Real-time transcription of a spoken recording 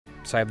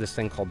So I have this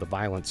thing called the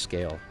violence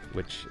scale,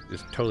 which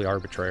is totally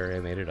arbitrary. I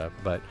made it up,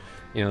 but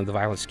you know, the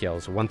violence scale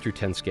is a 1 through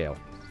 10 scale.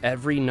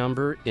 Every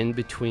number in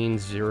between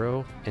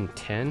 0 and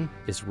 10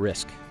 is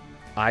risk.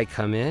 I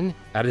come in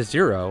at a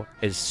 0.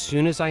 As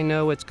soon as I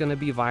know it's going to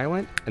be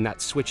violent and that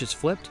switch is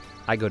flipped,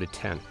 I go to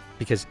 10.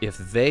 Because if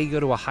they go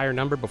to a higher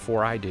number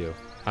before I do,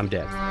 I'm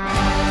dead.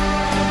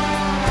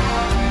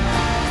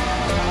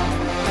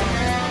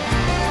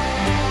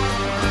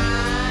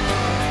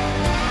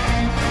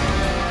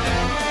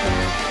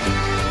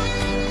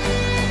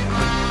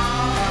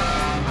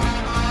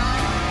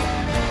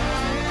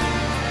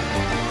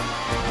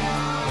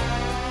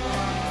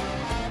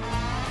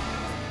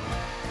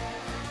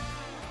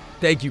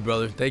 Thank you,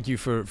 brother. Thank you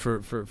for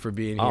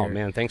being here. Oh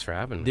man, thanks for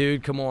having me.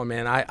 Dude, come on,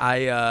 man.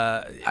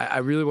 I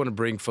really want to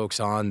bring folks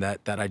on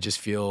that I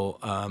just feel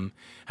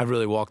have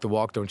really walked the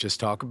walk, don't just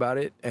talk about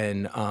it,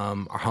 and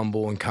are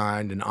humble and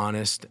kind and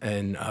honest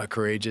and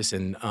courageous.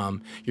 And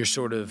you're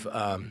sort of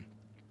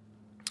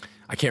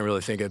I can't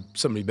really think of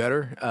somebody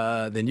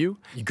better than you.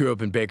 You grew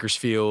up in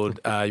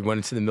Bakersfield. You went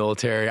into the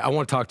military. I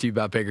want to talk to you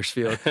about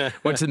Bakersfield.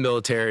 Went to the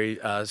military,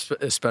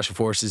 Special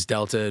Forces,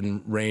 Delta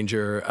and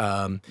Ranger.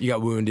 You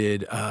got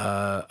wounded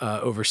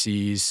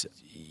overseas.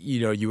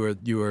 You know,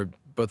 you were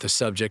both the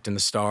subject and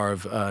the star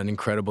of an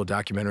incredible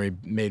documentary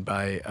made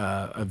by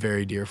a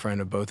very dear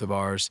friend of both of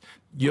ours.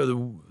 You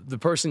know, the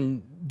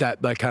person that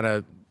kind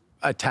of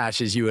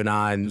attaches you and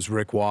I, and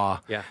Rick Waugh.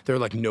 Yeah. There are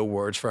like no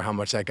words for how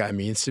much that guy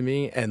means to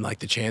me, and like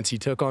the chance he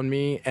took on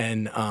me,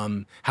 and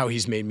how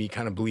he's made me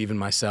kind of believe in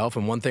myself.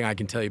 And one thing I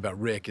can tell you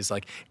about Rick is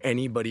like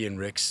anybody in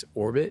Rick's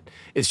orbit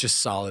is just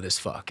solid as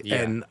fuck.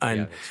 Yeah. And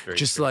yeah,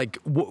 just true. like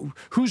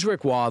who's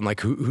Rick Waugh, and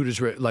like who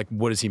does Rick, like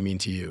what does he mean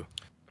to you?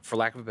 For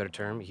lack of a better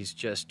term, he's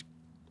just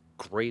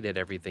great at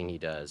everything he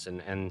does.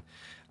 And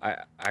I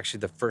actually,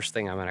 the first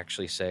thing I'm gonna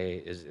actually say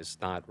is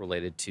not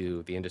related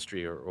to the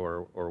industry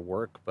or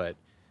work, but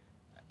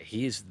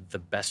he's the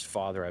best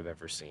father I've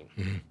ever seen.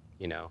 Mm-hmm.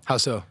 You know. How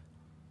so?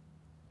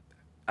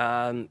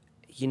 You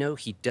know,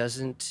 he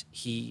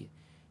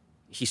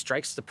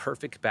strikes the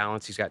perfect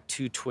balance. He's got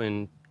two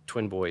twin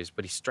boys,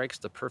 but he strikes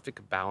the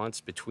perfect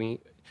balance between,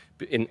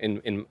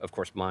 in of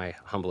course my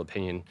humble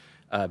opinion,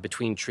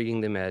 between treating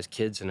them as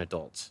kids and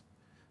adults.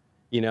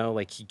 You know,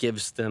 like he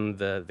gives them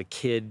the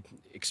kid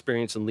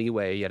experience and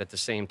leeway, yet at the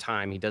same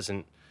time he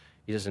doesn't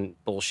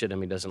bullshit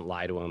him. He doesn't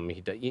lie to him.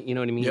 You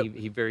know what I mean? Yep.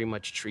 He very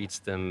much treats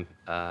them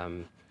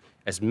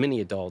as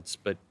many adults,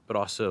 but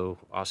also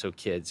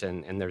kids,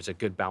 and there's a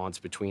good balance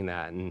between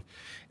that. And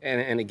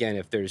again,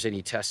 if there's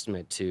any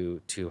testament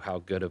to how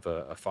good of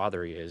a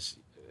father he is,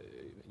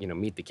 you know,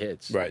 meet the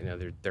kids. Right. You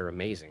know, they're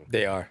amazing.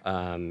 They are.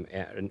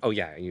 And oh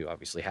yeah, you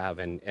obviously have.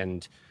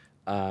 And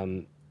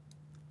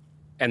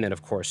then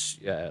of course,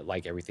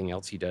 like everything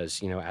else he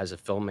does, you know, as a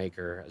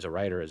filmmaker, as a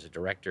writer, as a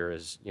director,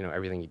 as you know,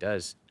 everything he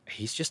does.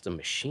 He's just a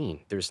machine.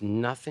 There's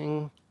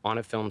nothing on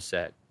a film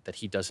set that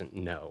he doesn't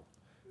know.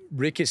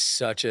 Rick is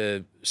such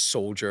a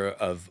soldier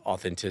of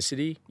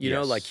authenticity. You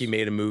know, like he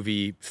made a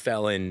movie,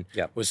 Felon,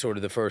 Yep. was sort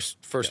of the first.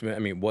 Yep. I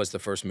mean, was the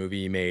first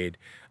movie he made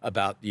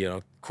about, you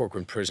know,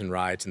 Corcoran prison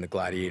riots and the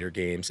Gladiator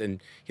games,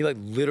 and he like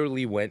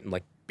literally went and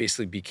like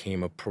basically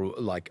became a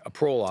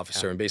parole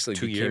officer, and basically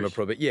 2 became years. a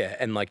probate. Yeah,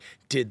 and like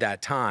did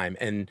that time.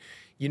 And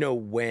you know,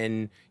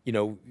 when, you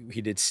know, he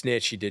did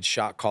Snitch, he did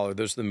Shot Caller,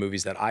 those are the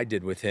movies that I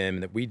did with him,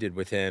 that we did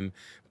with him.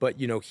 But,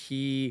 you know,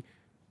 he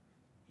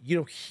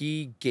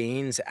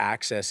gains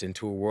access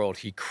into a world.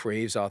 He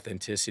craves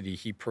authenticity.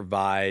 He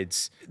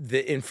provides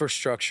the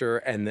infrastructure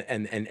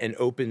and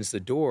opens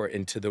the door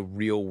into the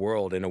real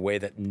world in a way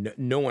that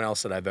no one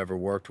else that I've ever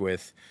worked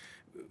with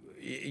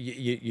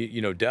you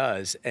know,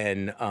 does.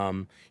 And,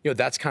 you know,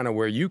 that's kind of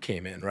where you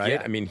came in, right?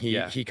 Yeah. I mean,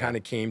 he kind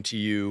of came to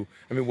you.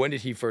 I mean, when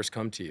did he first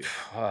come to you?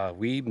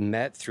 We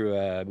met through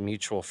a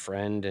mutual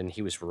friend, and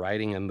he was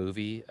writing a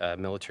movie, a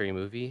military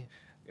movie.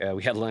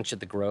 We had lunch at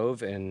the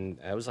Grove, and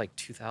it was like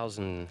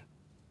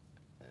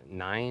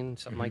 2009,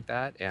 something like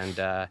that.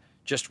 And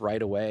just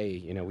right away,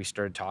 you know, we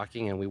started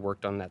talking, and we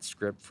worked on that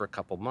script for a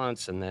couple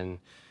months, and then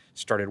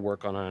started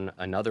work on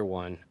another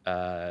one.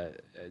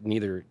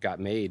 Neither got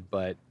made,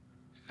 but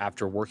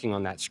after working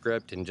on that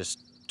script and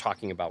just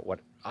talking about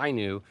what I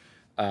knew,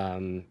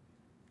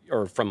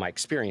 or from my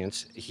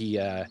experience, he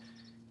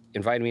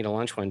invited me to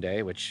lunch one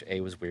day, which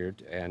A, was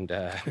weird, and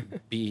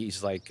B,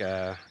 he's like,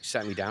 he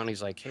sat me down,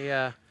 he's like,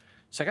 hey,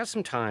 so I got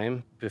some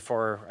time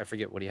before, I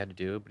forget what he had to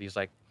do, but he's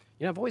like,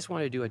 you know, I've always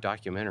wanted to do a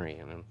documentary,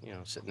 and I'm, you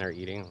know, sitting there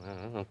eating,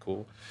 oh,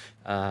 cool.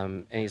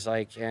 And he's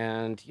like,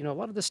 and, you know, a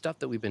lot of the stuff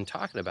that we've been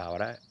talking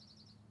about, I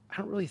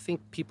don't really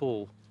think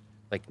people,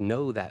 like,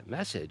 know that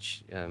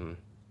message.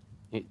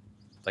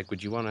 Like,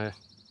 would you want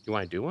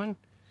to do one?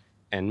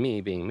 And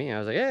me being me, I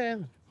was like, yeah,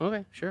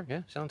 okay, sure,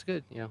 yeah, sounds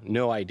good. You know,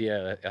 no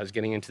idea I was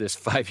getting into this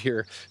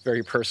 5-year,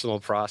 very personal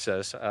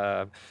process.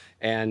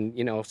 And,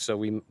 you know, so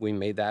we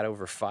made that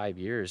over 5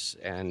 years.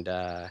 And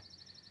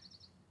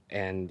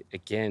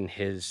again,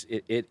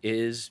 it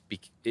is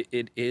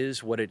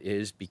what it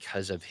is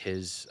because of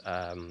his,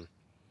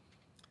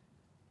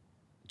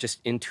 just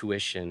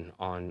intuition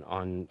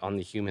on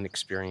the human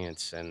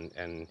experience,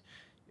 and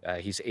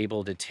he's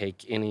able to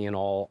take any and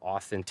all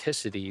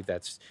authenticity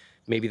that's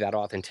maybe that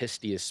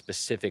authenticity is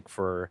specific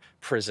for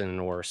prison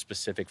or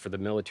specific for the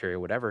military or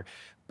whatever,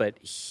 but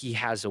he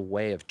has a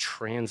way of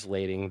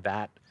translating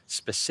that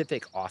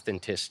specific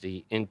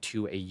authenticity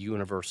into a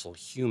universal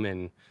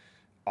human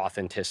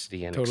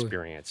authenticity and Totally.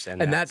 experience.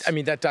 And that, I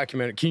mean, that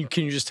documentary,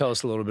 can you just tell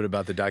us a little bit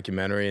about the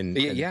documentary?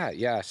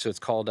 Yeah. So it's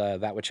called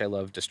That Which I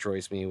Love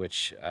Destroys Me,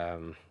 which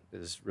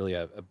is really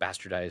a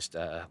bastardized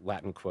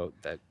Latin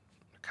quote that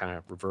kind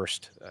of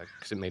reversed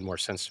because it made more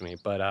sense to me.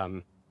 But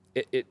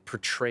it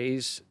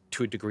portrays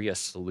to a degree a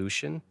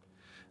solution,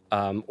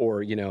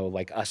 or,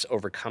 like us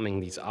overcoming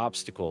these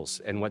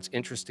obstacles. And what's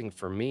interesting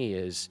for me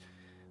is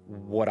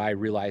what I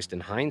realized in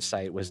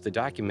hindsight was the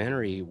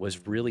documentary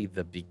was really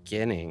the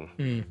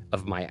beginning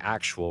of my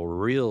actual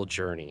real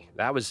journey.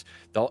 That was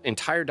the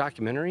entire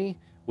documentary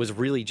was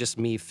really just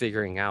me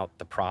figuring out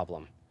the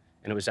problem.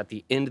 And it was at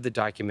the end of the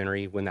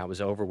documentary when that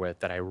was over with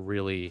that I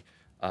really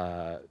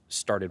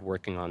started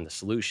working on the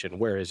solution.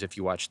 Whereas if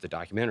you watch the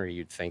documentary,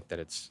 you'd think that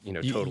it's,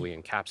 totally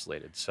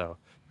encapsulated. So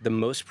the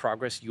most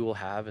progress you will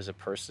have as a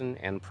person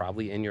and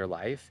probably in your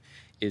life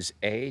is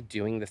A,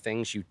 doing the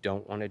things you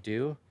don't want to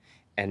do,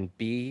 and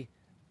B,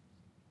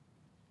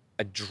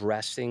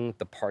 addressing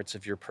the parts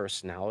of your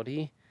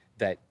personality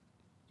that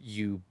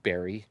you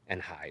bury and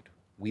hide.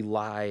 We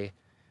lie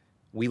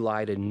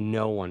to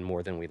no one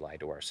more than we lie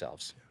to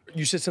ourselves.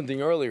 You said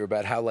something earlier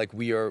about how like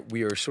we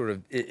are sort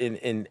of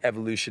in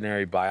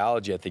evolutionary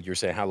biology. I think you're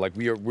saying how like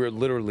we're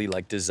literally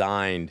like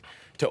designed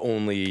to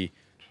only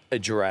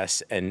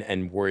address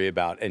and worry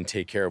about and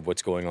take care of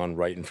what's going on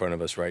right in front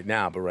of us right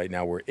now. But right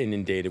now we're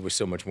inundated with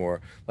so much more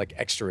like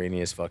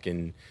extraneous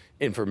fucking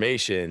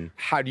information.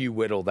 How do you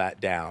whittle that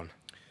down?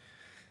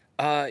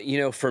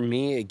 For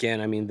me,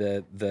 again, I mean,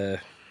 the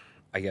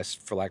I guess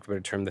for lack of a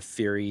better term, the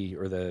theory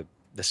or the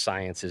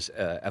science is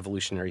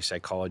evolutionary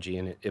psychology.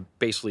 And it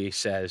basically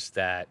says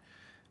that,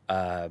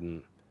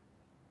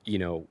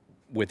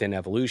 within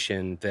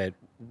evolution that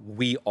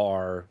we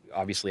are,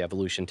 obviously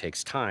evolution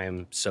takes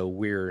time, so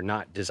we're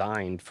not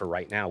designed for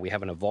right now. We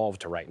haven't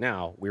evolved to right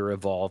now. We were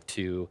evolved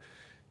to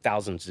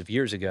thousands of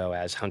years ago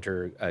as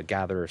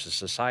hunter-gatherer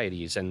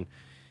societies. And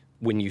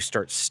when you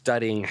start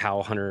studying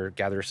how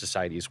hunter-gatherer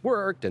societies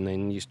worked, and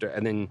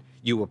then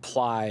you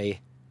apply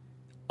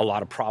a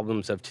lot of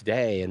problems of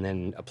today and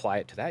then apply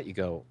it to that, you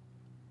go,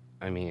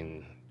 I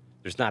mean,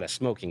 there's not a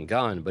smoking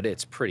gun, but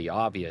it's pretty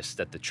obvious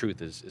that the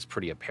truth is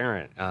pretty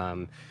apparent.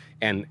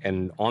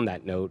 And on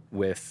that note,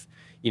 with,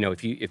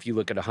 if you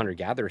look at a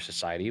hunter-gatherer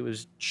society, it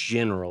was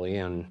generally,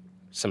 and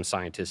some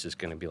scientist is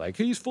going to be like,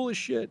 he's full of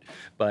shit,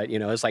 but,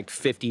 it's like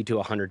 50 to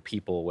 100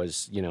 people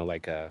was,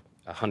 like a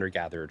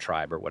hunter-gatherer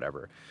tribe or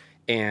whatever.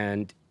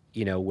 And,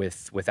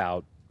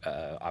 without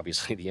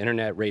obviously the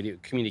internet, radio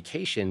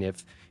communication,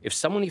 if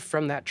somebody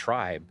from that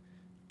tribe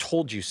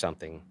told you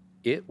something,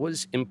 it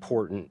was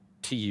important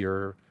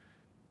to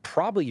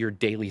probably your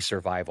daily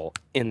survival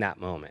in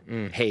that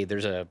moment. Hey,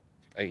 there's a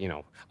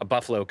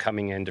buffalo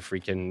coming in to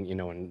freaking,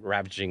 and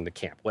ravaging the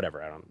camp,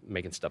 whatever. I'm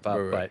making stuff up,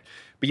 Right.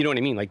 But you know what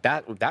I mean? Like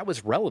that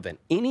was relevant.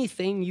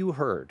 Anything you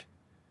heard,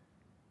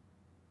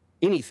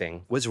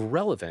 anything was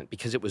relevant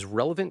because it was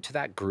relevant to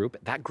that group.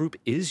 That group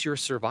is your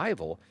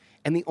survival.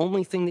 And the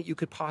only thing that you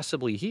could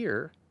possibly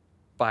hear,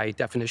 by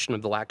definition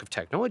of the lack of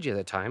technology at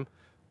the time,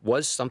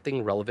 was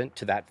something relevant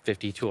to that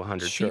 50 to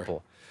 100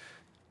 people.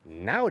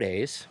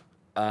 Nowadays,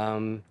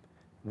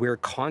 we're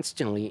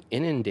constantly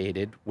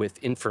inundated with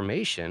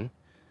information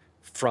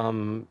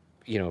from,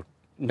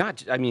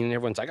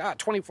 everyone's like,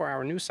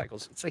 24-hour news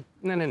cycles. It's like,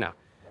 no.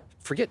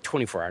 Forget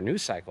 24-hour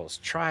news cycles.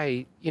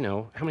 Try,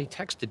 how many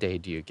texts a day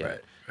do you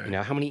get? Right.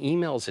 How many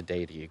emails a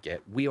day do you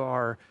get? We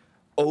are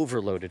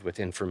overloaded with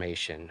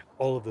information.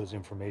 All of those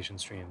information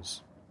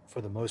streams,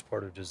 for the most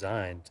part, are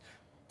designed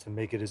to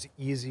make it as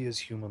easy as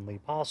humanly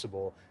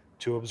possible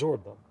to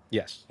absorb them.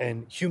 Yes.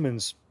 And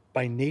humans,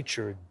 by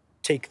nature,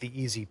 take the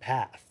easy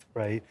path,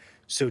 right?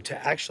 So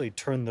to actually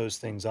turn those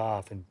things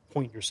off and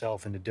point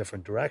yourself in a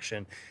different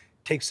direction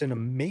takes an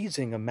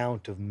amazing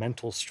amount of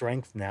mental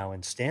strength now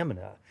and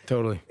stamina.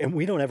 Totally. And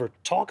we don't ever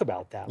talk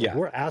about that. Like, Yeah.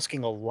 we're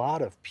asking a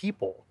lot of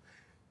people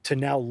to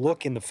now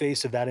look in the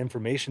face of that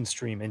information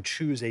stream and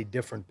choose a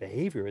different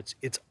behavior.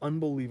 It's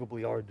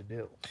unbelievably hard to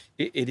do.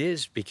 It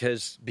is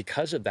because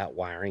of that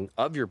wiring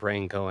of your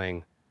brain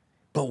going,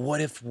 but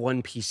what if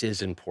one piece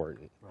is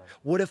important? Right.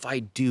 What if I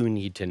do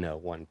need to know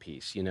one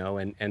piece,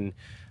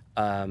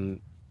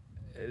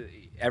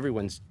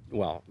 everyone's,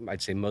 well,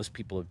 I'd say most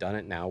people have done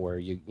it now where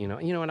and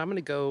I'm going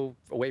to go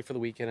away for the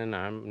weekend and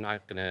I'm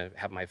not going to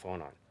have my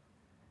phone on.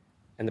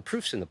 And the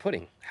proof's in the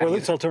pudding. Or at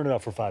least I'll turn it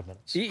off for 5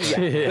 minutes.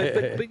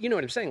 Yeah, but you know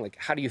what I'm saying? Like,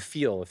 how do you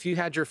feel if you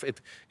had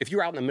if you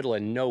were out in the middle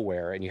of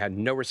nowhere and you had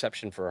no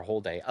reception for a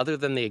whole day, other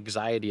than the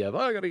anxiety of,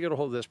 I got to get a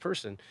hold of this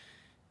person?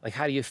 Like,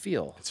 how do you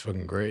feel? It's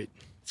fucking great.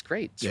 It's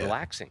great. It's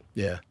relaxing.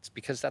 Yeah. It's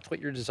because that's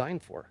what you're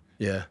designed for.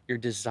 Yeah. You're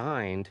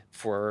designed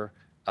for,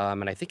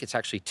 and I think it's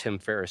actually Tim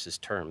Ferriss's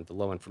term, the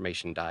low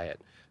information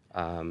diet.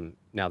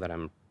 Now that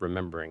I'm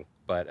remembering.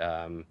 But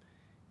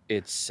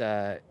it's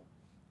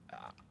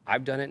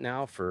I've done it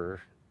now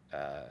for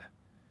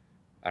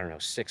I don't know,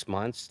 6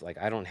 months. Like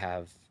I don't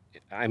have.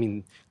 I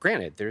mean,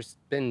 granted, there's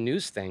been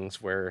news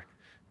things where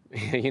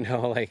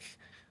like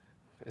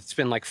it's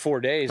been like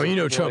 4 days. Oh, And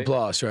people, Trump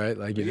lost, right?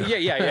 Like,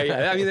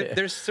 yeah. I mean,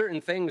 there's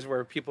certain things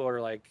where people are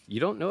like, you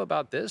don't know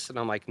about this, and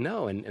I'm like,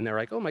 no, and they're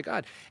like, oh my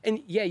god,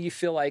 and yeah, you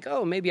feel like,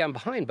 oh, maybe I'm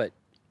behind, but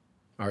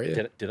are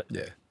you?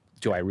 Yeah.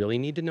 Do I really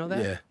need to know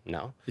that? Yeah.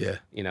 No. Yeah.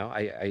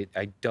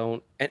 I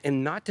don't,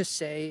 and not to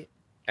say,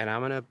 and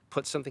I'm gonna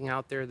put something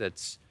out there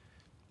it's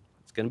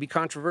gonna be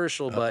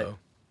controversial, but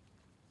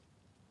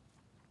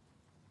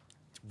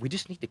we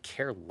just need to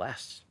care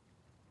less.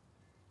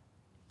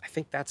 I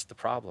think that's the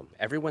problem.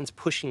 Everyone's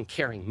pushing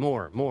caring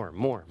more.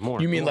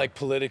 You mean like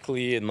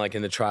politically and like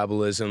in the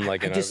tribalism,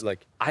 like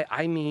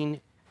I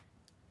mean,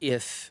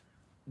 if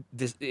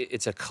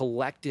it's a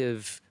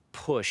collective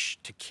push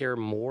to care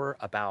more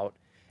about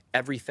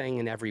everything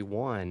and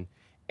everyone,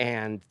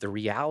 and the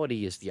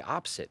reality is the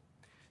opposite.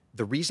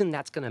 The reason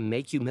that's going to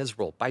make you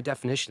miserable, by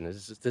definition,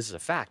 this is a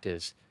fact,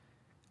 is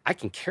I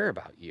can care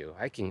about you.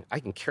 I can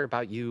care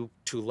about you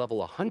to a level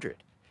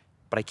 100,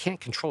 but I can't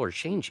control or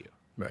change you.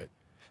 Right.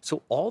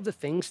 So all the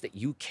things that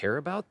you care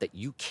about that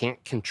you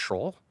can't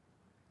control,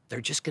 they're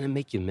just going to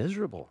make you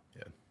miserable.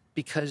 Yeah.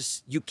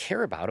 Because you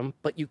care about them,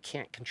 but you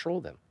can't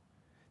control them.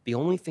 The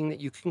only thing that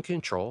you can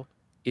control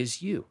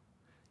is you.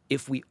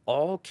 If we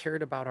all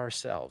cared about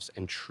ourselves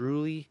and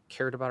truly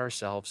cared about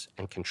ourselves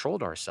and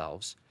controlled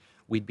ourselves,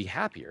 we'd be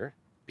happier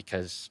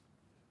because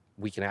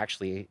we can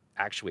actually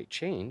actuate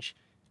change.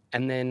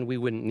 And then we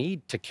wouldn't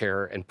need to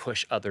care and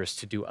push others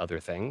to do other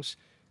things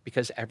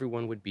because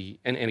everyone would be,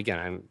 and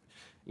again,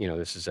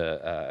 this is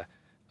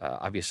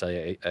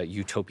obviously a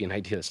utopian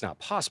idea that's not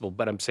possible,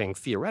 but I'm saying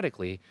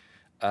theoretically,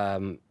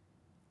 the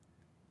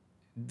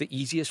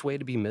easiest way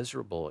to be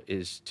miserable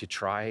is to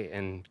try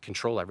and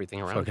control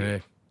everything around Fucking you.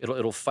 A.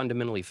 It'll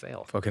fundamentally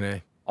fail. Fucking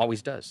A.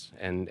 Always does.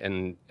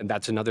 And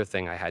that's another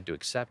thing I had to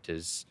accept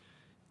is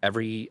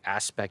every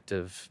aspect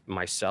of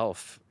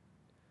myself,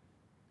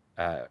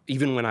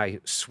 even when I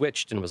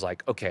switched and was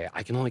like, okay,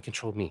 I can only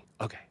control me.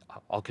 Okay,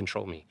 I'll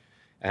control me.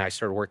 And I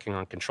started working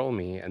on control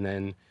me. And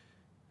then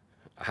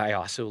I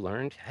also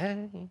learned,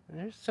 hey,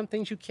 there's some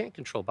things you can't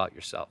control about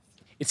yourself.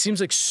 It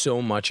seems like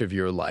so much of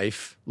your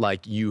life,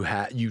 like you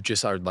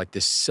just are like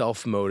this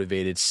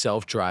self-motivated,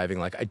 self-driving,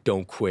 like I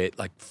don't quit,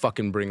 like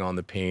fucking bring on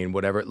the pain,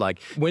 whatever.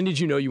 Like, when did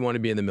you know you want to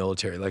be in the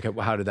military? Like,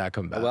 how did that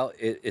come about? Well,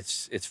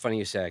 it's funny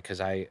you say that because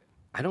I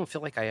don't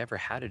feel like I ever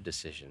had a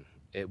decision.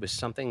 It was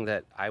something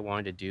that I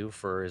wanted to do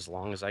for as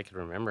long as I could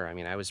remember. I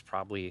mean, I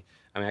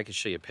could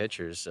show you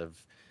pictures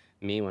of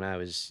me when I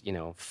was,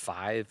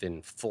 5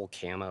 in full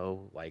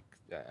camo. Like,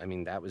 I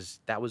mean, that was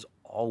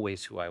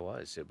always who I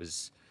was. It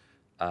was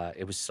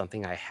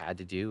something I had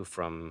to do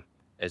from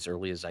as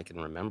early as I can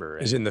remember.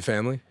 Is it in the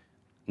family?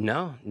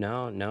 No.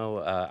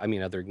 I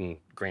mean, other than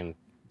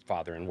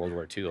grandfather in World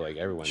War II, like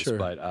everyone's. Sure.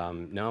 But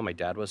no, my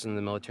dad wasn't in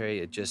the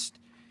military.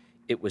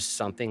 It was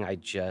something I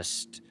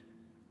just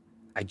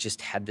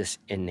had this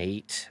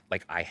innate,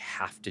 like, I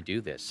have to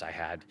do this. I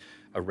had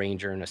a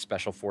Ranger and a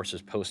Special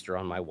Forces poster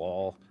on my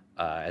wall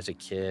as a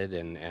kid,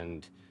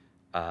 and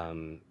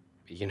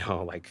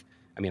like,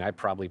 I mean, I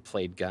probably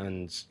played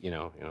guns,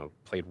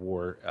 played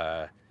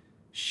war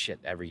shit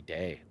every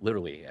day,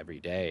 literally every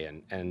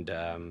day.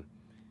 And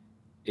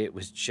it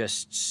was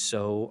just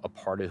so a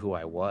part of who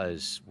I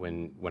was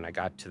when I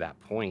got to that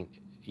point,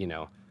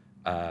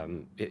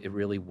 it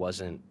really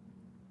wasn't,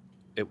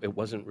 it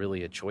wasn't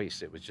really a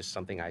choice. It was just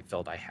something I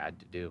felt I had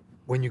to do.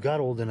 When you got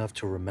old enough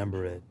to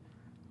remember it,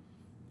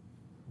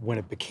 when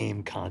it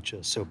became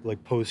conscious, so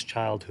like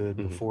post-childhood,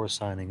 before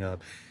signing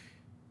up,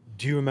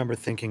 do you remember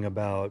thinking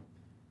about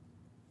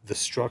the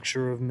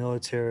structure of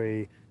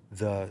military,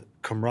 the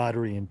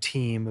camaraderie and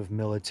team of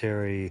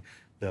military,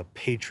 the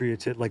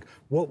patriotism? Like,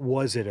 what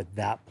was it at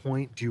that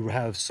point? Do you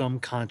have some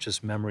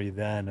conscious memory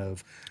then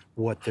of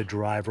what the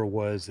driver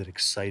was that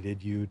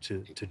excited you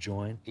to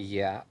join?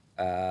 Yeah.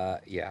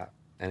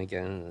 And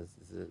again,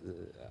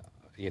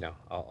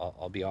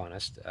 I'll be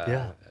honest,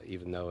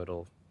 even though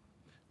it'll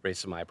raise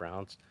some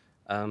eyebrows.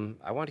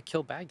 I want to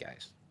kill bad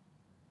guys.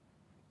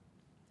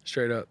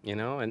 Straight up.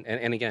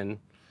 And again,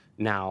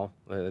 now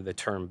the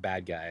term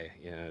bad guy,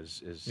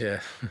 is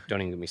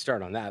don't even get me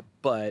started on that.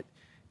 But,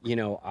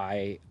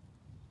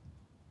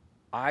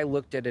 I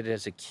looked at it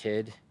as a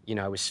kid.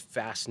 I was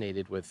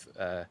fascinated with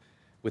the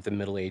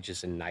Middle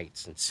Ages and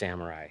knights and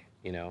samurai,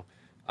 the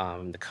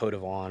code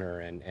of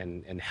honor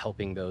and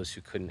helping those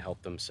who couldn't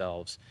help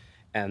themselves.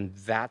 And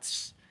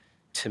that's,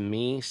 to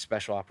me,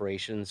 special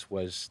operations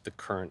was the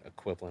current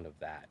equivalent of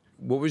that.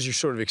 What was your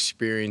sort of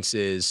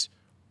experiences,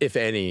 if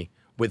any,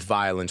 with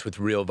violence, with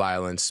real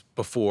violence,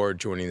 before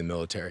joining the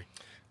military?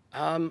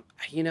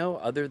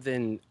 Other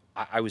than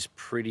I was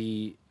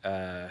pretty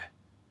good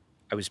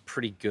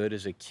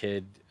as a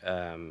kid.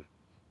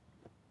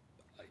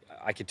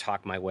 I could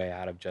talk my way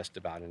out of just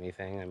about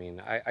anything. I mean,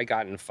 I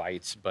got in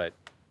fights, but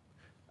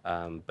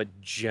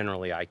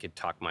generally I could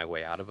talk my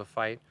way out of a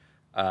fight.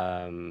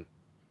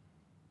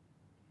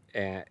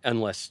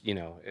 unless,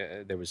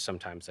 there was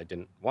sometimes I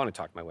didn't want to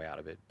talk my way out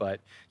of it. But,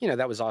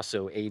 that was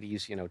also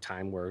 80s,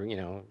 time where,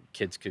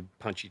 kids could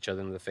punch each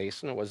other in the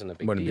face and it wasn't a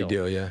big Wasn't a big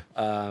deal. deal,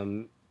 yeah.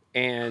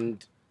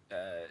 And,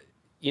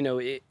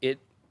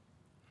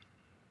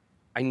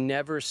 I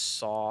never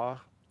saw,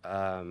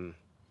 I'll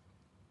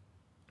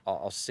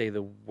say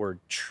the word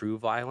true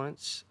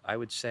violence, I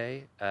would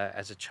say,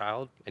 as a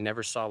child. I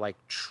never saw like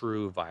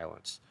true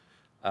violence.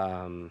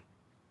 Um,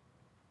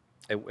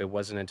 it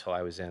wasn't until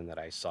I was in that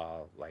I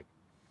saw like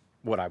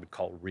what I would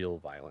call real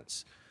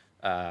violence.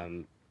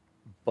 Um,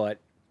 but,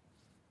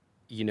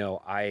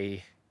 but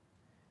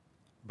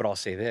I'll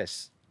say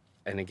this,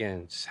 and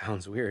again, it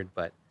sounds weird,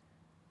 but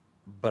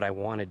I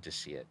wanted to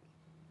see it.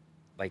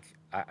 Like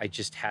I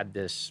just had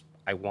this,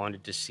 I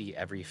wanted to see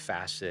every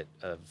facet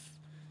of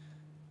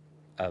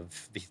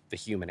the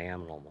human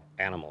animal.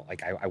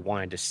 Like I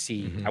wanted to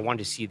see, Mm-hmm. I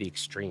wanted to see the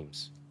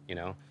extremes,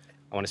 I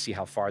want to see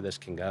how far this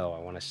can go.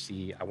 I want to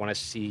see,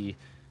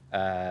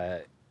 uh,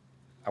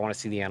 I want to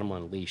see the animal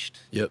unleashed.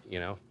 Yep.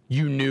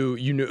 You knew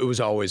it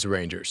was always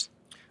Rangers.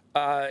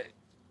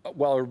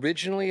 Well,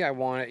 originally I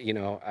wanted,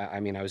 I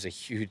mean, I was a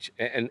huge,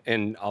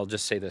 and I'll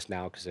just say this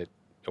now because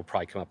it'll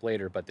probably come up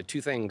later, but there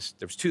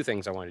was two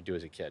things I wanted to do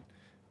as a kid.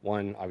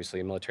 One,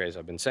 obviously military, as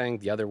I've been saying.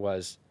 The other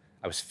was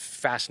I was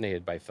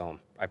fascinated by film.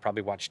 I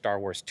probably watched Star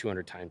Wars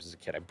 200 times as a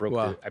kid. I broke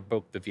Wow. I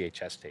broke the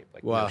VHS tape,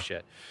 like Wow. no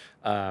shit.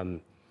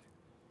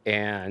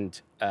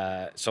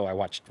 So I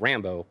watched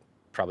Rambo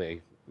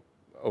probably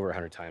over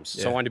 100 times.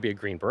 So I Yeah. wanted to be a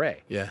Green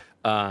Beret. Yeah.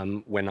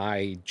 When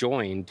I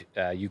joined,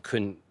 you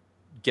couldn't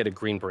get a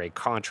Green Beret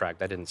contract.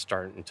 That didn't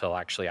start until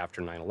actually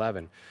after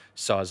 9/11.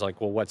 So I was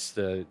like, well,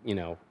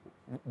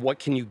 what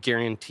can you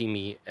guarantee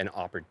me an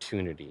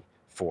opportunity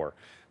for?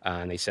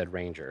 And they said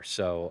Ranger.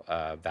 So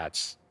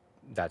that's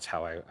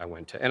how I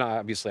went to. And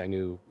obviously I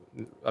knew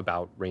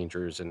about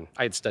Rangers, and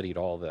I had studied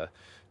all the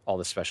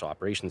special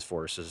operations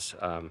forces.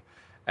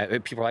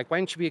 And people are like, why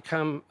didn't you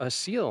become a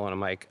SEAL? And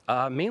I'm like,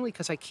 mainly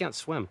because I can't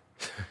swim.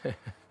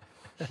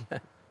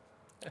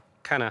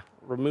 Kind of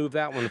remove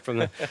that one from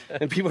the,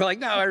 and people are like,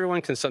 no,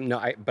 everyone can swim.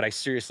 No, but I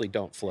seriously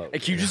don't float.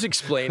 Can you just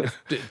explain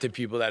to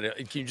people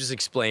can you just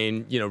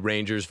explain,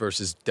 Rangers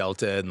versus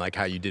Delta and like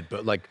how you did,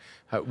 but like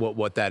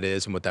what that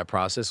is and what that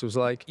process was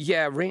like?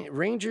 Yeah,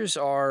 Rangers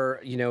are,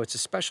 it's a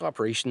special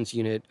operations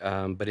unit,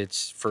 but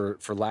it's for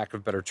lack of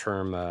a better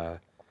term,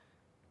 a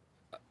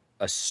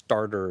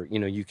starter.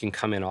 You can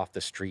come in off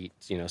the street.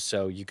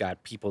 So you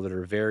got people that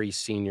are very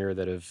senior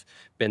that have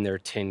been there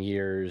 10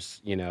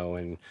 years,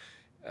 and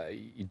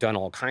you've done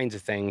all kinds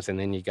of things, and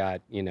then you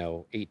got 18,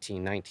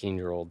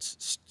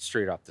 19-year-olds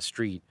straight off the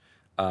street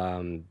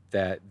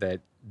that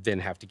then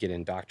have to get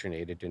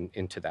indoctrinated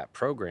into that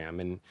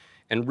program.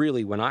 And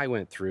really, when I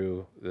went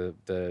through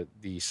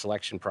the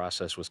selection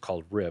process was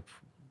called RIP,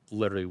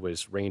 literally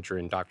was Ranger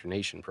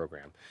Indoctrination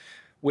Program,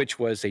 which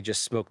was they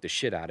just smoked the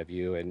shit out of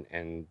you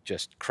and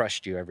just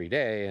crushed you every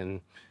day.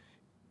 And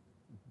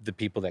the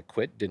people that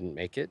quit didn't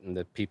make it, and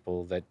the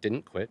people that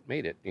didn't quit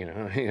made it.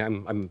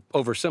 I'm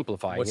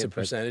oversimplifying. What's the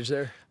percentage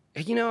there?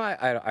 I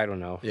don't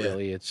know. Yeah.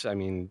 Really. It's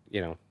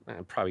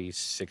probably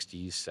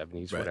 60s,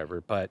 70s, Right. whatever.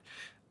 But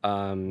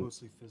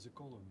Mostly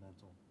physical or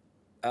mental?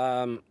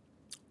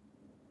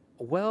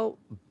 well,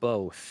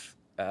 both.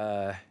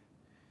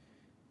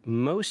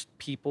 Most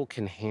people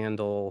can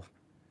handle.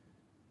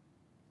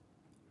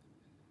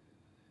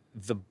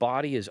 The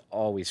body is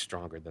always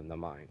stronger than the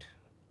mind.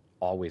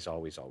 Always,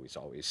 always, always,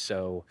 always.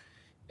 So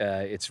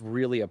it's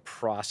really a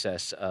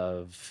process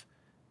of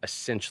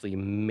essentially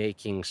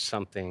making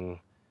something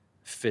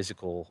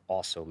physical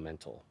also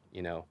mental.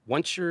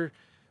 Once your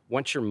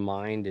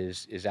mind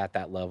is at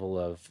that level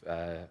of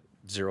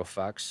zero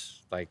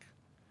fucks, like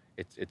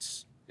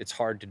it's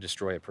hard to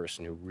destroy a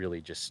person who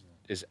really just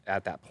is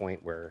at that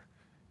point where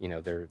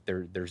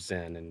they're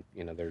zen, and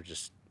they're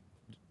just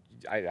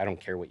I don't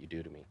care what you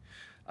do to me,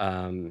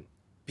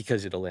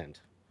 because it'll end.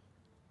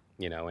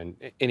 And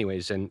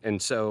anyways,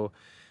 and so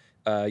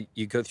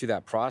you go through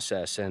that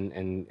process,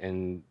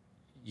 and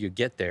you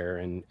get there,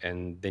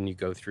 and then you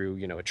go through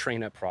a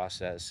train up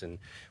process. And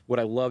what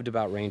I loved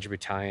about Ranger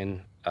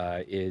Battalion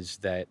is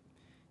that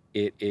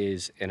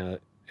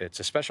it's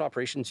a special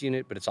operations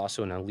unit, but it's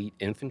also an elite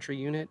infantry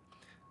unit.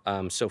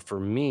 So for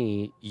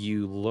me,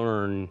 you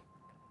learn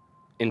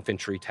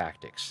infantry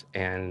tactics,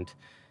 and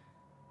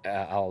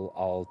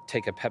I'll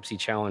take a Pepsi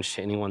challenge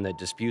to anyone that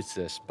disputes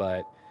this,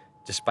 but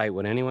despite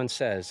what anyone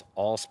says,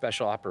 all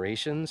special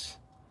operations,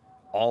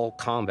 all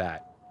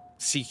combat,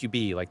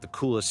 CQB, like the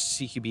coolest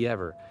CQB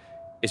ever,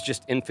 is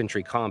just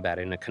infantry combat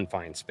in a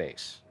confined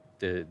space.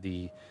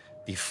 The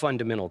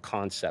fundamental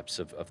concepts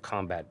of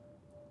combat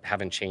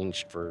haven't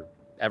changed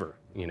forever,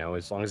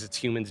 as long as it's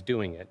humans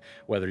doing it.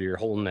 Whether you're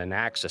holding an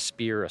axe, a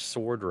spear, a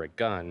sword, or a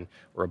gun,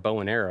 or a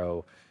bow and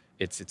arrow,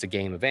 it's a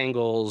game of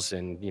angles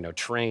and,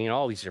 terrain,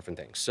 all these different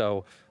things.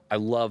 So I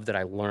love that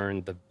I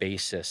learned the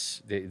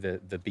basis,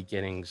 the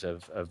beginnings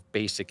of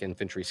basic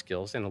infantry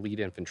skills and elite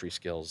infantry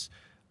skills.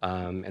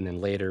 And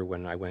then later,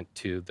 when I went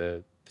to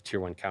the Tier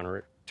 1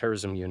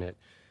 counterterrorism unit,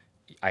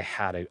 I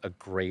had a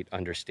great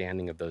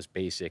understanding of those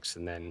basics,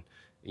 and then,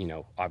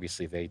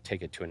 obviously they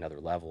take it to another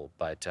level.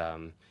 But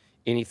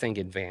anything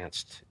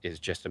advanced is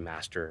just a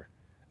master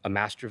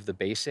of the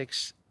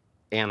basics,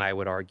 and I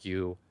would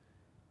argue,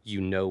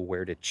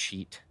 where to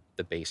cheat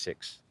the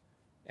basics,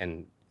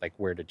 and like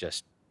where to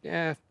just,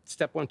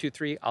 step 1, 2,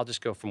 3. I'll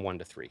just go from 1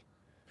 to 3.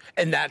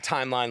 And that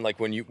timeline, like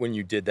when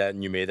you did that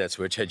and you made that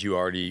switch, had you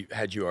already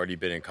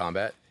been in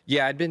combat?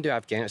 Yeah, I'd been to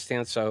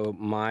Afghanistan. So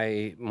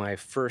my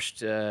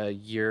first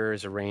year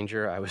as a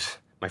ranger,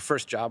 my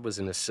first job was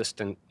an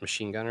assistant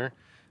machine gunner,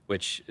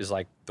 which is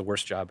like the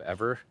worst job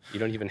ever. You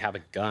don't even have a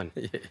gun.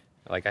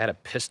 Like, I had a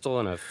pistol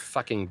and a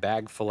fucking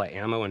bag full of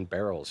ammo and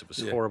barrels. It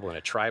was horrible, and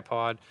a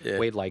tripod.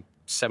 Weighed like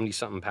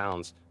 70-something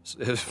pounds.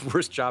 It was the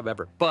worst job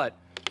ever. But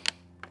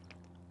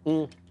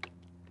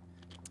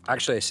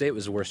actually, I say it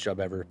was the worst job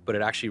ever, but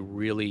it actually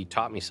really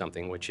taught me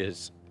something, which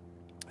is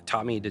it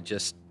taught me to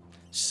just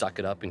suck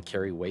it up and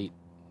carry weight.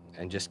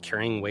 And just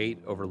carrying weight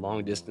over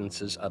long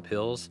distances up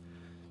hills,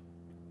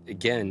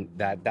 again,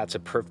 that's a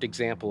perfect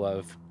example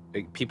of,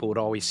 people would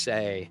always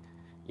say,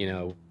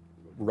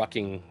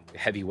 rucking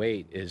heavy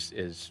weight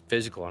is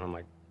physical. And I'm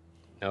like,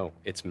 no,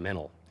 it's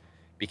mental,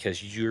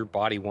 because your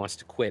body wants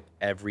to quit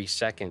every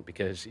second,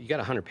 because you got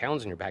 100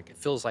 pounds on your back. It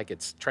feels like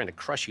it's trying to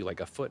crush you like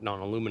a foot on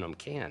an aluminum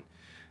can.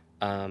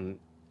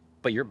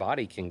 But your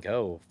body can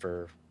go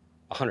for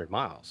 100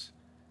 miles.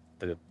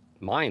 The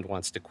mind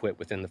wants to quit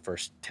within the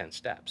first 10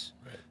 steps.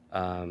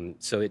 Right.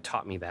 So it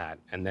taught me that.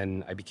 And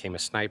then I became a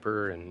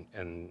sniper,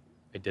 and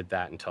I did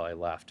that until I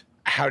left.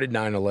 How did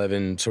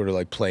 9/11 sort of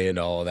like play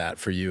into all of that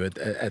for you at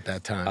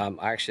that time?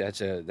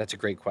 Actually, that's a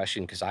great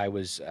question, because I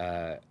was,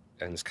 and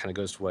this kind of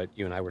goes to what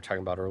you and I were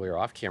talking about earlier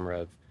off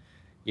camera.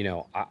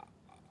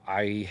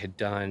 I had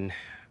done,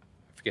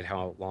 I forget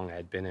how long I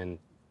had been in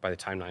by the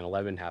time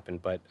 9/11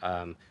 happened, but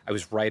I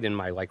was right in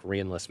my like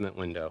re-enlistment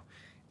window,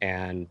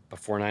 and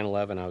before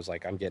 9/11, I was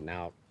like, I'm getting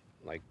out.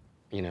 Like,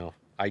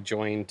 I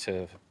joined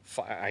to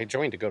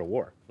go to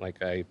war.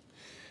 Like,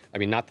 I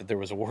mean, not that there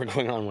was a war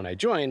going on when I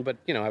joined, but,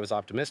 I was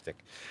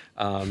optimistic.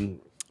 And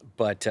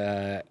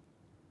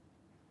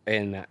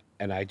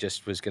I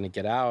just was going to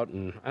get out,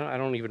 and I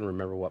don't even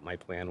remember what my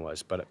plan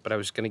was, but I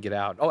was going to get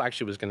out. Oh,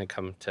 actually, was going to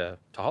come to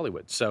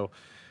Hollywood. So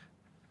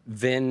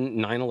then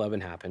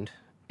 9/11 happened,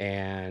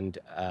 and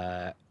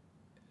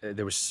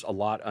there was a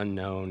lot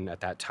unknown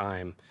at that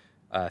time.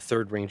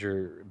 3rd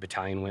Ranger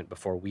Battalion went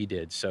before we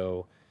did,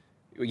 so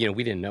we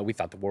didn't know. We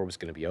thought the war was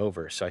going to be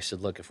over. So I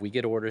said, look, if we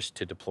get orders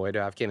to deploy to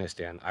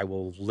Afghanistan, I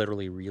will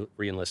literally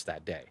re-enlist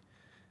that day.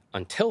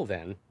 Until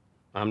then,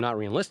 I'm not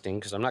re-enlisting,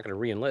 because I'm not going to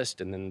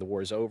re-enlist and then the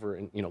war's over.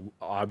 And,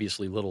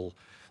 obviously little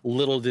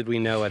did we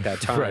know at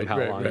that time how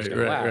long it was going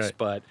to last.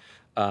 But,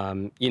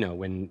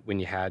 when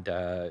you had,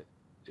 I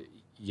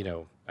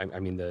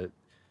mean, the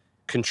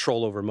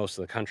control over most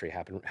of the country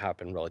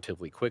happened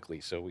relatively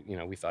quickly. So,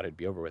 we thought it'd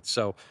be over with.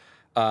 So,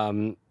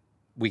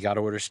 we got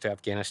orders to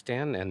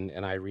Afghanistan,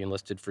 and I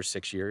re-enlisted for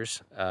 6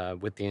 years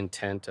with the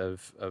intent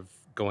of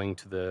going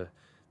to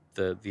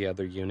the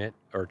other unit,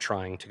 or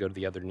trying to go to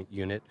the other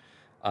unit.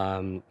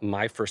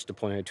 My first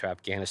deployment to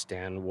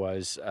Afghanistan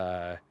was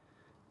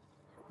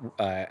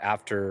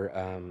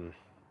after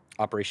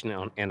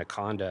Operation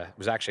Anaconda. It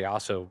was actually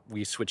also,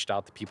 we switched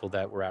out the people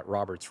that were at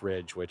Roberts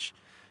Ridge, which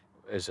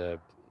is a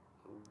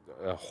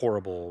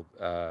horrible,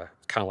 kind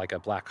of like a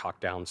Black Hawk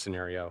Down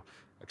scenario,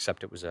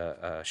 except it was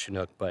a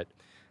Chinook. But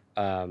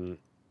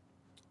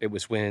it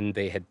was when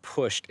they had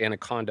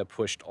Anaconda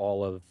pushed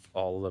all of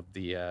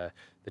the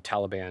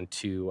Taliban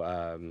to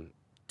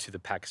the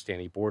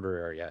Pakistani border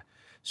area.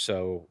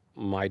 So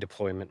my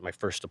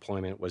first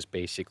deployment was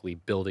basically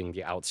building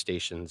the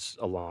outstations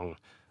along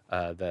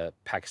the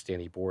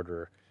Pakistani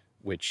border,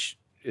 which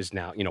is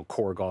now,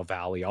 Koregall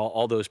Valley,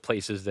 all those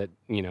places that,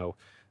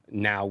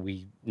 now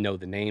we know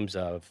the names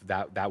of.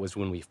 That was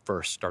when we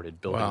first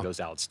started building those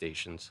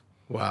outstations.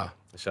 Wow.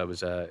 So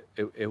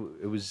it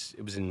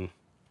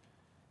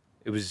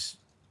was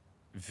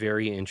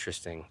very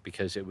interesting,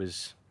 because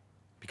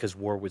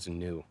war was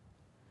new.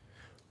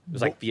 It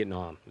was like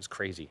Vietnam. It was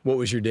crazy. What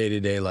was your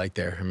day-to-day like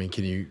there? I mean,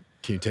 can you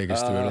take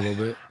us through it a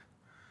little bit?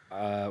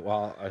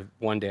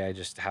 One day I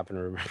just happened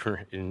to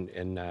remember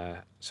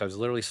so I was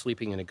literally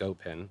sleeping in a goat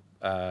pen.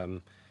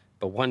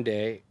 But one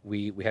day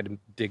we had to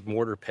dig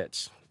mortar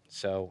pits.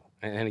 So,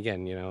 and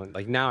again,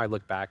 like now I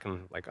look back and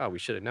I'm like, oh, we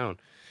should have known.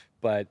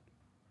 But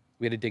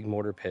we had to dig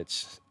mortar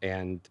pits.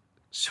 And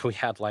so we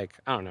had like,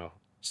 I don't know,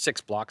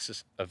 6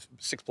 blocks of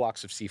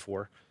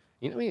C4.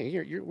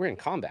 We're in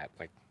combat.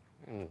 Like,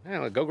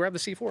 go grab the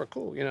C4.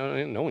 Cool.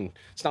 No one.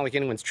 It's not like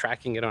anyone's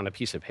tracking it on a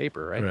piece of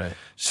paper, right?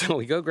 So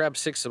we go grab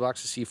 6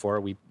 blocks of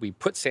C4. We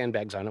put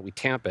sandbags on it. We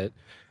tamp it,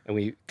 and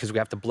because we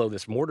have to blow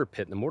this mortar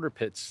pit. And the mortar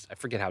pit's, I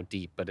forget how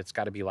deep, but it's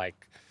got to be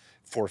like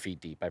 4 feet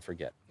deep. I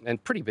forget,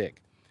 and pretty big.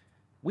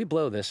 We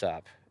blow this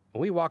up, and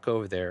we walk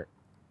over there,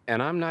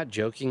 and I'm not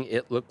joking.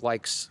 It looked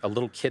like a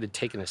little kid had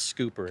taken a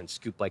scooper and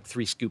scooped like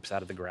 3 scoops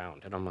out of the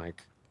ground, and I'm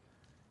like,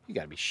 you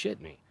got to be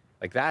shitting me.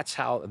 Like, that's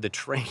how the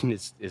terrain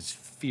is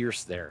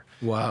fierce there.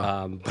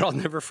 Wow. But I'll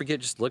never forget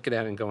just looking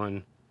at it and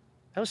going,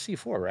 that was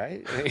C4,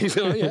 right? And he's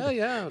like, yeah,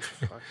 yeah. What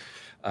the fuck?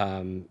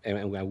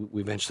 And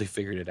we eventually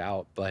figured it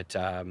out. But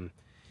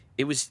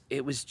it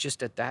was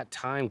just at that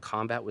time,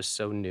 combat was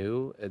so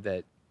new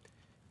that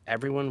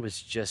everyone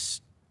was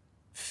just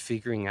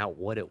figuring out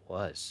what it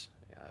was,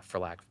 for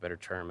lack of a better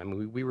term. I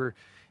mean, we were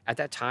at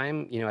that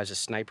time, you know, as a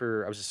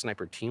sniper, I was a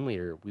sniper team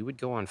leader. We would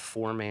go on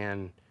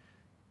 4-man.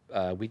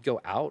 We'd go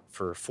out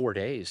for 4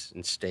 days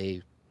and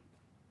stay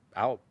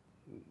out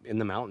in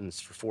the mountains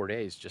for 4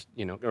 days, just,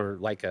 you know, or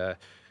what's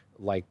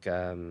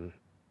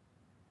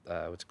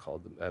it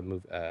called,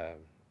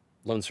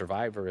 Lone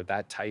Survivor,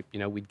 that type. You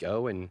know, we'd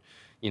go and,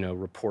 you know,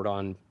 report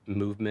on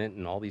movement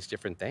and all these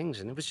different things,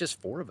 and it was just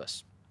 4 of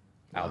us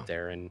out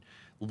there. And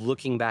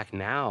looking back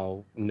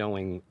now,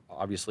 knowing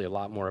obviously a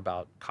lot more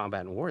about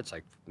combat and war, it's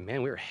like,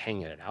 man, we were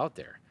hanging it out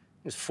there.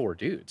 It was 4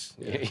 dudes.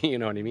 Yeah. You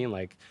know what I mean?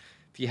 Like,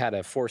 if you had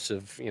a force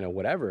of, you know,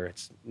 whatever,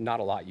 it's not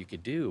a lot you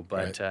could do.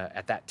 But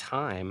at that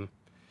time,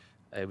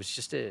 it was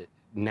just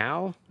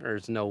now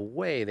there's no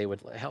way they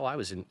would. Hell, I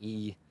was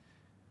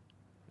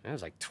I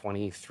was like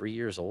 23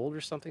 years old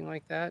or something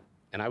like that,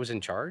 and I was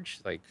in charge.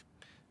 Like,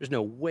 there's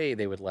no way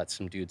they would let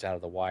some dudes out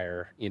of the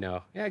wire, you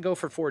know, yeah, go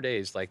for 4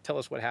 days. Like, tell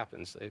us what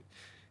happens.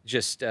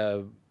 Just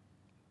at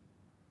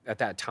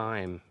that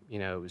time, you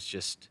know, it was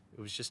just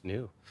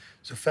new.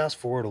 So fast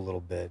forward a little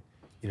bit,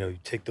 you know, you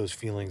take those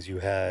feelings you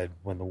had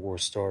when the war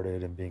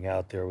started and being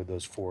out there with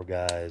those 4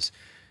 guys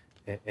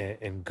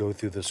and go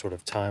through the sort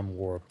of time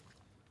warp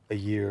a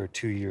year,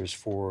 2 years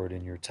forward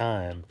in your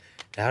time.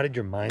 How did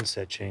your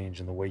mindset change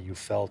and the way you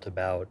felt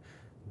about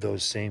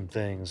those same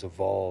things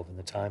evolve in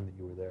the time that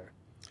you were there?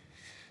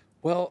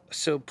 Well,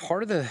 so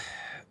part of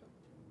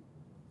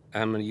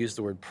I'm going to use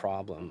the word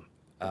problem,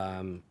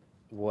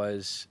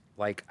 was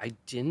like, I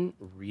didn't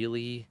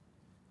really,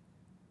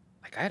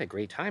 like, I had a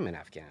great time in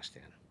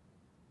Afghanistan.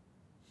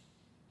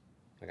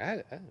 Like, I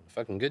had a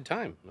fucking good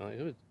time. Like,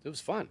 it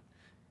was fun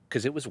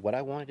because it was what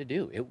I wanted to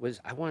do.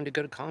 I wanted to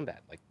go to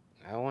combat. Like,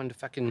 I wanted to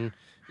fucking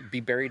be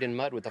buried in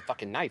mud with a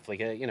fucking knife, like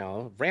a, you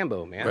know,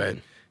 Rambo, man.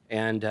 Right.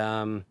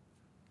 And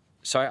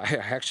so I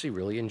actually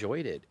really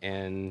enjoyed it.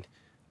 And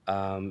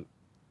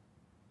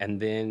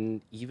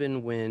then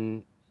even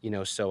when, you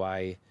know, so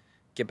I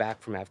get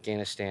back from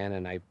Afghanistan,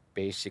 and I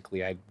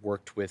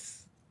worked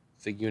with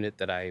the unit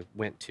that I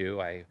went to.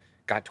 I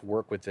got to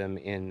work with them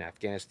in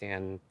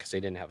Afghanistan because they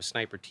didn't have a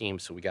sniper team,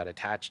 so we got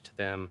attached to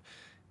them.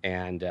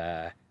 And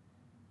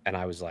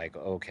I was like,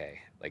 okay,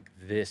 like,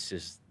 this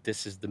is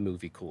the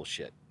movie cool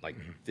shit. Like,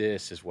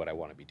 this is what I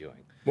want to be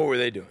doing. What were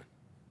they doing?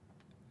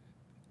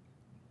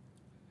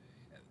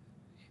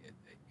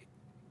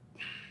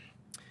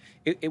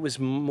 It was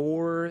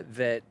more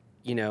that,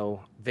 you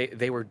know,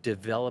 they were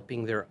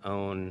developing their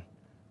own,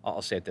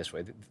 I'll say it this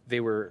way, they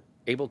were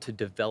able to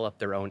develop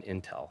their own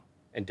intel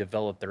and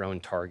develop their own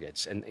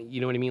targets. And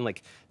you know what I mean?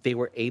 Like, they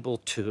were able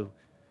to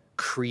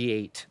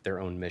create their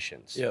own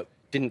missions. Yep.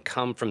 Didn't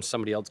come from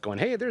somebody else going,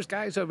 hey, there's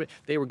guys over.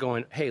 They were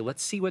going, hey,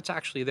 let's see what's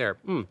actually there.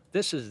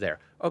 This is there.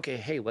 Okay,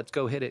 hey, let's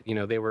go hit it. You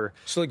know, they were.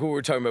 So like what we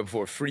were talking about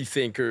before, free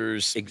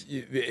thinkers,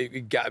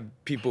 you got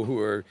people who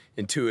are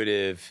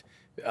intuitive,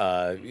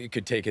 you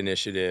could take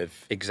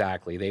initiative.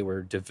 Exactly. They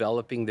were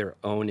developing their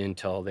own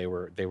intel.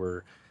 They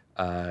were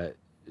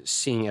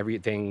seeing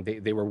everything.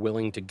 They were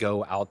willing to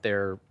go out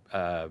there,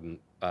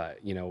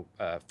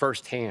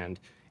 firsthand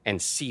and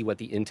see what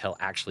the intel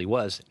actually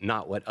was,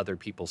 not what other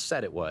people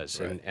said it was.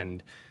 Right.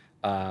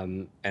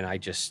 And I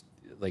just,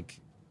 like,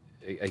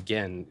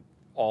 again,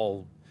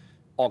 all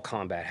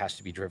combat has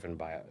to be driven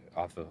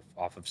off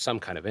of some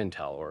kind of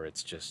intel, or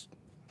it's just,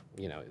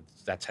 you know,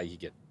 that's how you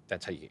get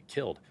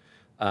killed.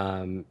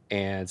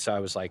 And so I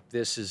was like,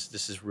 this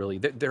is really,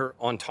 their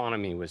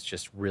autonomy was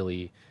just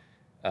really,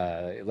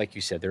 like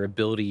you said, their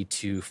ability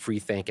to free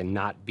think and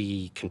not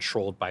be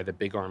controlled by the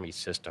big army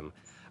system.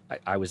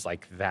 I was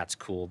like, that's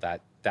cool.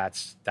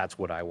 That's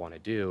what I want to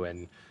do.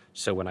 And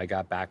so when I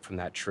got back from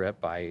that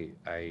trip, I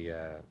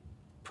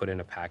put in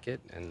a packet,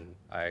 and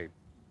I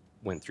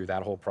went through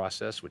that whole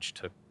process, which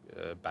took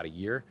about a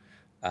year.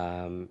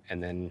 And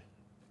then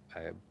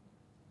I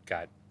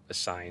got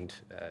assigned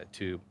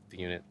to the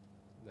unit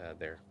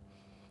there.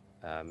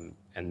 And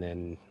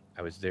then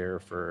I was there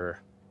for,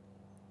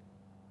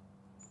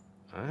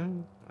 I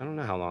don't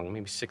know how long,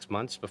 maybe 6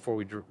 months before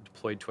we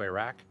deployed to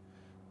Iraq.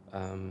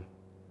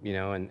 You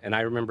know, and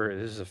I remember,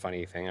 this is a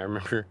funny thing, I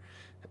remember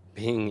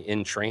being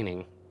in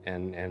training,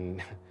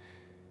 and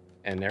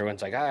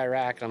everyone's like,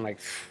 Iraq, and I'm like,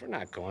 we're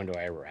not going to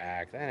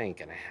Iraq, that ain't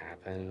gonna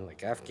happen.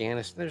 Like,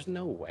 Afghanistan, there's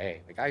no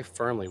way. Like, I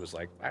firmly was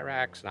like,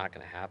 Iraq's not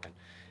gonna happen.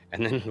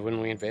 And then when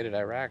we invaded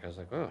Iraq, I was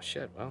like, oh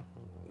shit, well,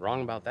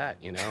 wrong about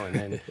that, you know. And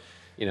then,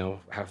 you know,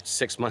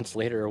 6 months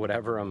later or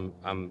whatever,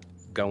 I'm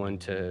going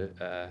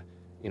to,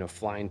 you know,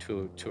 flying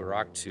to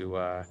Iraq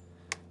to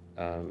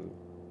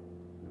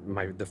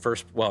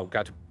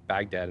got to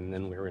Baghdad, and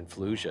then we were in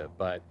Fallujah.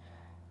 But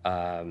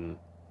and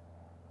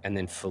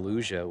then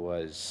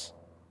Fallujah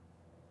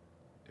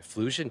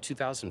in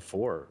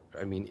 2004.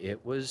 I mean,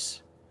 it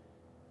was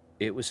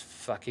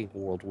fucking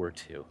World War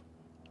II.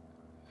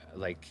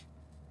 Like,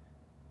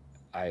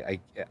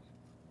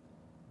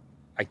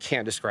 I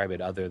can't describe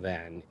it other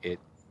than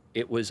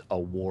it was a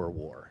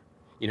war.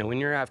 You know, when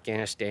you're in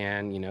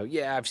Afghanistan, you know,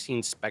 yeah, I've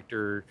seen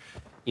Spectre,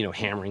 you know,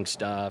 hammering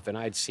stuff, and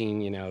I'd seen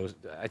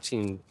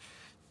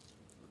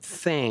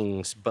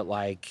things, but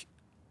like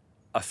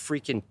a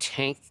freaking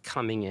tank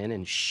coming in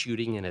and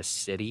shooting in a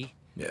city,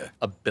 Yeah.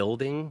 a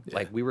building, Yeah.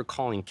 like we were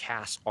calling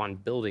casts on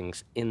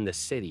buildings in the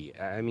city.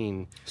 I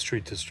mean,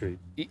 Street to street.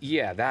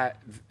 yeah, that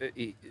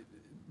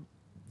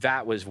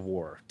was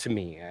war to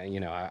me. You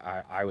know,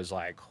 I was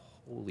like,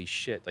 holy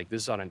shit, like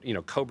this is on a, you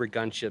know, Cobra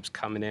gunships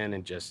coming in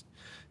and just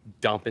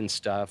dumping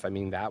stuff. I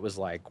mean, that was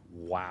like,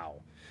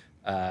 wow.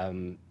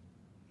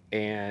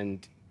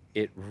 And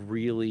it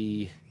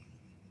really,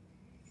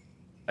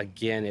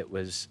 again, it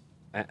was,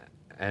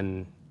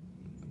 and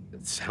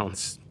it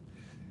sounds,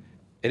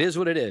 it is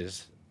what it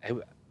is.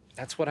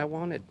 That's what I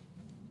wanted.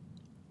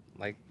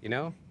 Like, you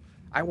know,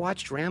 I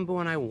watched Rambo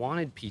and I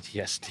wanted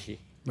PTSD.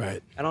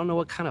 Right. I don't know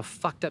what kind of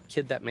fucked up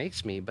kid that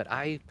makes me, but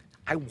I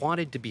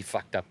wanted to be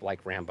fucked up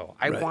like Rambo.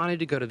 I Right. wanted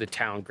to go to the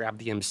town, grab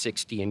the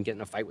M60 and get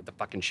in a fight with the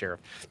fucking sheriff.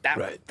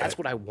 That's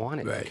what I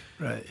wanted.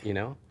 Right. You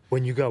know?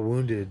 When you got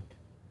wounded,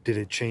 did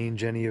it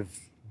change any of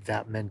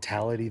that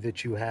mentality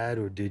that you had,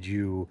 or did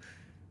you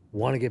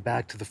want to get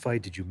back to the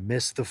fight? Did you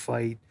miss the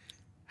fight?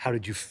 How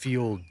did you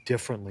feel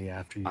differently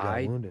after you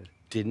got wounded?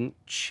 Didn't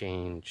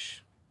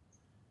change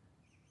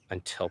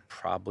until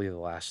probably the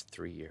last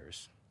 3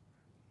 years.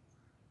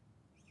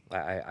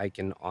 I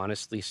can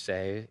honestly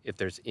say, if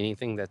there's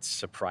anything that's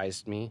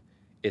surprised me,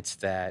 it's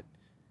that,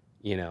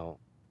 you know,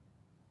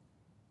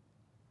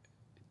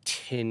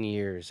 10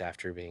 years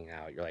after being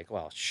out, you're like,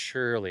 well,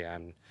 surely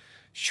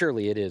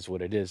it is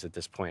what it is at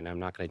this point. I'm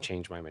not going to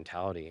change my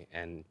mentality.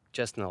 And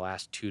just in the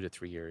last 2 to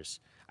 3 years,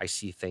 I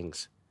see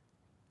things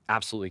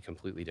absolutely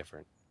completely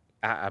different.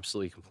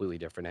 Absolutely completely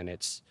different. And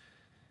it's,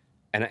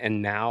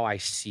 and now I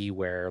see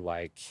where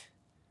like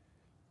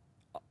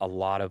a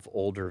lot of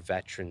older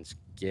veterans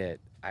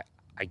get.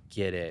 I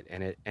get it,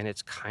 and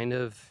it's kind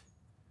of,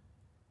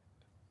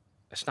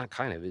 it's not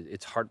kind of,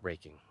 it's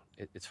heartbreaking.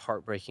 It's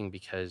heartbreaking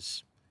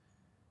because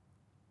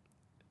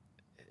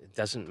it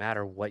doesn't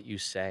matter what you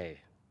say,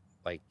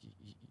 like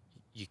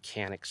you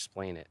can't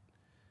explain it.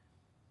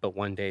 But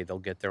one day they'll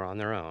get there on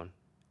their own,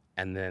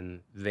 and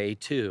then they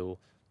too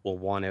will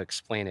want to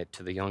explain it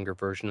to the younger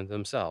version of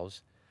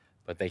themselves,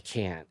 but they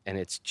can't. And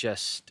it's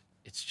just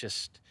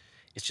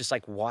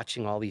like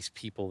watching all these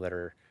people that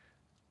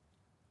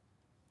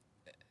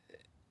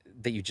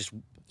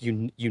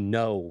you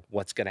know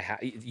what's going to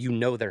happen, you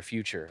know their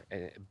future,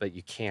 but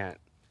you can't.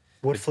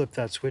 What flipped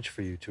that switch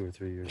for you 2 or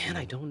 3 years Man, ago?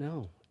 I don't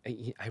know.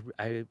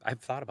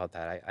 I've thought about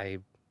that.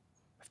 I've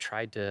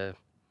tried to.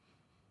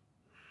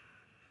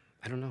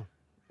 I don't know.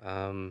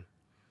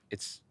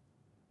 It's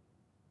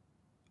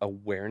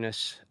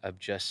awareness of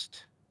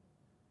just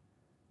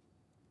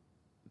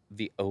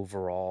the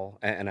overall,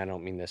 and I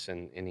don't mean this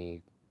in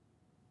any,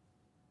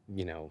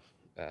 you know,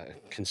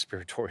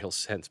 conspiratorial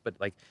sense, but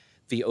like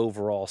the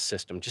overall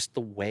system, just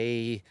the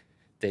way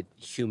that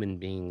human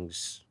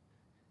beings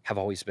have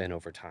always been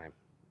over time.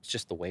 It's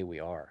just the way we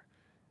are.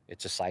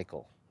 It's a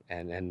cycle.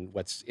 And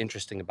what's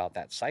interesting about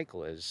that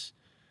cycle is,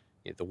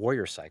 you know, the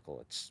warrior cycle.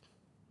 It's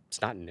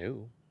not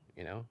new,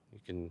 you know.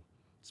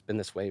 It's been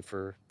this way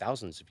for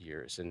thousands of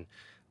years. And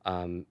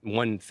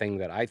one thing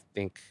that I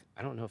think,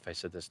 I don't know if I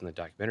said this in the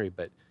documentary,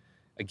 but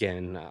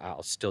again,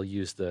 I'll still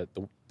use the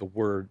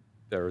word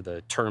or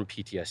the term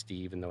PTSD,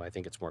 even though I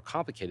think it's more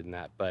complicated than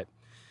that. But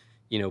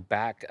you know,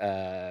 back,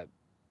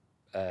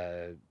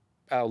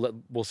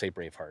 we'll say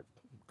Braveheart,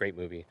 great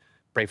movie,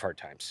 Braveheart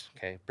times.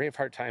 Okay,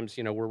 Braveheart times.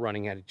 You know, we're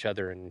running at each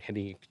other and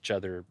hitting each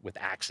other with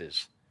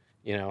axes,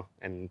 you know,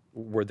 and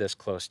we're this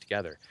close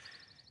together.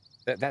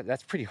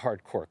 That's pretty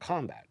hardcore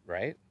combat,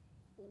 right?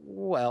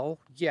 Well,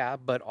 yeah,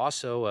 but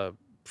also a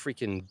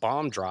freaking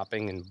bomb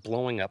dropping and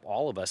blowing up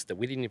all of us that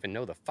we didn't even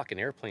know the fucking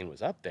airplane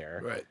was up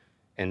there. Right.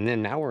 And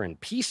then now we're in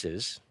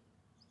pieces.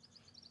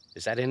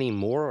 Is that any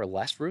more or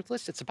less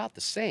ruthless? It's about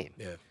the same.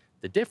 Yeah.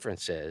 The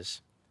difference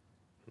is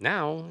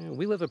now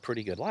we live a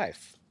pretty good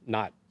life,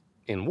 not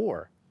in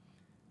war.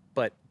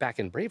 But back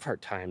in Braveheart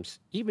times,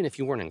 even if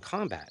you weren't in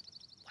combat,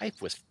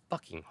 life was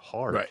fucking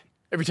hard. Right.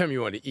 Every time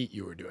you wanted to eat,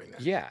 you were doing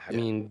that. Yeah. I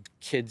mean,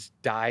 kids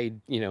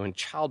died, you know, in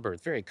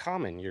childbirth, very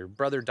common. Your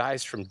brother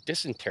dies from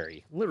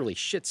dysentery, literally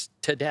shits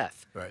to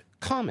death. Right.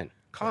 Common.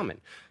 Right.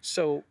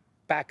 So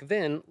back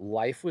then,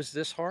 life was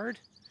this hard.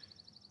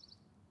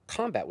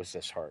 Combat was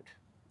this hard.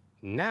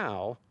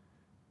 Now,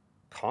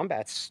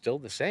 combat's still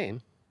the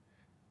same,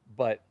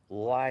 but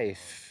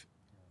life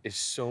is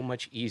so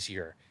much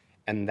easier.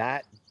 And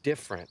that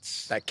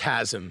difference, that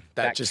chasm,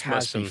 that just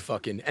must be chasm,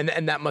 fucking,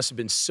 and that must have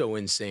been so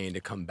insane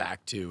to come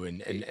back to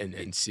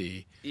and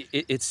see.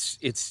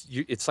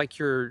 it's like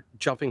you're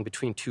jumping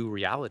between two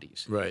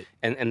realities. Right.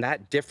 And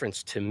that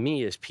difference to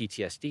me is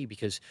PTSD,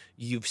 because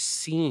you've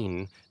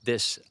seen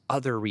this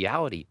other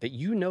reality that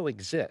you know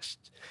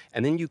exists.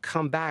 And then you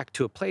come back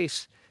to a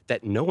place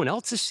that no one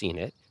else has seen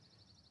it.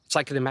 It's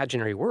like an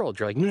imaginary world.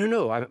 You're like,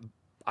 no,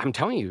 I'm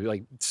telling you,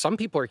 like, some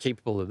people are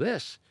capable of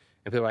this.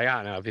 And people are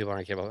like, no, people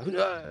aren't capable.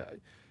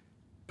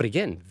 But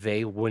again,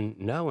 they wouldn't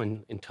know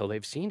until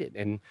they've seen it.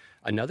 And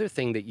another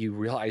thing that you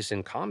realize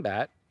in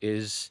combat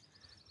is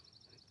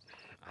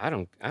I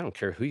don't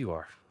care who you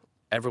are.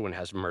 Everyone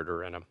has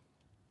murder in them.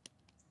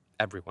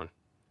 Everyone.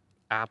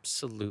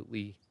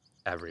 Absolutely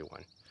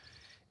everyone.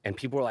 And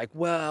people are like,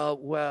 well.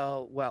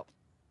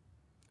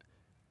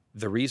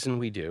 The reason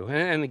we do,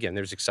 and again,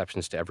 there's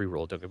exceptions to every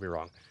rule, don't get me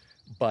wrong,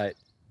 but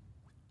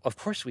of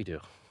course we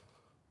do.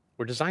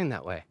 We're designed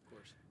that way.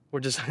 We're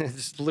designed,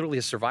 it's literally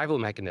a survival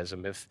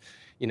mechanism. If,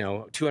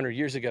 200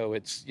 years ago,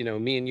 it's,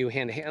 me and you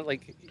hand to hand,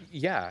 like,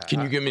 yeah.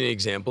 Can you give me an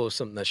example of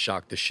something that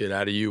shocked the shit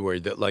out of you, where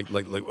that, like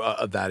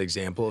that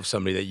example of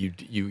somebody that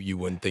you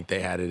wouldn't think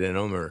they had it in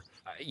them, or?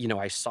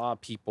 I saw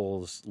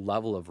people's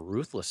level of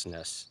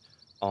ruthlessness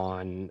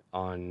on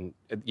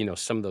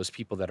some of those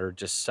people that are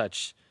just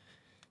such,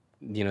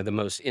 the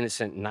most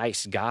innocent,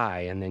 nice guy,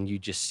 and then you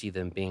just see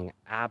them being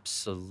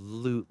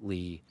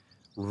absolutely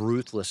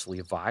ruthlessly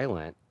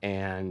violent,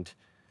 and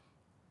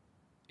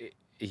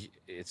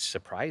it's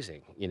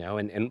surprising,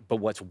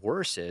 but what's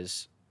worse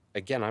is,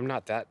 again, I'm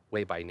not that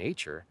way by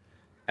nature,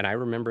 and I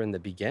remember in the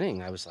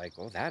beginning I was like,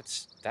 well,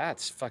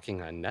 that's fucking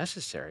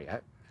unnecessary.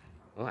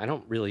 I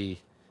don't really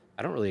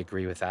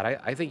agree with that.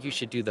 I think you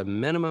should do the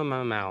minimum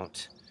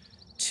amount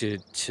to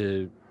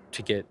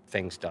get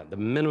things done, the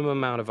minimum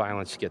amount of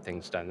violence to get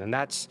things done. And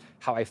that's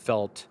how I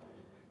felt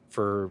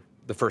for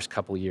the first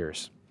couple of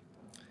years.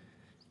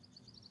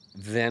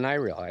 Then I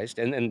realized,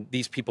 and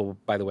these people,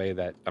 by the way,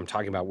 that I'm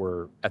talking about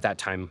were, at that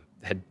time,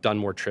 had done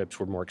more trips,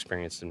 were more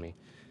experienced than me.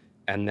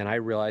 And then I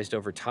realized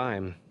over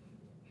time,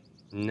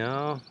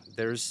 no,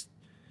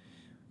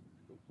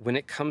 when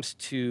it comes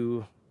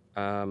to,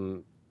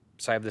 so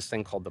I have this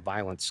thing called the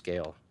violence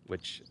scale,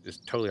 which is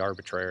totally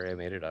arbitrary, I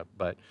made it up,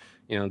 but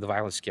the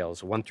violence scale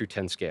is a 1 through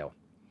 10 scale.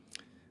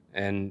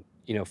 And,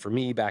 for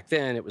me back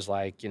then, it was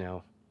like,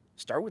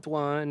 start with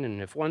 1, and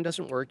if 1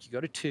 doesn't work, you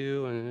go to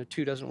 2, and if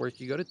 2 doesn't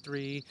work, you go to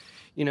 3,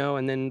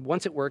 and then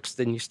once it works,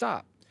 then you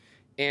stop.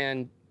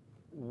 And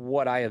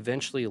what I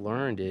eventually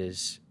learned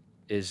is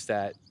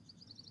that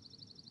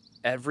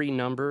every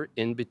number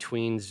in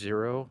between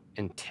 0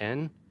 and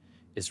 10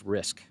 is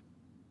risk.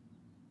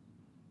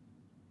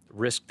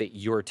 Risk that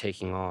you're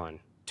taking on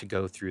to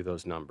go through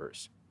those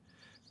numbers.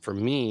 For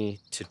me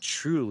to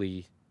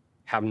truly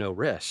have no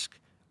risk,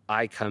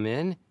 I come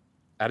in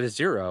at a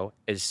 0.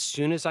 As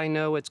soon as I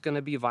know it's going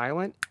to be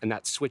violent and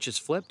that switch is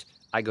flipped,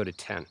 I go to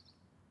 10.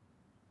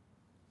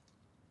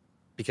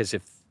 Because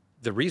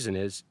the reason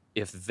is,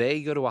 if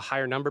they go to a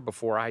higher number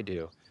before I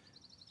do,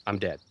 I'm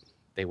dead.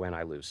 They win,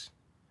 I lose.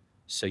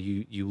 So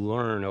you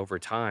learn over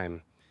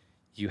time,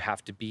 you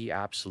have to be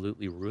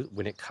absolutely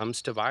when it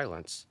comes to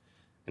violence,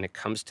 and it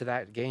comes to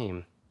that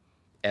game,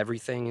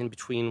 everything in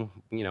between,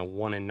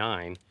 1 and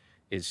 9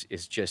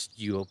 is just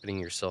you opening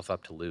yourself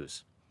up to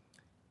lose.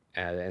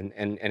 And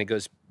it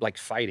goes like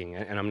fighting,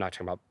 and I'm not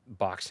talking about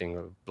boxing,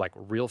 or like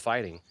real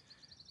fighting.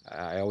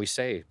 I always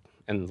say,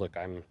 and look,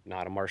 I'm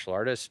not a martial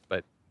artist,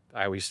 but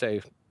I always say,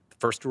 the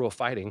first rule of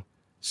fighting,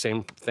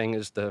 same thing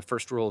as the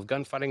first rule of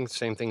gunfighting,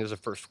 same thing as the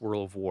first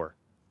rule of war: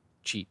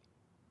 cheat.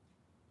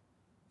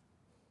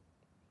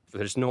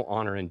 There's no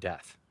honor in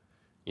death.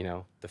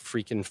 The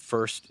freaking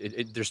first,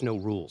 there's no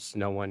rules.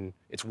 No one,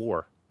 it's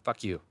war.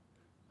 Fuck you.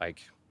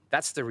 Like,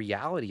 that's the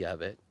reality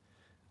of it.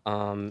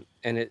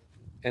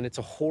 And it's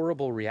a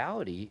horrible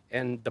reality.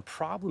 And the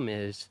problem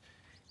is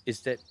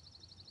that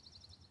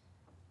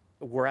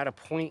we're at a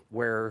point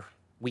where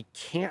we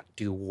can't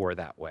do war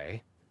that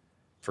way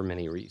for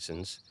many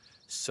reasons.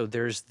 So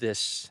there's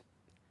this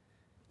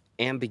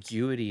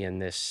ambiguity in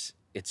this.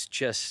 It's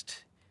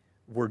just,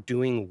 we're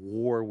doing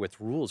war with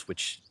rules,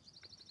 which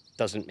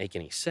doesn't make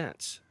any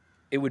sense.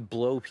 It would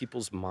blow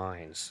people's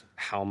minds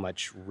how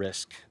much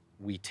risk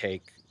we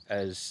take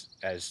as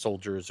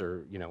soldiers,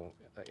 or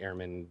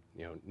airmen,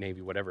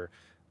 Navy, whatever,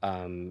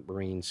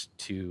 Marines,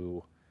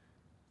 to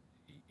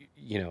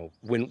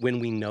when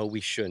we know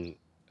we shouldn't,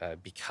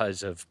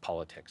 because of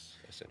politics,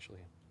 essentially.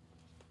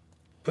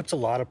 Puts a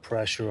lot of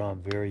pressure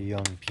on very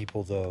young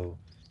people, though,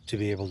 to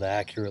be able to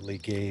accurately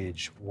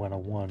gauge when a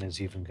 1 is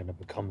even going to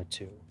become a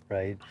 2,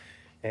 right?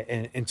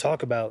 And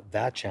talk about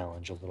that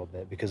challenge a little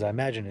bit, because I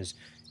imagine as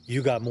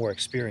you got more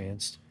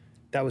experienced,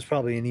 that was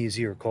probably an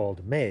easier call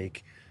to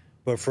make.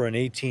 But for an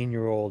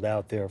 18-year-old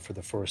out there for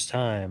the first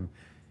time,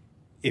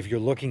 if you're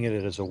looking at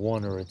it as a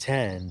 1 or a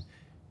 10,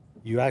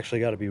 you actually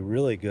got to be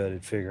really good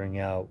at figuring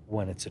out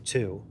when it's a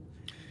 2.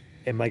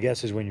 And my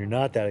guess is when you're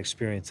not that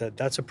experienced,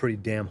 that's a pretty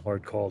damn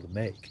hard call to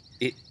make.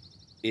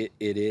 It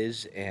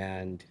is,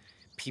 and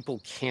people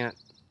can't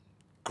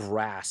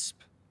grasp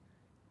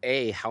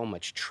how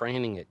much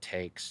training it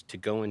takes to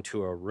go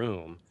into a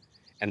room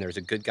and there's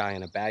a good guy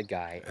and a bad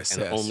guy,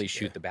 and only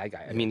shoot the bad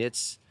guy. I mean,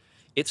 it's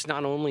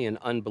not only an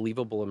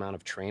unbelievable amount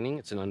of training,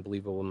 it's an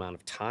unbelievable amount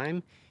of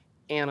time.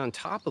 And on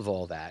top of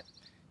all that,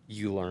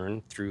 you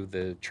learn through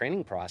the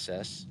training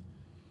process,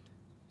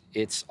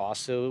 it's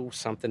also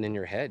something in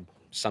your head.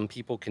 Some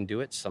people can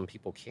do it, some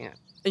people can't.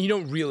 And you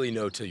don't really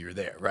know till you're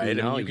there, right?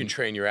 No, I mean, you can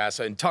train your ass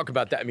out and talk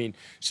about that. I mean,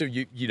 so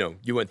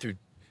you went through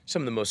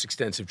some of the most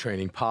extensive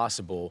training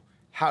possible.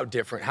 How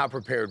different, how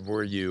prepared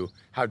were you?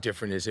 How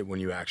different is it when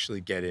you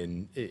actually get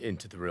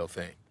into the real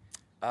thing?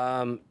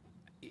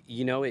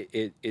 You know,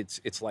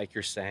 it's like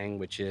you're saying,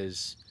 which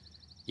is,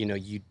 you know,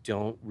 you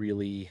don't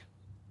really,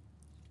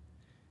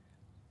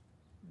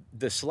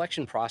 the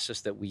selection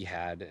process that we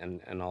had,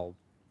 and I'll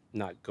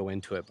not go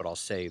into it, but I'll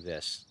say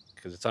this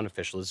because it's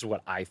unofficial. This is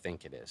what I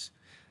think it is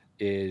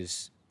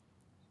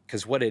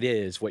because what it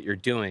is, what you're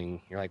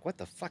doing, you're like, what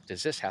the fuck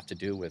does this have to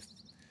do with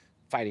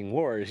fighting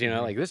wars? You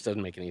know, like this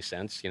doesn't make any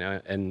sense, you know?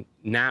 And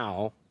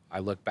now I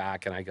look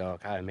back and I go,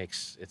 God,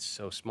 it's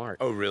so smart.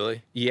 Oh,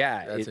 really?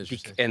 Yeah. That's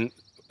interesting. And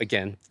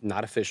again,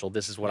 not official.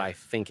 This is what I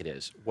think it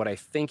is. What I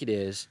think it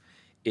is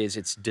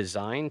it's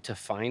designed to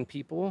find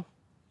people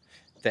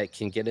that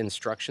can get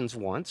instructions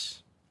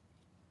once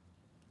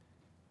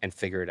and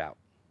figure it out.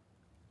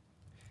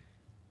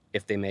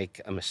 If they make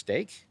a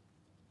mistake,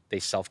 they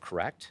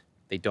self-correct.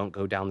 They don't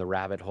go down the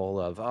rabbit hole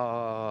of,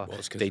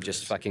 they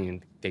just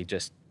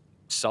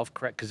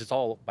self-correct, because it's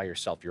all by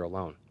yourself. You're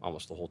alone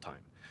almost the whole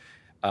time.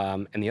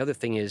 And the other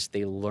thing is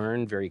they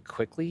learn very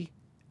quickly,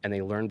 and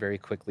they learn very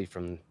quickly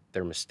from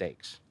their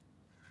mistakes.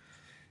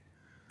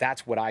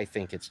 That's what I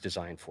think it's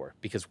designed for,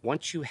 because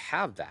once you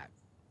have that,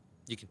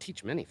 you can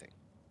teach them anything.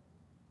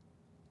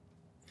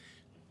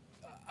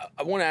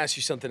 I want to ask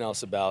you something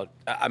else about,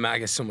 I mean, I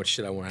guess so much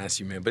shit I want to ask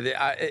you, man, but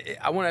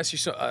I want to ask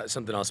you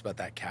something else about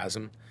that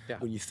chasm. Yeah.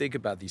 When you think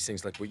about these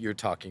things, like what you're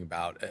talking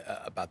about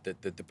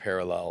the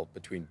parallel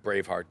between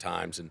Braveheart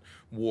times and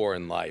war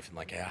and life, and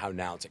like how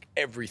now it's like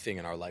everything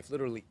in our life,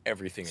 literally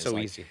everything is So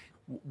like, easy.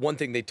 One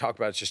thing they talk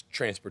about is just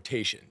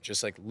transportation,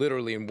 just like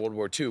literally in World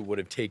War II would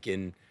have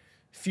taken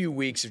few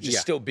weeks of just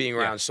still being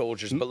around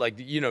soldiers, but like,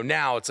 you know,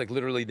 now it's like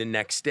literally the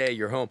next day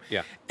you're home.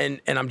 Yeah.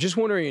 And I'm just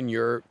wondering in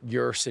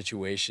your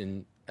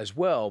situation as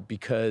well,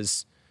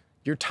 because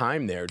your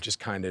time there just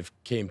kind of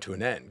came to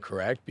an end,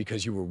 correct?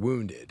 Because you were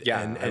wounded.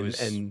 Yeah, and I was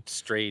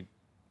straight,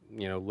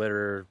 you know,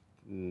 litter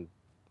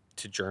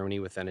to Germany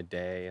within a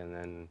day, and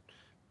then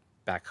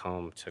back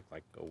home took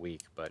like a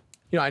week. But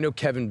you know, I know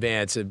Kevin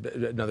Vance,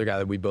 another guy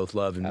that we both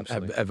love and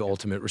have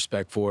ultimate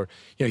respect for.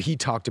 You know, he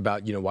talked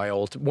about, you know, why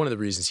one of the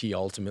reasons he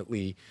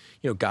ultimately,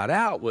 you know, got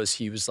out was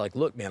he was like,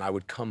 look, man, I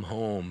would come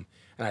home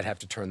and I'd have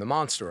to turn the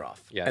monster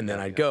off. Yeah, and then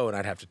I'd go and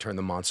I'd have to turn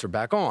the monster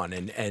back on.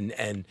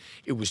 And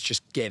it was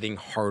just getting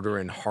harder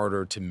and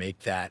harder to make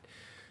that.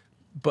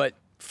 But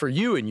for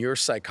you and your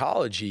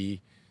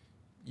psychology,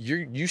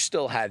 you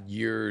still had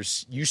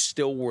years, you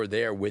still were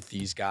there with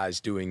these guys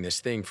doing this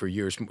thing for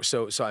years.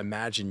 So I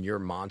imagine your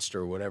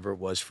monster, whatever it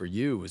was for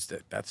you, was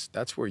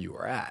that's where you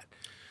were at.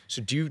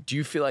 So do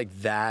you feel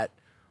like that,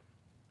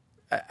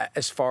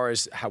 as far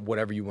as how,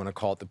 whatever you want to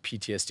call it, the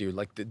PTSD, or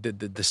like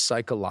the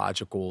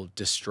psychological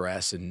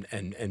distress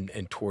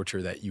and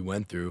torture that you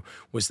went through,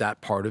 was that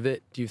part of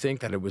it? Do you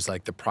think that it was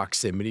like the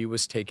proximity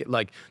was taken,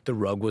 like the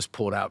rug was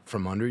pulled out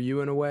from under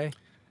you in a way?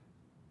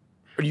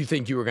 Or do you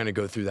think you were going to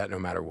go through that no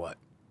matter what?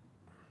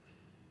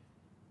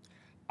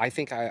 I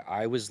think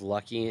I was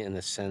lucky in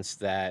the sense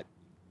that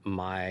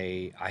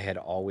I had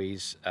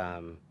always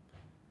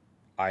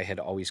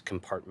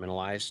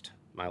compartmentalized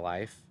my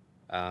life,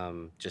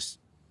 just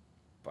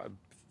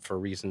for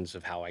reasons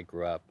of how I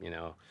grew up, you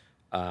know.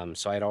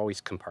 So I had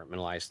always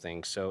compartmentalized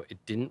things. So it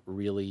didn't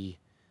really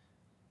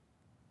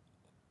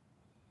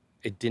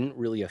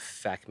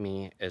affect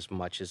me as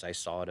much as I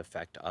saw it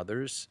affect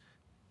others.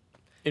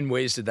 In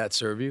ways did that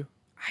serve you?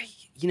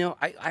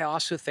 I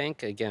also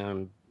think, again,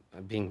 I'm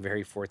being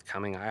very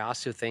forthcoming, I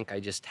also think I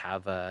just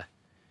have a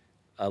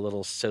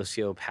little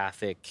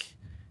sociopathic,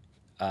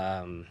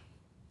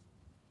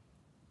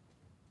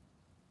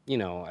 you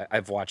know,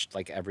 I've watched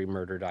like every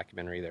murder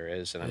documentary there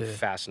is, and I'm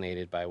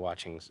fascinated by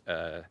watching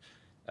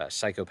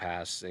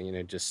psychopaths, and, you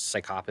know, just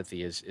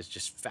psychopathy is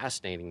just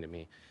fascinating to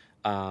me.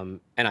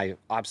 And I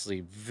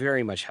obviously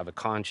very much have a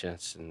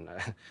conscience. And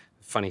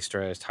funny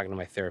story, I was talking to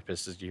my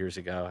therapist years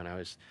ago, and I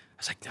was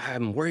like,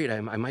 I'm worried I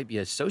might be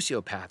a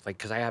sociopath, like,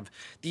 because I have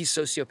these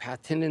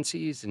sociopath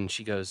tendencies. And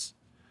she goes,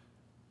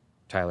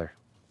 Tyler,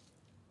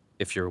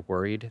 if you're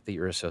worried that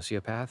you're a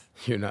sociopath,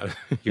 you're not.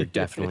 You're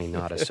definitely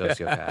not a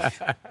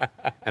sociopath.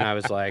 And I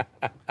was like,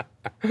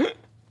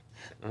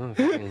 oh,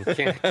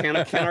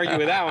 can't argue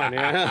with that one. You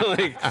know?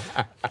 Like,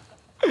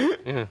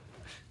 yeah. I'm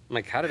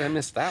like, how did I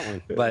miss that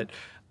one? But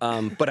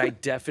I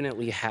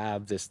definitely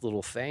have this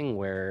little thing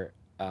where,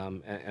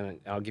 and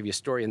I'll give you a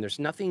story, and there's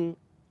nothing,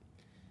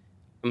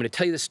 I'm going to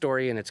tell you the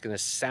story, and it's going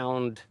to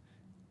sound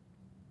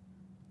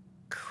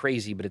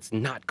crazy, but it's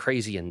not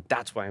crazy, and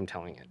that's why I'm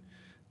telling it.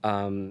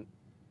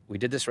 We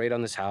did this raid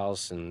on this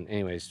house, and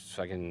anyways,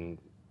 fucking,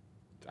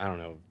 I don't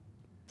know,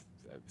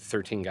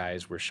 13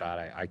 guys were shot.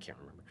 I can't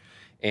remember.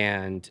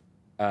 And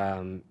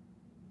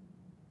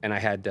I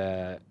had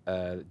a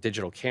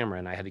digital camera,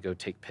 and I had to go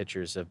take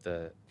pictures of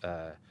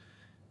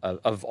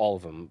of all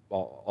of them,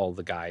 all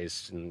the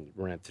guys, and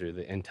run it through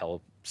the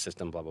intel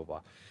system, blah, blah,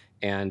 blah.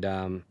 And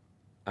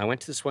I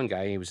went to this one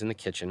guy. He was in the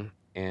kitchen,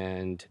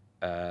 and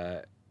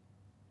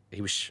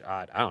he was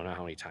shot, I don't know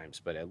how many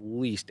times, but at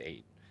least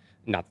 8.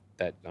 Not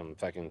that I'm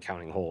fucking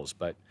counting holes,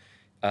 but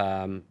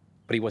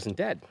he wasn't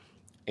dead.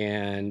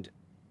 And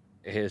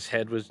his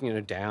head was,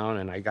 down,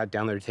 and I got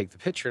down there to take the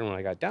picture. And when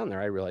I got down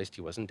there, I realized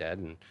he wasn't dead.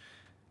 And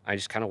I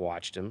just kind of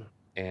watched him.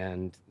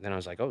 And then I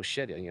was like, oh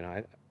shit,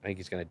 I think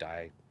he's going to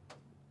die.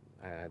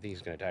 I think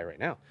he's going to die right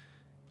now.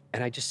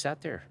 And I just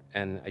sat there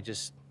and I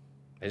just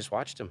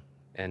watched him.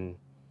 And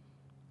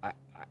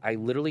I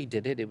literally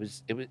did it. It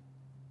was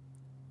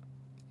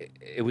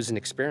an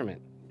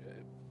experiment,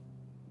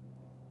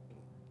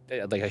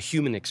 like a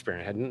human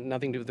experiment. It had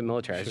nothing to do with the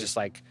military. I was just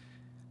like,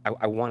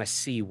 I want to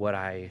see what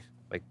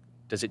like,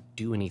 does it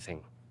do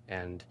anything?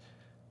 And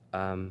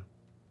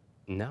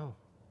no,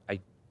 I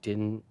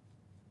didn't,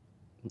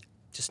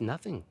 just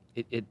nothing.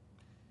 It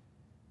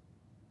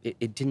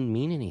didn't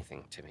mean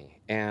anything to me.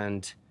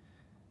 And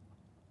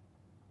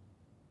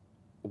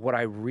what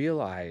I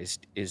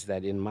realized is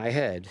that in my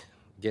head,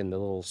 again, the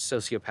little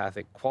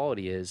sociopathic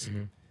quality is,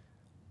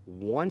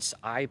 once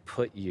I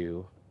put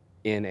you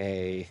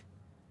in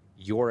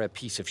you're a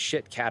piece of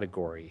shit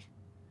category,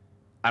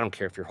 I don't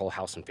care if your whole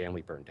house and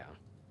family burned down.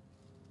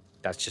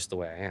 That's just the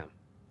way I am.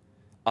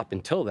 Up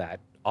until that,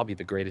 I'll be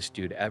the greatest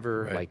dude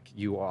ever. Right. Like,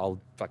 I'll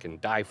fucking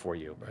die for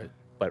you. Right.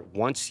 But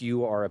once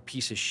you are a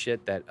piece of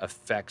shit that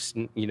affects,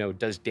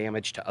 does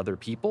damage to other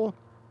people,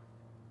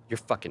 you're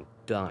fucking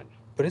done.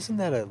 But isn't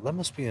that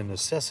must be a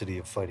necessity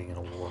of fighting in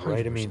a war,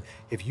 right? 100%. I mean,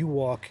 if you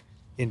walk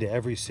into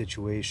every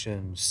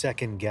situation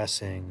second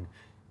guessing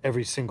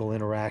every single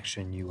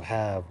interaction you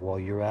have while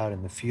you're out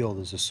in the field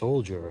as a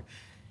soldier,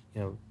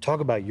 talk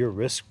about your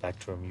risk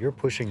spectrum. You're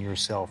pushing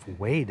yourself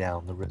way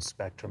down the risk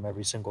spectrum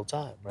every single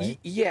time, right?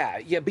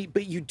 Yeah,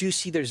 but you do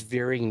see there's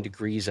varying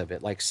degrees of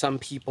it. Like, some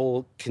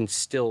people can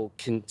still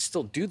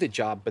do the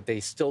job, but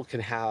they still can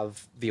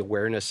have the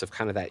awareness of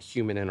kind of that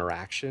human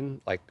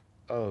interaction. Like,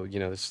 oh,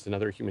 this is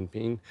another human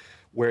being.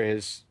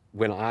 Whereas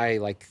when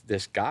like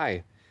this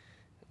guy,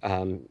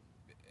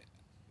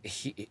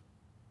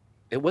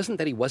 it wasn't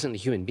that he wasn't a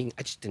human being.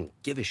 I just didn't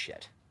give a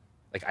shit.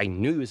 Like, I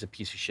knew he was a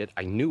piece of shit.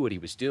 I knew what he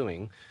was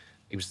doing.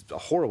 He was a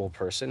horrible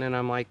person. And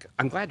I'm like,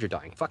 I'm glad you're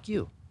dying. Fuck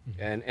you.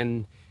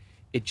 And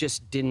it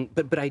just didn't,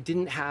 but I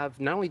didn't have,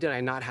 not only did I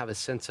not have a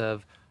sense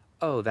of,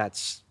 oh,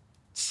 that's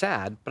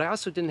sad, but I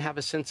also didn't have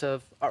a sense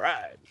of, all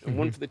right,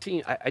 one for the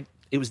team.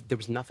 There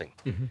was nothing.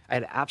 I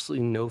had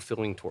absolutely no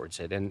feeling towards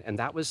it. And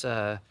that was,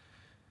 it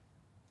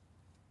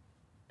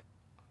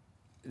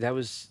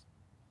was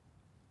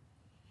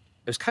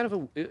kind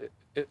of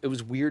it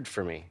was weird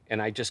for me.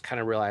 And I just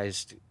kind of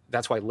realized,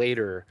 that's why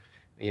later,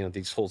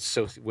 these whole,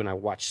 when I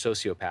watch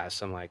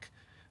Sociopaths, I'm like,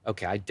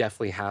 okay, I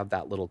definitely have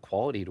that little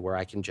quality to where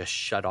I can just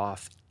shut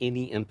off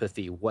any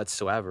empathy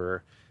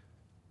whatsoever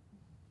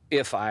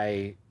if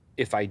I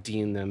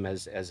deem them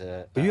as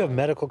a. But you have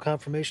medical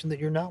confirmation that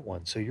you're not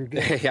one, so you're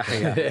good.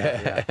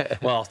 Yeah.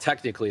 Well,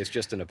 technically, it's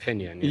just an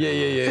opinion.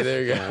 Yeah.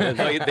 There you go.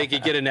 They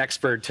could get an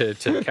expert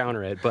to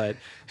counter it, but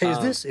hey,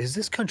 has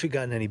this country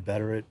gotten any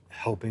better at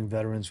helping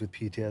veterans with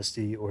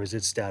PTSD, or is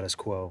it status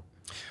quo?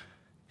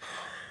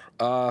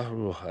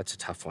 That's a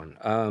tough one.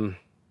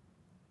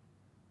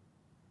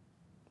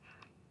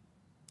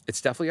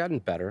 It's definitely gotten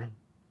better.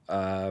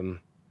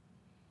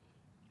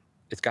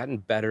 It's gotten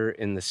better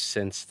in the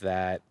sense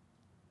that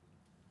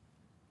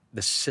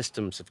the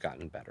systems have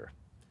gotten better.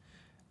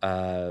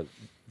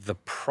 The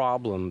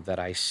problem that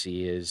I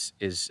see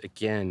is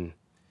again,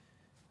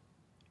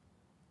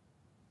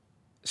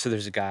 so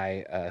there's a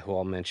guy who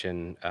I'll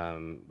mention,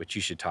 which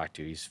you should talk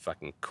to. He's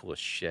fucking cool as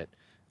shit.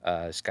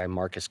 This guy,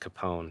 Marcus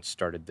Capone,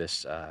 started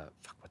this,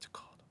 what's it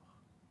called?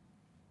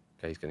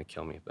 Okay, he's gonna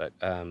kill me, but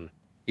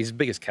he's as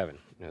big as Kevin.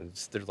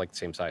 They're like the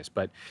same size,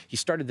 but he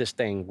started this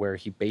thing where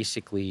he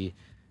basically,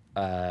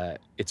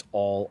 it's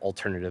all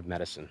alternative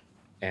medicine.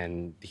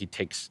 And he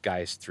takes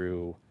guys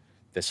through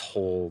this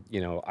whole,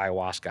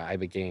 ayahuasca,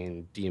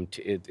 ibogaine,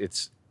 DMT.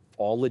 It's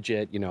all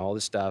legit, all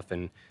this stuff.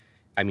 And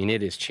I mean,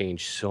 it has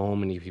changed so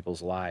many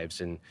people's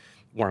lives. And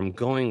where I'm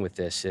going with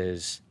this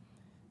is,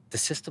 the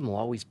system will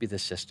always be the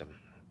system.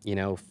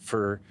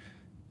 For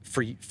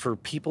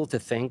people to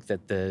think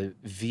that the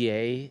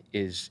VA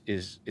is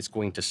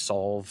going to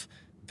solve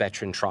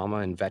veteran trauma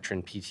and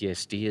veteran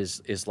PTSD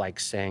is like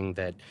saying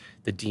that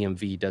the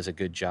DMV does a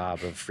good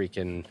job of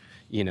freaking,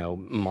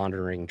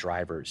 monitoring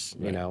drivers,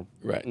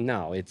 Right.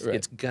 No,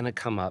 it's gonna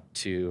come up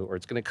to, or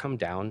it's gonna come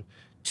down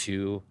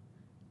to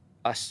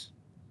us.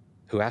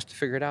 Who has to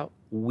figure it out?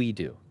 We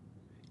do.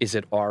 Is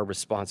it our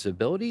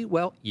responsibility?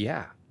 Well,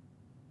 yeah,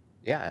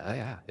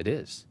 it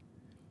is.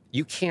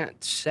 You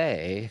can't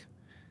say,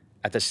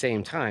 at the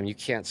same time,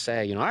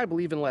 I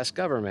believe in less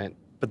government,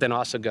 but then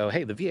also go,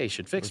 hey, the VA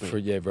should fix me.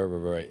 Yeah,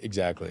 right,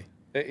 exactly.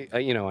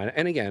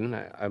 And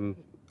again,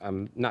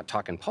 I'm not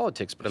talking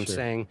politics, but I'm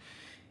saying,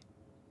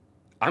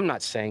 I'm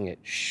not saying it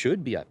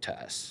should be up to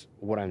us.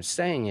 What I'm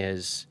saying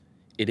is,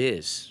 it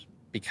is,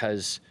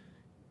 because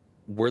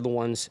we're the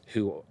ones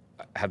who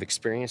have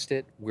experienced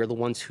it. We're the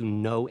ones who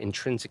know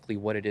intrinsically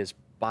what it is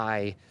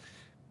by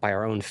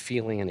our own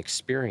feeling and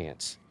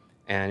experience.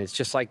 And it's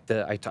just like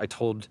I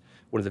told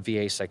one of the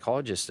VA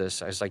psychologists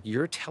this. I was like,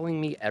 you're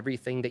telling me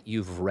everything that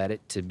you've read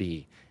it to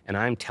be, and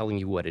I'm telling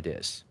you what it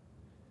is.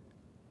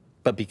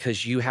 But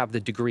because you have the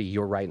degree,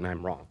 you're right and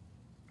I'm wrong.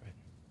 Right.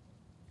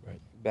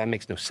 Right. That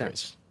makes no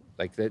sense.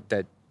 Like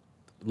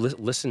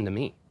listen to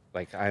me.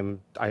 Like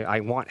I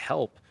want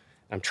help.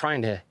 I'm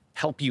trying to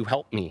help you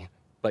help me,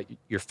 but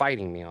you're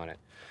fighting me on it.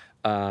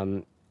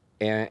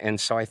 And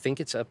so I think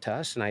it's up to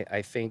us. And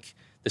I think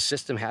the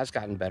system has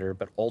gotten better,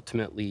 but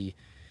ultimately,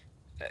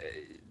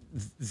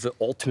 the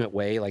ultimate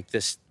way, like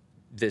this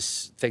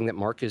thing that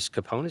Marcus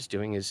Capone is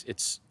doing, is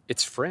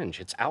it's fringe.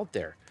 It's out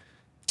there.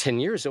 10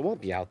 years, it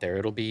won't be out there.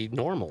 It'll be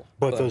normal.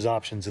 But those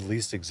options at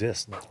least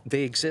exist now.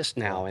 They exist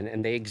now,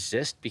 and they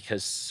exist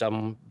because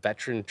some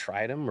veteran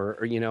tried them,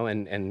 or you know,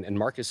 and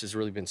Marcus has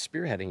really been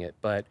spearheading it.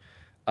 But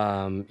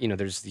you know,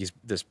 there's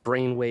this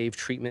brainwave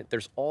treatment.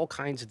 There's all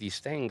kinds of these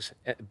things.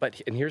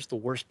 And here's the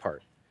worst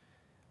part: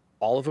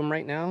 all of them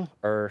right now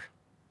are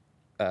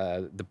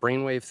the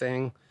brainwave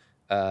thing,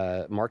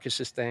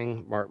 Marcus's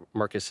thing.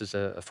 Marcus is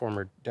a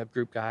former Deb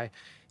Group guy.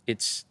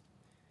 It's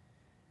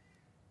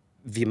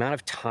the amount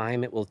of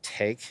time it will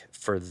take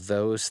for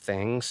those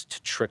things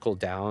to trickle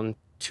down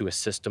to a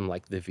system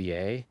like the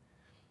VA.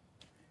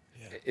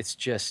 Yeah. It's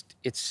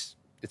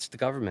the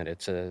government.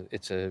 It's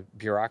a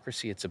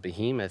bureaucracy. It's a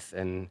behemoth.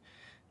 And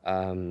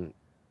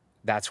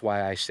that's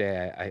why I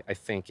say I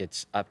think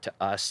it's up to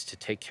us to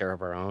take care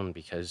of our own,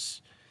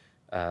 because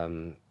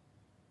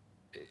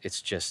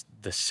it's just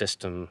the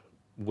system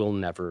will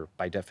never,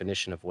 by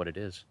definition of what it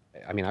is.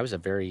 I mean, I was a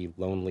very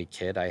lonely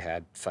kid. I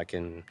had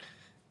fucking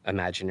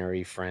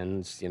imaginary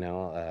friends, you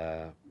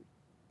know.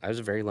 I was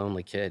a very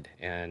lonely kid,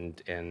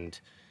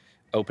 and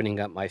opening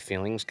up my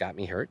feelings got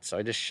me hurt, so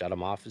I just shut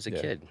them off as a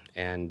kid.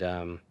 And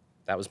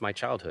that was my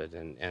childhood,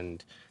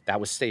 and that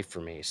was safe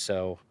for me.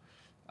 So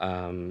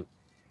that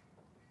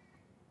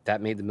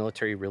made the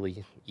military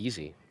really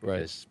easy,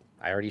 because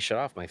I already shut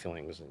off my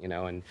feelings, you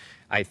know. And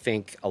I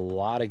think a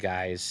lot of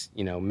guys,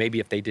 you know, maybe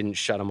if they didn't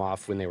shut them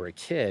off when they were a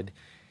kid,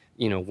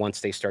 you know,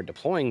 once they start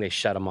deploying, they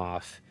shut them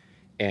off,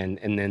 and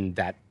then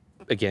that,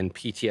 again,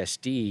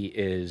 PTSD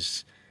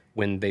is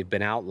when they've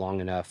been out long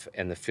enough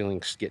and the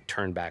feelings get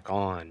turned back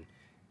on,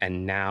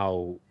 and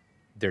now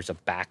there's a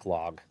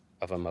backlog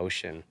of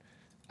emotion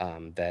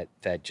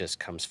that just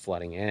comes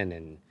flooding in,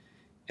 and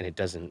it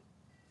doesn't.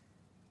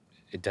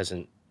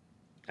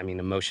 I mean,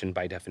 emotion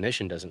by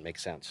definition doesn't make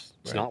sense.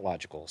 It's not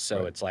logical.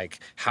 So it's like,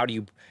 how do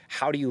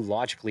you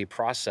logically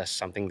process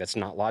something that's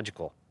not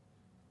logical?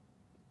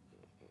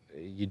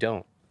 You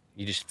don't.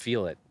 You just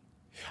feel it.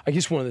 I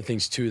guess one of the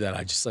things too that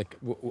I just like,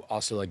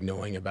 also like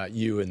knowing about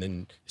you, and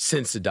then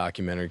since the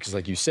documentary, because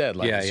like you said,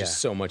 like it's just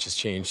so much has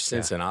changed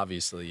since then,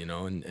 obviously, you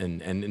know,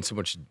 and so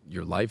much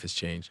your life has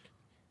changed.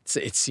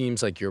 It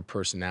seems like your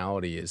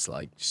personality is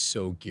like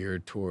so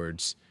geared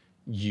towards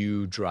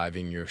you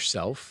driving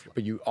yourself,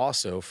 but you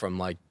also, from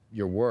like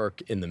your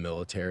work in the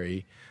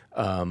military,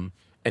 and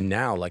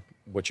now like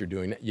what you're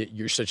doing,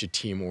 you're such a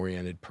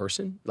team-oriented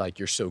person. Like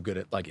you're so good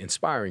at like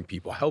inspiring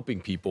people,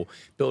 helping people,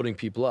 building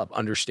people up,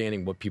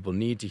 understanding what people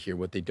need to hear,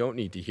 what they don't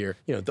need to hear.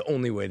 You know, the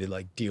only way to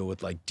like deal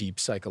with like deep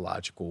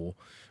psychological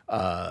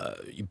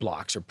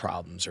blocks or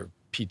problems or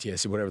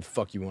PTSD, whatever the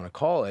fuck you want to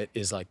call it,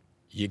 is like,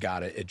 you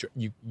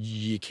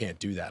can't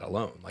do that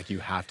alone. Like you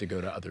have to go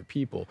to other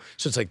people.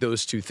 So it's like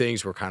those two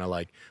things were kind of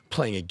like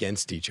playing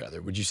against each other.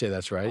 Would you say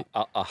that's right?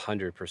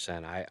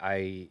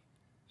 100%.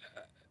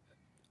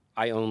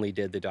 I only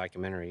did the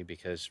documentary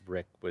because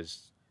Rick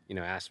was, you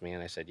know, asked me,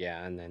 and I said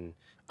yeah, and then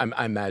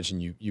I imagine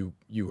you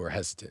were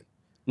hesitant.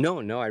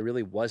 No, I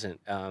really wasn't.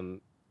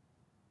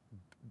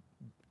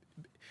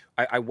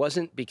 I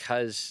wasn't,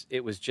 because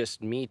it was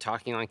just me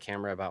talking on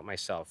camera about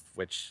myself,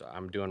 which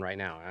I'm doing right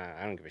now.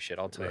 I don't give a shit.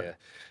 I'll tell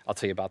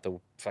you about the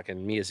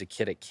fucking me as a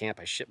kid at camp.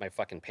 I shit my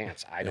fucking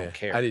pants. I don't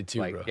care. I did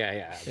too, like, bro.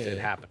 It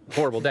happened.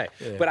 Horrible day.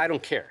 But I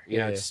don't care. You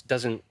know, it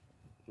doesn't.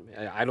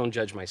 I don't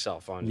judge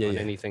myself on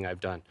anything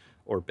I've done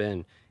or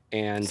been.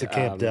 And it's the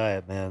camp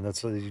diet, man.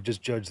 That's what you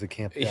just judge the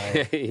camp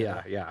diet.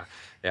 Yeah.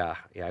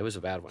 It was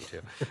a bad one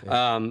too.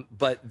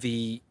 But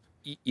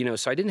you know,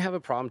 so I didn't have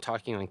a problem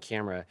talking on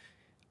camera.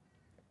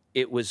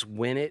 It was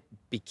when it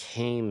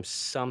became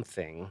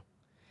something,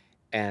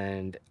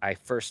 and I've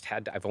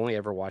only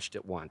ever watched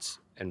it once,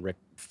 and Rick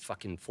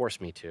fucking forced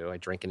me to. I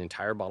drank an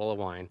entire bottle of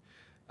wine,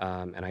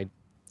 and I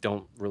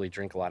don't really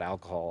drink a lot of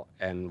alcohol,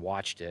 and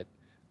watched it.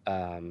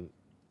 And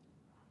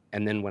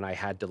then when I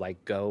had to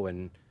like go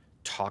and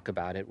talk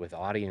about it with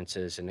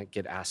audiences and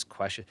get asked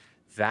questions,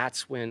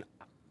 that's when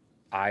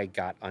I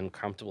got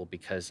uncomfortable,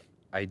 because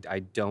I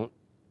don't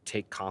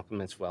take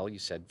compliments well. You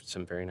said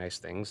some very nice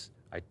things.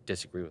 I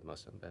disagree with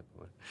most of them.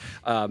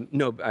 But,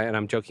 no, and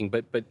I'm joking,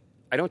 but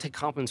I don't take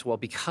compliments well,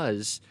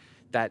 because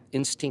that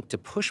instinct to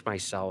push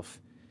myself,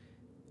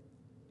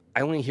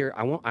 I only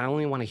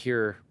want to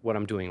hear what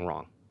I'm doing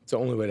wrong. It's the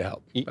only way to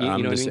help. You know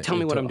what I mean? Tell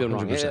me what I'm doing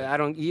wrong. Yeah, I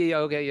don't. Yeah,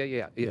 okay,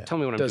 yeah. Tell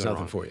me what I'm doing wrong. Does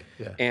nothing for you.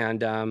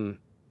 Yeah.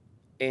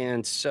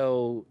 And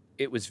so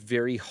it was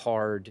very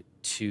hard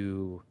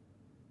to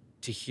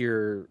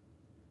hear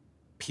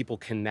people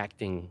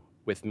connecting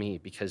with me,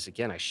 because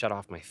again, I shut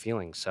off my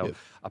feelings. So Yep.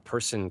 a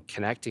person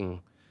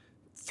connecting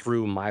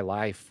through my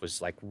life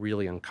was like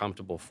really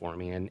uncomfortable for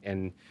me.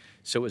 And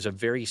so it was a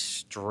very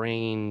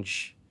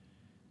strange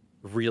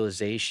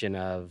realization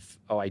of,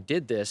 oh, I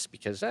did this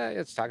because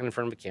it's talking in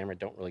front of a camera,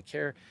 don't really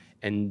care.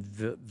 And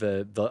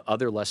the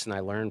other lesson I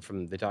learned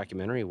from the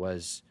documentary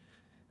was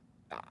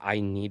I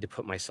need to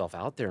put myself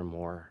out there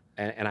more.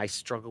 And I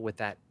struggle with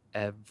that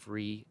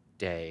every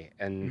day.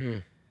 And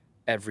Mhm.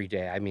 every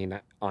day, I mean,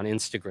 on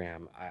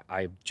Instagram,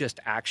 I just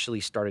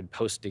actually started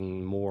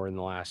posting more in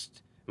the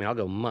last, I mean, I'll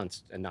go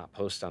months and not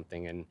post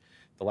something. And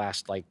the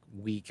last like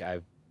week,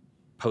 I've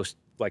post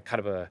like kind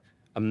of a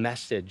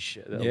message,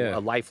 Yeah. a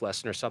life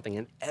lesson or something.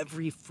 And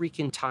every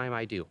freaking time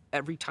I do,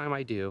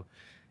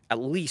 at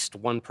least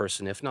one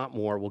person, if not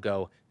more, will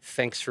go,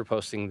 thanks for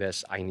posting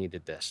this. I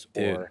needed this.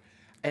 Dude. Or,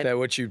 and That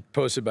what you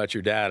posted about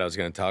your dad, I was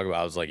going to talk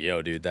about. I was like,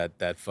 yo, dude,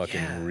 that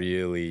fucking yeah,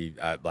 really,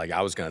 like,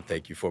 I was going to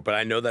thank you for it. But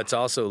I know that's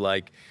also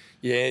like,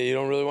 yeah, you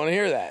don't really want to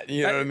hear that.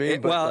 You know what I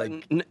mean? But well,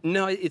 like,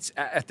 no, it's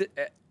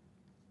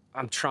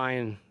I'm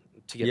trying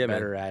to get yeah, man.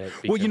 better at it.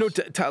 Well, you know,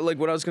 Because like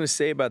what I was going to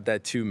say about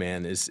that too,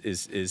 man, is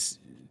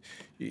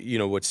you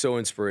know what's so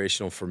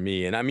inspirational for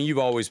me, and I mean you've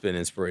always been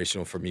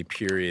inspirational for me,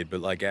 period.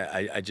 But like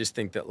I just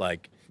think that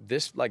like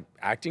this like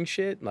acting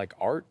shit, like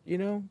art, you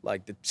know,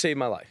 like that saved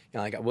my life. You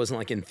know, like I wasn't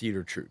like in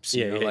theater troops,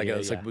 you Yeah, know, yeah, like yeah, I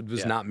was like yeah, it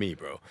was yeah. not me,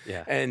 bro.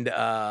 Yeah. And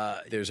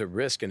there's a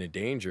risk and a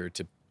danger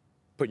to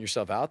putting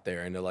yourself out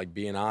there and to like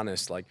being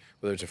honest, like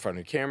whether it's in front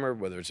of a camera,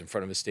 whether it's in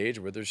front of a stage,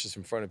 or whether it's just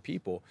in front of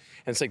people.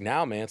 And it's like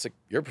now, man, it's like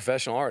you're a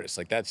professional artist.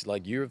 Like that's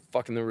like you're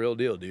fucking the real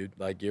deal, dude.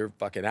 Like you're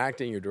fucking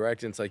acting, you're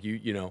directing. It's like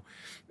you know,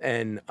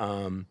 and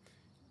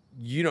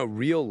you know,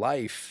 real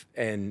life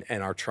and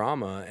our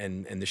trauma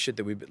and the shit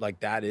that we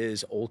like that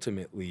is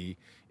ultimately,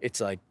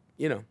 it's like,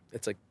 you know,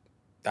 it's like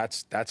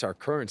that's our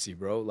currency,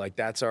 bro. Like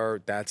that's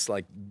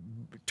like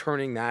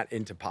turning that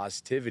into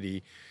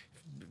positivity,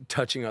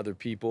 touching other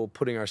people,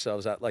 putting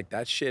ourselves out, like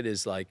that shit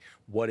is like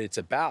what it's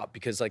about.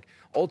 Because like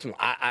ultimately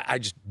I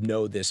just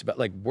know this about,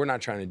 like, we're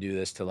not trying to do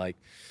this to like,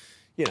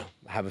 you know,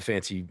 have a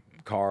fancy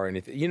car or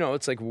anything. You know,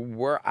 it's like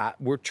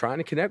we're trying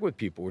to connect with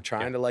people. We're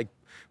trying to like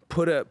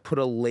put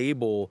a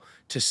label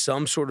to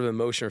some sort of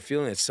emotion or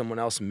feeling that someone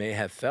else may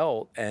have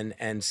felt,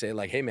 and say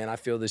like, hey man, I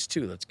feel this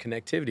too. That's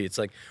connectivity. It's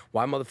like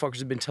why motherfuckers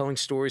have been telling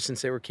stories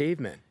since they were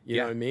cavemen. You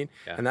know what I mean?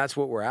 Yeah. And that's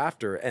what we're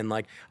after. And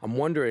like I'm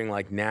wondering,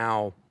 like,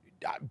 now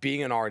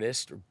being an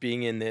artist or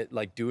being in it,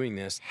 like doing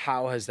this,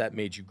 how has that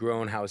made you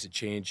grow, and how has it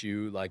changed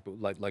you? Like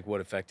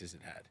what effect has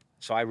it had?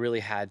 So I really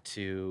had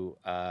to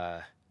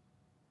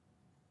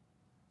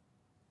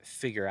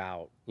figure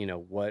out, you know,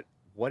 what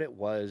it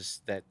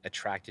was that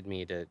attracted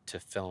me to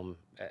film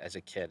as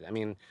a kid. I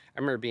mean, I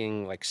remember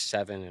being like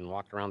 7 and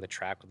walking around the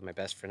track with my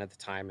best friend at the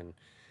time, and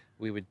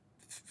we would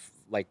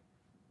like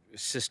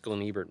Siskel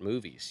and Ebert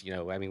movies. You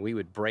know, I mean, we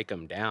would break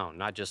them down,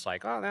 not just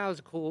like, oh, that was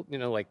a cool, you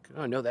know, like,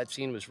 oh no, that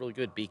scene was really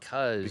good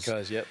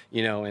because Yep.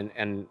 you know,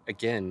 and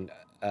again,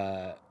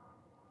 but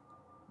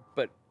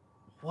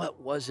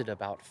what was it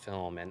about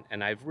film?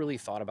 And I've really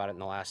thought about it in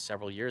the last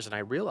several years, and I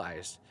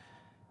realized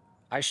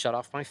I shut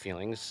off my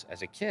feelings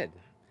as a kid.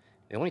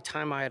 The only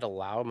time I had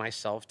allowed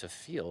myself to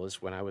feel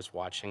is when I was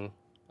watching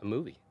a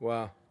movie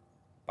Wow.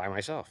 by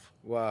myself.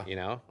 Wow. You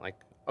know, like,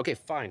 okay,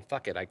 fine,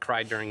 fuck it. I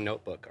cried during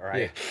Notebook, all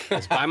right? Yeah. I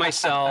was by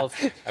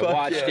myself. I Fuck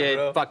watched yeah, it.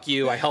 bro. Fuck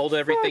you. I held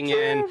everything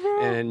in,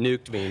 bro. and it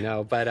nuked me.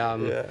 No, but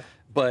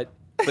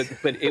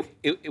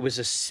it was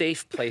a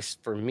safe place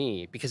for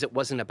me because it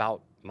wasn't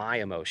about my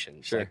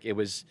emotions. Sure. Like it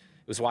was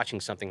watching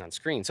something on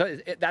screen. So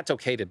that's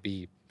okay to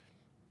be.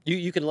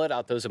 You can let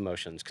out those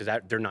emotions because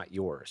they're not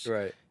yours.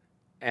 Right.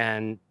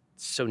 And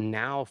so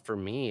now for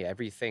me,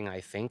 everything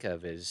I think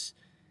of is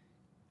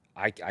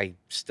I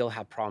still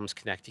have problems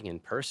connecting in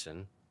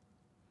person,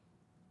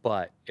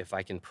 but if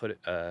I can put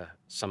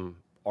some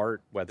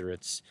art, whether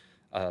it's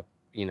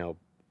you know,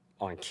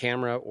 on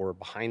camera or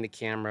behind the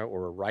camera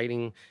or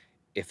writing,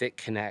 if it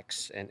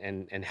connects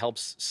and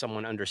helps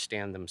someone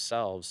understand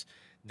themselves,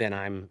 then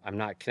I'm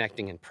not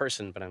connecting in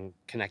person, but I'm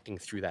connecting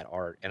through that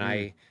art. And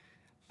I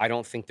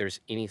don't think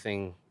there's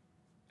anything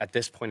at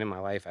this point in my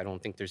life, I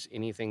don't think there's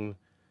anything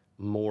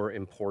more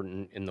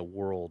important in the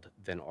world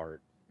than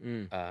art.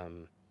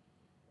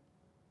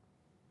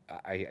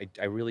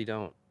 I really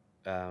don't.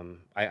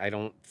 I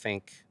don't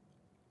think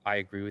I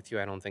agree with you.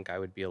 I don't think I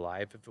would be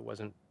alive if it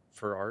wasn't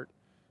for art.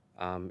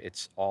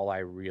 It's all I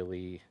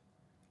really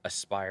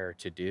aspire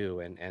to do.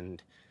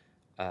 And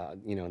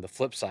you know, the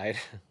flip side,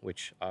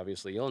 which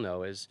obviously you'll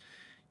know, is,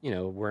 you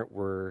know,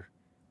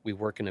 we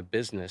work in a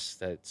business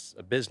that's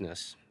a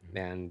business,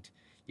 and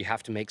you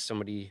have to make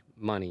somebody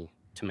money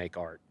to make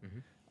art,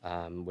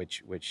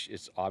 which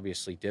is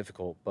obviously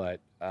difficult. But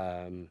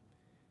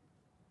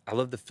I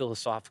love the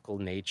philosophical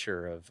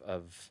nature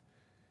of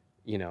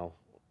you know,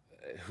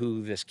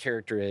 who this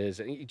character is,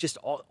 and just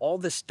all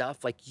this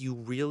stuff. Like, you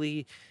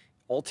really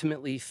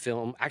ultimately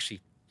film,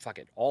 actually, fuck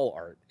it, all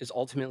art is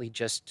ultimately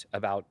just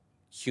about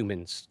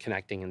humans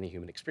connecting in the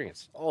human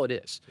experience. All it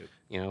is. Yep.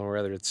 You know,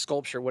 whether it's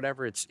sculpture,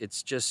 whatever, it's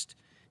just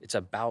it's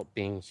about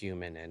being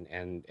human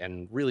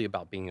and really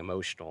about being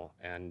emotional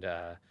and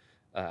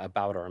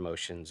about our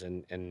emotions.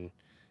 And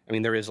I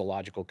mean, there is a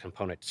logical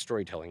component to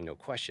storytelling, no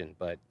question,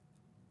 but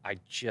I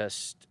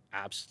just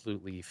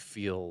absolutely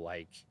feel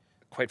like,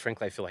 quite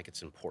frankly, I feel like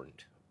it's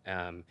important.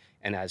 And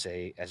as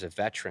a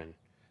veteran,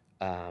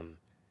 um,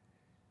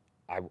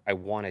 I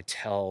want to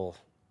tell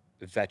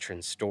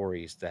veteran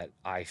stories that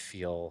I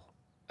feel,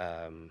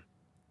 um,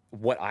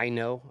 what I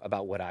know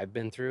about what I've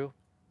been through.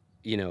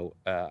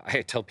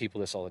 I tell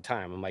people this all the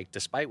time. I'm like,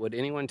 despite what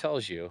anyone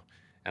tells you,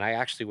 and I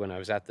actually, when I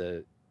was at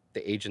the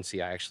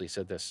agency, I actually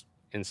said this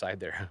inside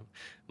there. I'm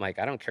like,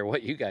 I don't care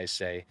what you guys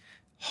say.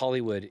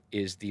 Hollywood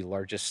is the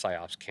largest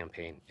psyops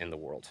campaign in the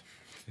world,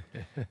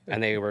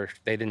 and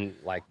they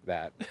didn't like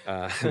that.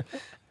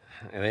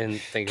 And they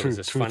didn't think it was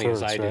as Truth funny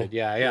as hurts, I right? did.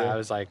 Yeah, yeah. I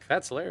was like,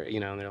 that's hilarious,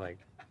 and they're like,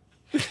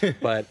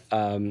 but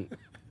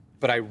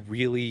I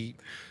really,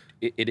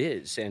 it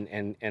is,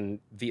 and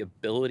the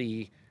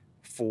ability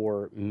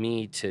for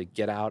me to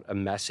get out a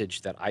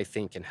message that I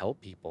think can help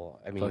people.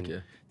 I Fuck mean, yeah.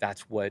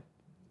 that's what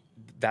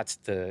that's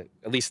the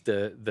at least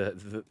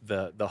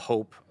the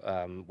hope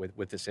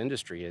with this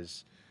industry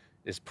is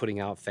putting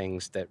out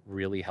things that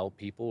really help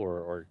people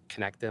or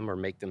connect them or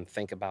make them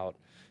think about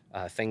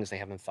things they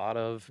haven't thought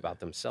of about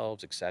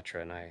themselves,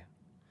 etc.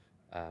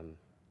 Um,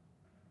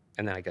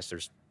 and then I guess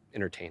there's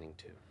entertaining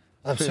too.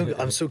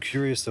 I'm so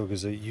curious though,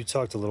 because you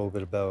talked a little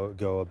bit about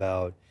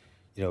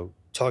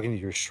talking to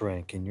your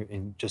shrink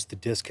and just the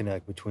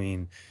disconnect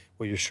between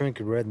what your shrink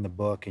had read in the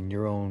book and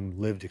your own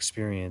lived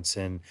experience,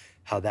 and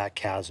how that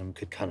chasm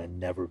could kind of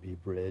never be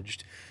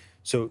bridged.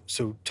 So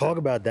talk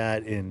about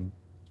that in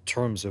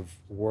terms of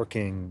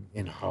working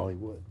in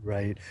Hollywood,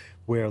 right?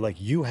 Where like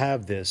you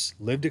have this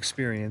lived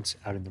experience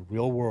out in the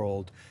real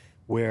world,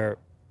 where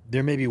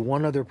there may be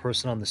one other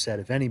person on the set,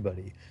 if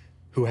anybody,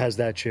 who has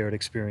that shared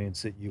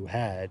experience that you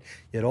had.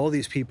 Yet all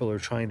these people are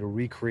trying to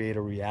recreate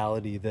a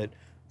reality that,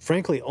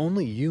 frankly,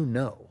 only you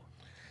know.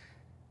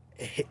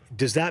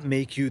 Does that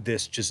make you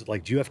this just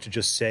like, do you have to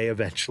just say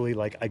eventually,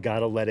 like, I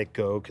gotta let it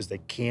go because they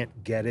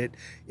can't get it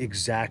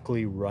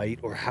exactly right?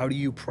 Or how do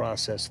you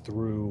process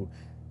through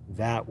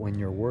that when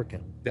you're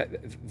working? That,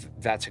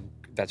 that's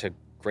a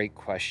great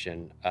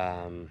question,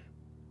 and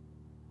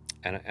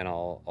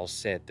I'll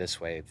say it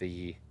this way: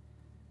 the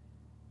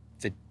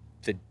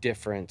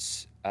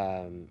difference.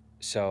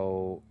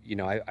 So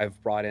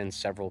I've brought in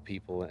several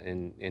people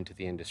into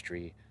the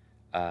industry,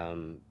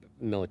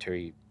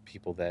 military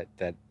people that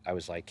I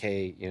was like,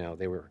 hey,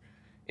 they were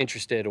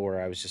interested,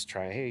 or I was just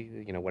trying,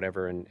 hey,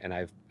 whatever, and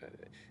I've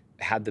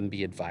had them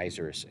be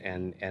advisors,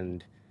 and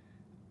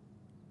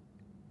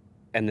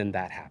then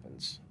that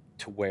happens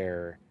to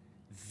where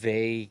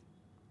they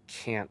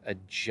can't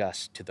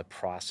adjust to the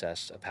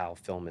process of how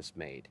film is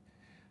made.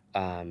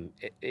 No,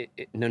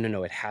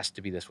 it has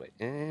to be this way.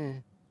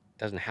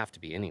 Doesn't have to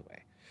be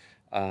anyway.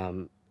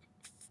 Um,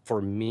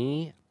 for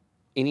me,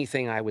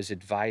 anything I was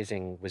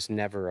advising was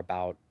never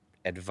about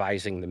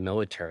advising the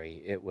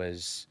military. It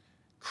was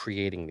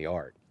creating the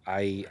art.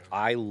 I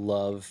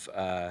love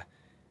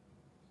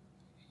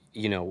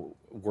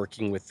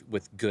working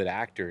with good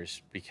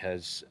actors,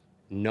 because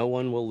no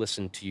one will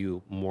listen to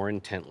you more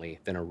intently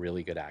than a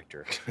really good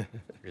actor.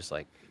 Just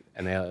like,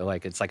 and they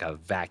like, it's like a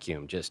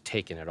vacuum, just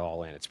taking it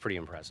all in. It's pretty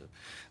impressive.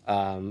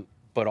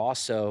 But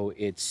also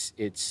it's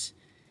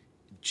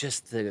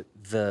just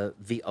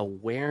the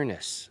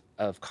awareness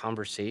of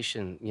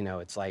conversation.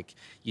 It's like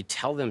you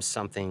tell them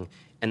something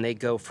and they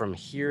go from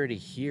here to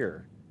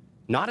here,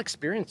 not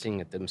experiencing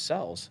it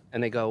themselves.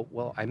 And they go,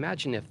 well, I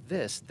imagine if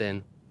this,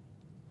 then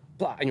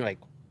blah. And you're like,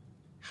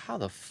 how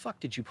the fuck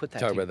did you put that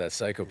Talk about that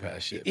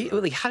psychopath shit, bro.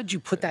 Like, how did you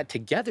put that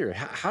together?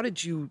 How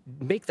did you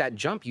make that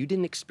jump? You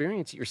didn't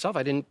experience it yourself.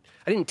 I didn't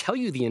tell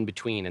you the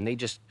in-between, and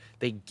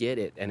they get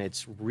it. And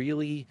it's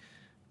really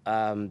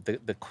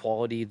the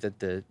quality that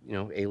the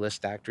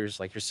A-list actors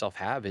like yourself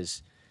have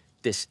is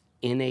this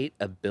innate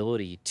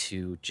ability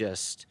to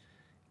just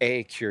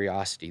this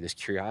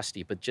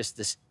curiosity, but just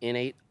this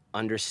innate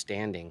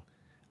understanding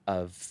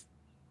of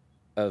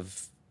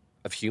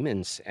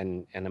humans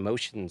and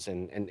emotions,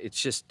 and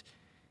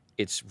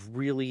it's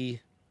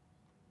really,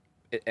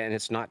 and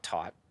it's not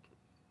taught.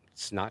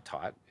 It's not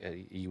taught.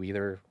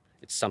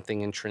 It's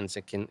something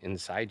intrinsic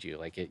inside you.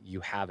 Like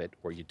you have it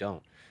or you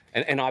don't.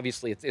 And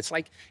obviously it's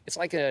like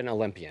an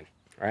Olympian,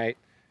 right?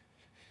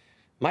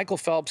 Michael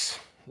Phelps,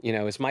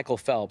 is Michael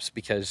Phelps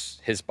because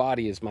his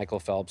body is Michael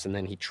Phelps, and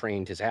then he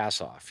trained his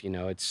ass off.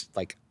 It's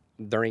like,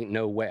 there ain't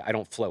no way. I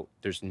don't float.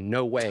 There's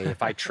no way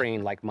if I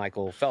trained like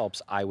Michael Phelps,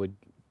 I would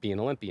be an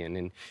Olympian.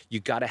 And you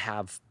got to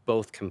have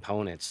both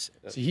components.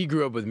 See, he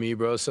grew up with me,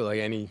 bro. So like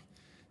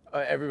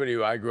everybody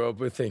who I grew up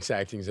with thinks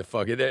acting's a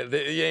fucking. You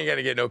ain't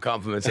gonna get no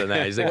compliments on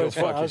that. He's like, Well, go it's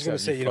funny. fuck I was going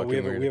to yourself, say, you we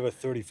fucking have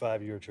weirdo. a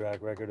 35-year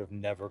track record of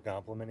never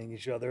complimenting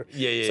each other.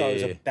 Yeah, So I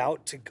was yeah.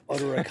 about to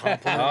utter a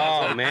compliment.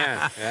 Oh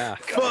man, yeah.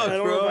 I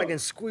don't know if I can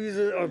squeeze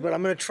it, but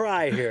I'm going to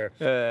try here.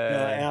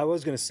 And I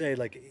was going to say,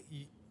 like,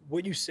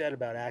 what you said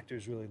about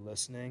actors really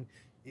listening,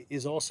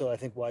 is also, I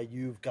think, why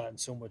you've gotten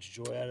so much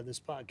joy out of this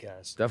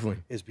podcast.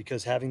 Definitely. Is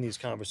because having these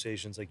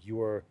conversations, like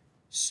you are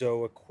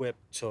so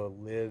equipped to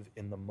live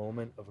in the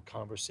moment of a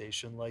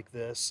conversation like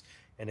this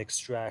and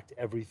extract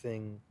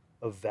everything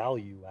of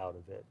value out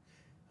of it.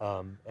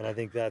 And I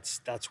think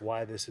that's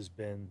why this has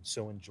been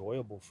so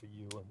enjoyable for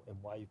you, and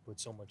why you put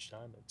so much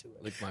time into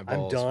it. Lick my I'm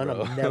balls, done.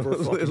 bro. I'm never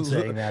fucking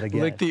saying that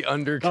again. Lick the That was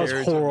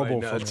undercarriage of my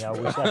horrible for nuts, me. I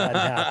bro. wish that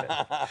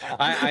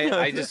hadn't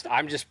happened.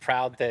 I'm just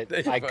proud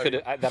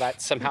that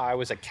somehow I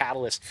was a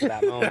catalyst for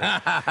that moment.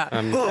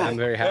 I'm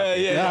very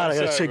happy. God, I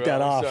gotta sorry, shake bro,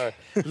 that I'm off.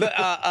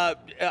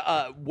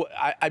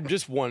 sorry. I'm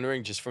just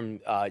wondering, just from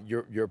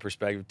your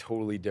perspective,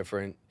 totally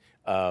different.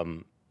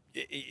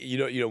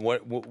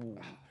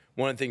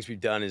 One of the things we've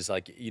done is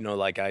like,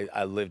 like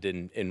I lived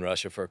in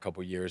Russia for a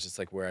couple of years. It's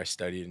like where I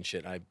studied and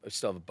shit. I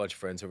still have a bunch of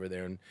friends over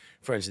there and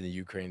friends in the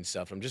Ukraine and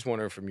stuff. I'm just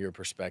wondering from your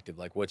perspective,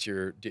 like,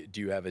 do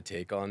you have a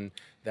take on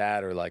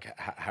that, or like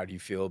how do you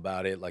feel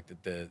about it, like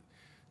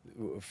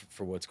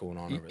for what's going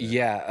on over there?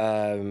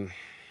 Yeah.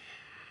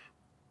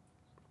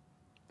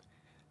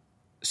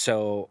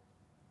 So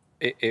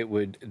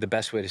the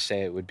best way to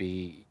say it would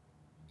be,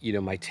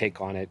 my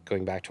take on it,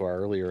 going back to our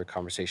earlier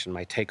conversation,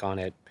 my take on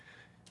it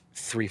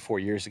 3-4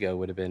 years ago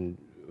would have been,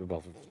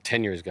 well,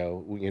 10 years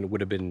ago,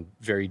 would have been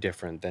very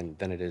different than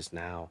it is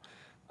now.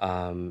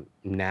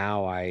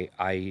 Now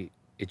it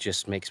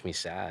just makes me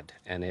sad,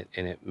 and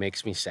it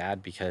makes me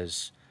sad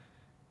because,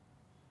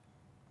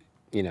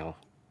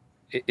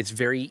 it's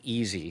very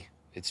easy.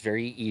 It's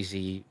very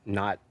easy,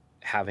 not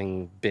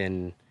having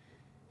been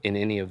in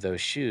any of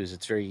those shoes.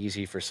 It's very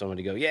easy for someone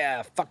to go,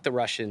 yeah, fuck the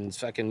Russians,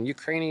 fucking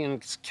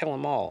Ukrainians, kill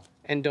them all.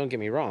 And don't get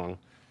me wrong,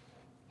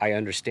 I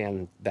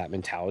understand that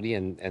mentality,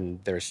 and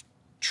there's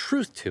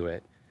truth to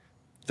it.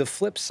 The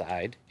flip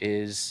side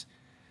is,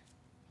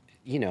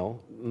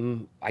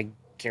 I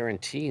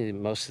guarantee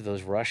most of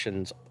those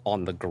Russians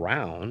on the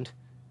ground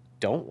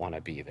don't want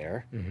to be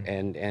there,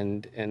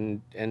 and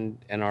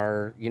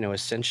are,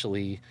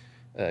 essentially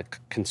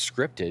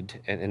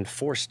conscripted and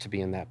forced to be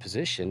in that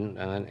position,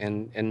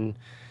 and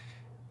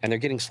they're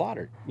getting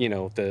slaughtered.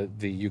 The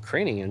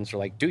Ukrainians are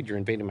like, dude, you're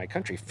invading my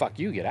country. Fuck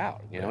you, get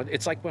out.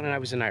 It's like when I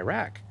was in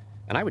Iraq.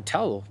 And I would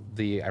tell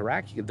the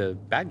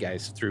bad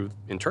guys through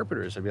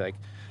interpreters, I'd be like,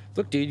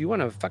 look, dude, you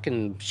want to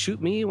fucking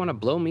shoot me? You want to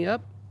blow me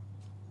up?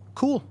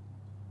 Cool.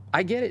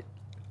 I get it.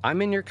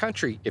 I'm in your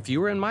country. If you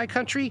were in my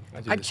country,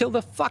 I'd kill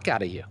the fuck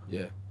out of you.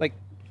 Yeah. Like,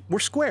 we're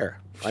square.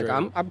 Like,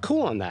 Sure. I'm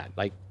cool on that.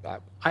 Like,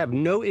 I have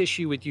no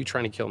issue with you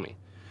trying to kill me.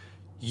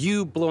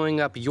 You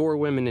blowing up your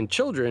women and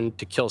children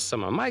to kill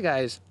some of my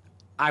guys,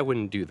 I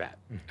wouldn't do that.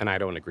 And I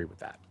don't agree with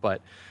that.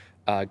 But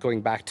going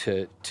back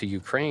to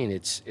Ukraine,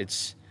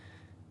 it's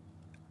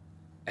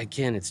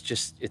again, it's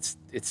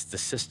the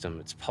system,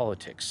 it's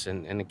politics,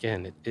 and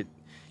again,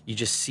 you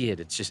just see it.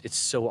 It's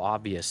so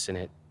obvious,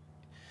 and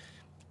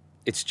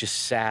it's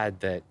just sad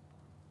that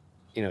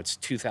it's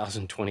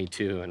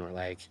 2022, and we're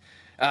like,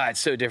 it's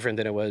so different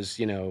than it was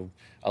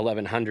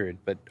 1100.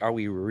 But are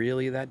we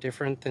really that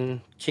different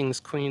than kings,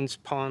 queens,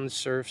 pawns,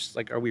 serfs?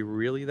 Like, are we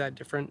really that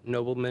different,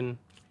 noblemen?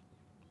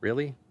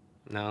 Really?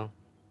 No.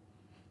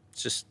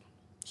 It's just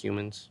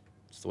humans.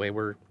 It's the way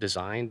we're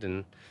designed,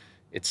 and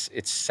it's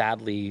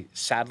sadly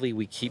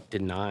we keep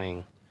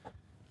denying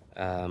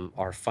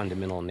our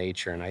fundamental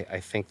nature, and I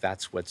think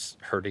that's what's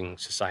hurting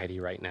society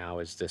right now,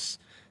 is this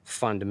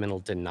fundamental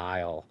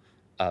denial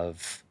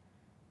of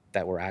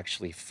that we're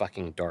actually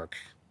fucking dark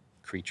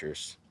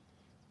creatures.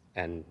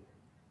 And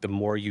the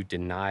more you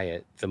deny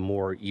it, the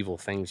more evil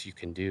things you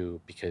can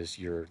do, because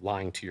you're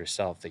lying to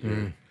yourself that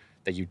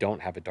you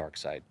don't have a dark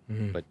side,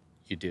 but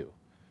you do.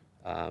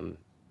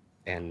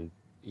 And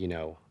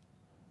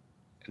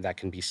that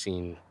can be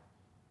seen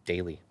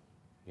daily.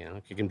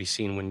 It can be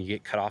seen when you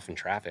get cut off in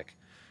traffic.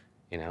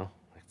 Like,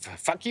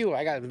 fuck you,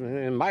 I got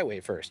in my way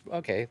first.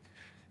 Okay,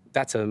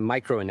 that's a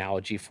micro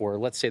analogy for,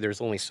 let's say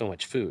there's only so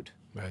much food.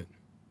 Right.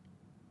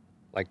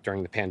 Like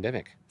during the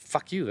pandemic,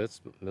 fuck you,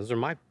 those are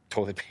my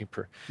toilet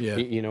paper. Yeah.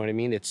 You know what I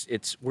mean?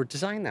 We're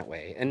designed that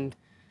way, and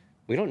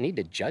we don't need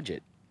to judge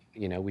it.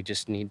 We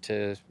just need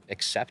to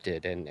accept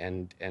it,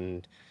 and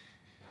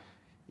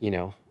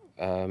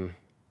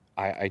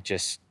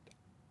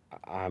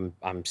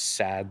I'm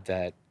sad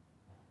that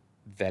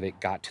it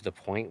got to the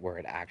point where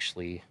it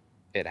actually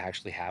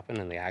happened,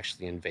 and they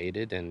actually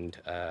invaded, and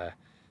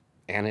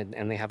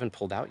they haven't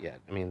pulled out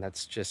yet. I mean,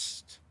 that's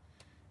just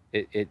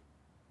it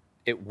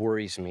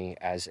worries me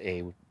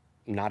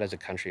not as a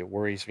country. It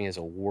worries me as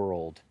a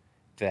world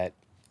that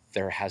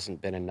there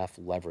hasn't been enough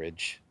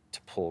leverage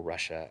to pull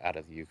Russia out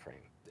of the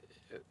Ukraine.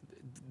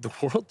 The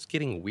world's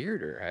getting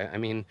weirder. I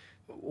mean,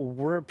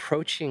 we're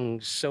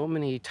approaching so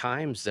many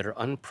times that are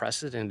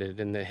unprecedented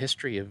in the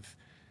history of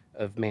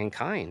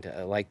mankind.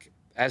 Like,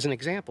 as an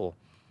example,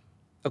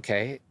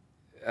 okay,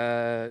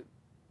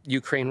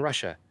 Ukraine,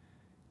 Russia,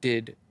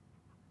 did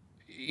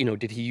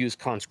he use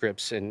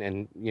conscripts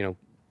and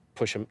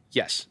push them?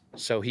 Yes.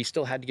 So he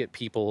still had to get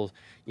people,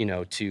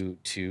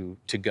 to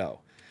go.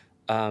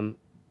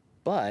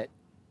 But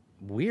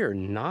we're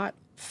not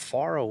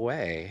far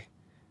away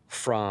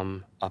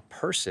from a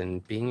person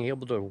being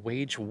able to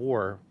wage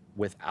war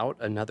without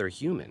another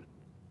human.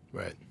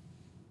 Right.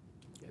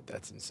 Yeah,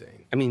 that's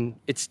insane. I mean,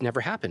 it's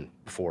never happened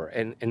before,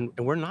 and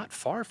we're not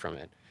far from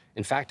it.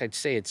 In fact, I'd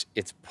say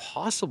it's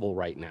possible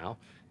right now.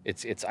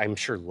 It's I'm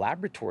sure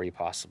laboratory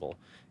possible,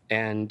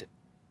 and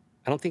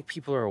I don't think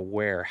people are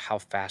aware how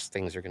fast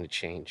things are going to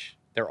change.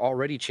 They're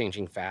already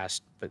changing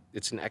fast, but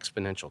it's an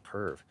exponential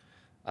curve,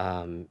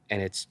 and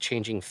it's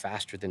changing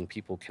faster than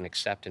people can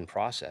accept and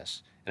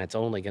process, and it's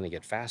only going to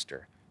get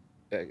faster.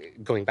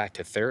 Going back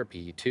to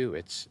therapy too,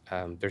 it's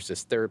there's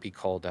this therapy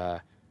called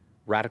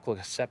radical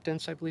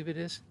acceptance, I believe it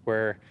is,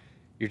 where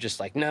you're just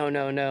like, no,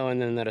 no, no.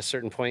 And then at a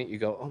certain point you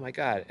go, oh my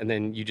God. And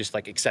then you just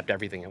like accept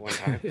everything at one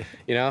time.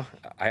 You know,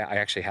 I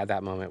actually had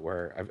that moment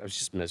where I was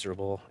just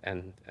miserable.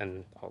 And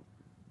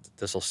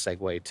this will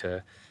segue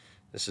to,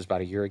 this is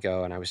about a year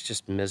ago, and I was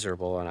just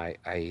miserable, and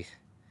I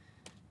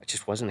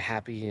just wasn't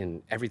happy,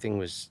 and everything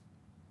was,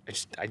 I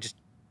just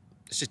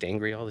was just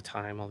angry all the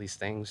time, all these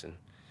things. And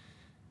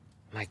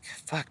I'm like,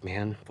 fuck,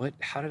 man,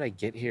 how did I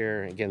get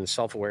here? Again,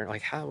 self-aware,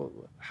 like how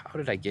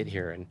did I get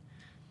here? And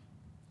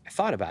I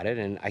thought about it,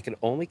 and I could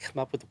only come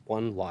up with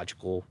one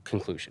logical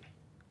conclusion.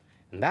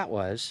 And that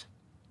was,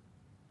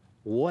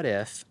 what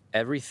if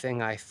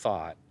everything I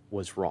thought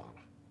was wrong?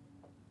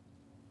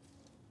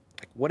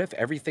 Like, what if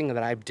everything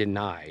that I've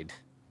denied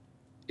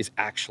is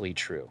actually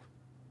true?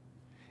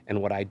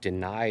 And what I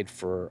denied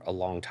for a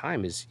long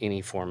time is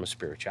any form of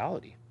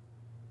spirituality.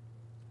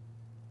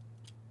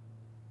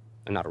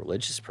 I'm not a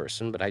religious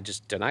person, but I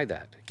just denied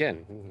that.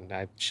 Again,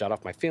 I shut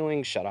off my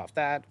feelings, shut off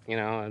that, you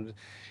know. And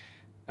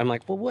I'm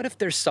like, well, what if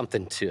there's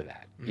something to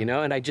that, you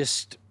know? And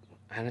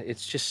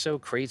it's just so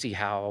crazy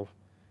how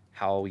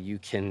you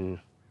can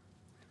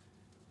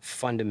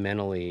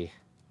fundamentally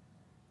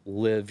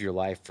live your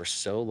life for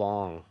so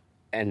long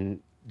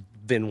and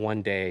then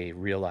one day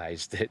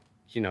realize that,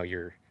 you know,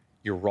 you're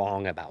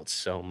wrong about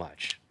so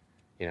much,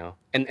 you know?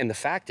 And the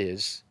fact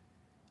is,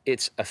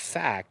 it's a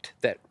fact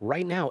that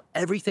right now,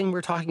 everything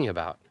we're talking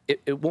about,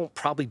 it won't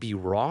probably be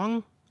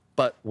wrong,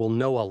 but we'll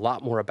know a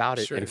lot more about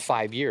it in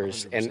 5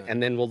 years.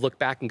 And then we'll look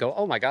back and go,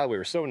 oh my God, we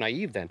were so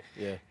naive then.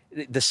 Yeah.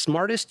 The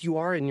smartest you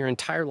are in your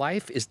entire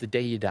life is the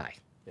day you die.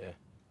 Yeah.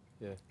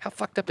 Yeah. How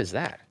fucked up is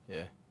that?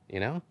 Yeah. You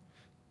know?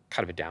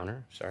 Kind of a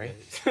downer, sorry.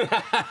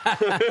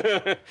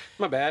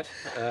 My bad.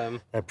 I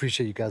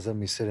appreciate you guys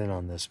letting me sit in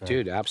on this, man.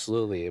 Dude,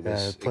 absolutely. It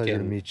was a pleasure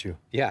to meet you.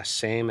 Yeah,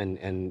 same.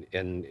 And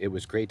it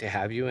was great to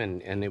have you.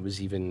 And it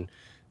was even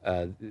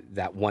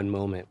that one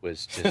moment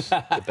was just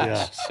the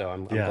best. So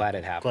I'm glad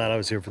it happened. Glad I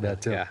was here for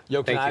that too. Yeah.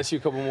 Yo, can I ask you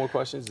a couple more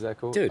questions? Is that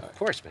cool? Dude, of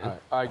course, man.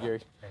 All right,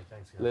 Gary. Hey,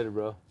 thanks, guys. Later,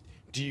 bro.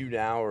 Do you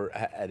now, or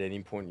at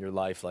any point in your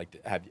life,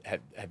 like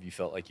have you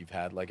felt like you've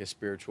had like a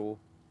spiritual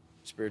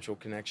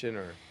connection,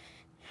 or?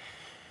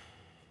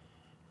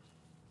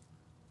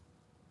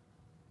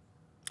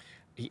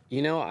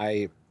 You know,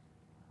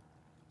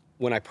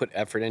 when I put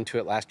effort into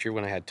it last year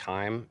when I had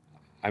time,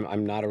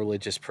 I'm not a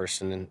religious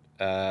person.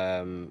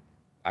 And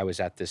I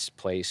was at this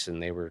place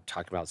and they were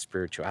talking about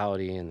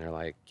spirituality, and they're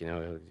like, you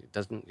know, it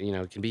doesn't, you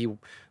know, it can be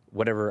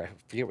whatever, I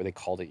forget what they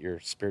called it, your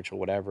spiritual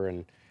whatever.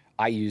 And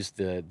I used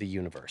the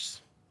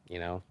universe, you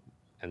know,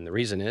 and the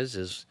reason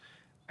is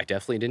I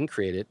definitely didn't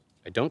create it.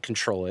 I don't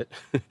control it.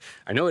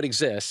 I know it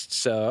exists.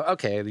 So,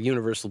 okay, the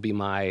universe will be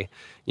my,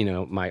 you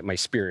know, my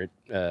spirit,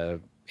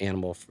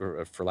 animal,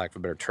 for lack of a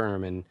better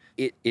term. And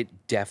it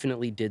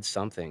definitely did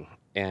something.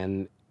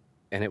 And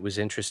it was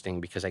interesting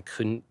because I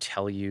couldn't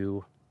tell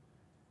you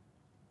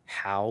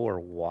how or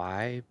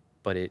why,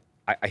 but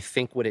I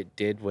think what it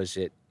did was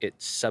it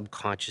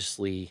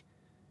subconsciously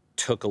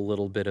took a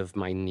little bit of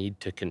my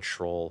need to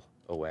control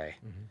away.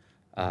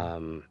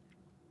 And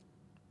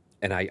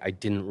I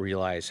didn't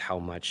realize how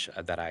much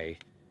that I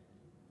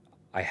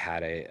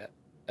had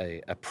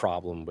a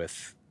problem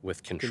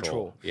with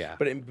control. Yeah.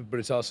 But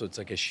it's also, it's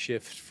like a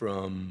shift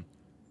from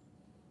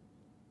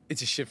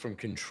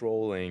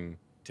controlling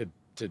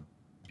to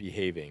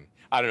behaving.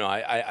 I don't know.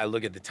 I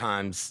look at the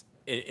times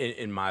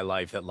in my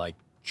life that like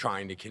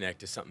trying to connect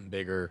to something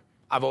bigger.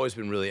 I've always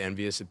been really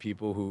envious of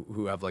people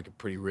who have like a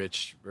pretty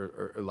rich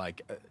or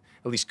like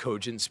at least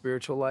cogent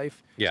spiritual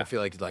life. Yeah. So I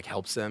feel like it like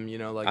helps them, you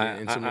know, like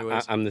in so many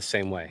ways. I'm the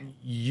same way.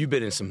 You've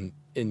been in some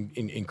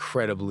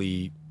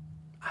incredibly,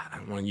 I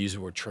don't want to use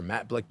the word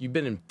traumatic, but like you've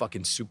been in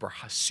fucking super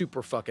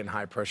fucking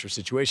high pressure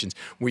situations.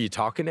 Were you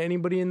talking to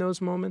anybody in those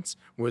moments?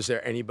 Was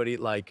there anybody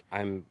like?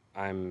 I'm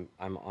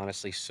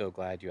honestly so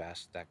glad you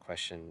asked that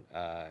question,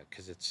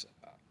 because it's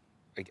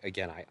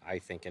again, I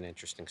think an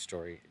interesting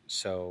story.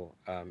 So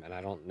and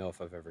I don't know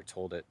if I've ever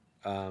told it.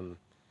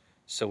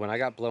 So when I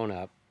got blown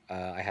up,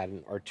 I had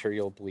an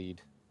arterial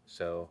bleed.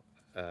 So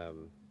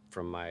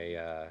from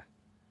my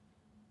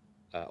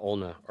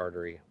ulna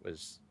artery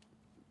was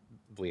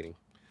bleeding.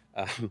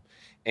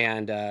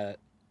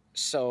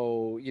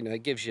 So, you know,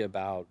 it gives you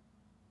about,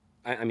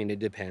 I mean, it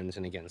depends.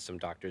 And again, some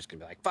doctors can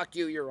be like, fuck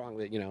you, you're wrong.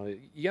 You know,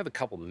 you have a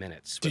couple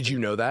minutes. Did you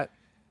know that?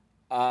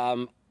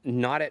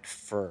 Not at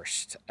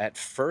first. At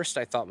first,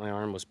 I thought my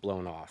arm was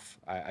blown off.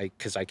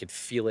 Because I could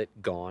feel it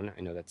gone.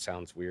 I know that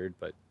sounds weird,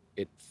 but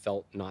it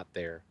felt not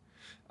there.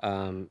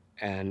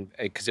 And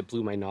because it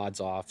blew my nods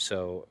off,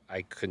 so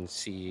I couldn't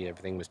see.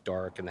 Everything was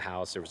dark in the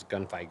house. There was a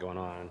gunfight going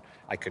on.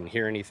 I couldn't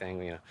hear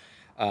anything, you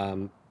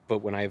know. But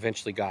when I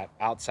eventually got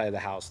outside of the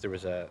house, there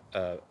was a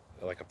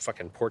like a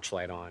fucking porch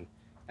light on,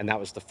 and that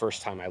was the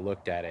first time I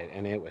looked at it,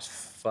 and it was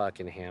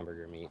fucking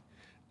hamburger meat.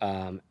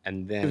 And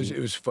then It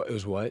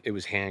was what? it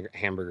was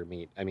hamburger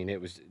meat. I mean, it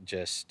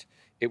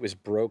was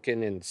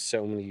broken in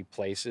so many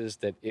places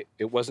that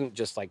it wasn't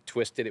just like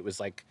twisted. It was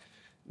like,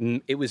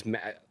 it was,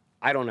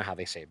 I don't know how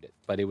they saved it,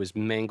 but it was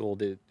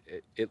mangled. It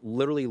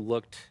literally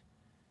looked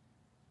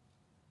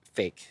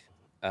fake.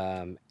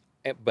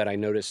 But I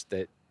noticed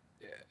that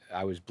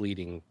I was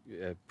bleeding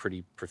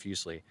pretty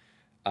profusely.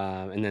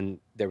 And then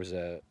there was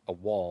a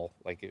wall,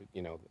 like,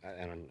 you know,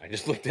 and I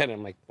just looked at it.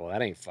 I'm like, well,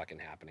 that ain't fucking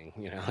happening.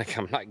 You know, like,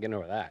 I'm not getting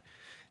over that.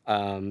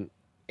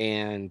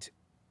 And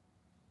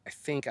I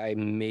think I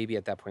maybe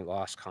at that point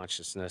lost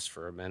consciousness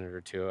for a minute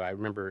or two. I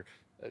remember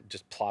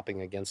just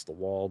plopping against the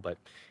wall. But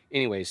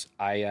anyways,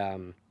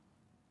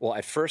 well,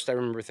 at first I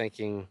remember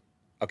thinking,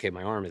 okay,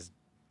 my arm is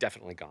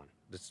definitely gone.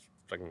 It's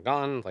fucking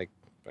gone. Like,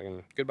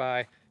 fucking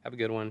goodbye. Have a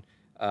good one.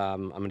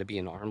 I'm going to be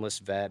an armless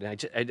vet. And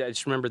I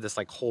just remember this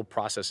like whole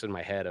process in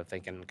my head of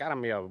thinking, God,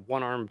 I'm going to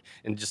one armed,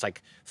 and just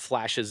like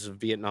flashes of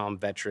Vietnam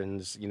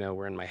veterans, you know,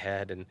 were in my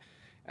head. And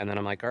then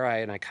I'm like, all right.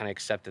 And I kind of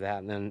accepted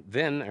that. And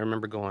then I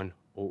remember going,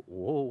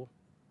 whoa,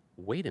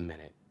 wait a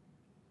minute.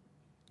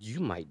 You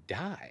might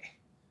die.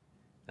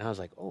 And I was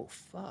like, oh,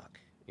 fuck.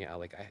 Yeah,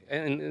 like,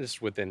 and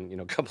this within, you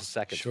know, a couple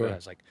seconds. Sure. But I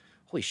was like,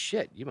 holy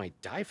shit, you might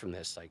die from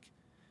this. Like,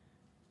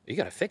 you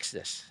got to fix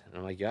this. And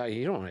I'm like, yeah,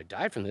 you don't want to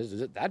die from this.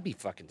 That'd be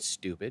fucking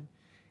stupid.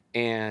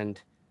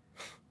 And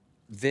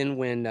then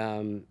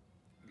when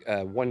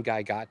one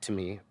guy got to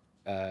me,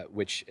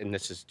 and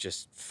this is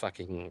just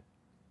fucking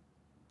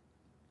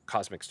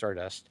cosmic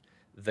stardust,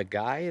 the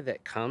guy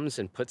that comes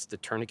and puts the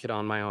tourniquet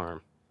on my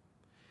arm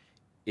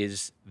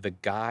is the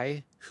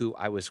guy who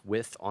I was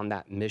with on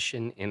that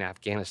mission in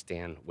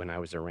Afghanistan when I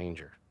was a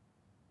Ranger.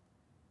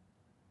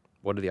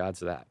 What are the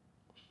odds of that?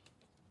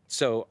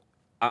 So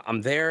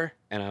I'm there,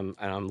 and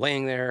I'm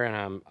laying there,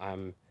 and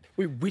I'm.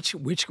 Wait,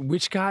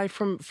 which guy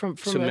from? So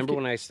remember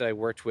when I said I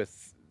worked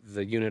with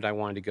the unit I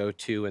wanted to go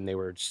to, and they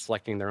were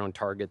selecting their own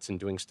targets and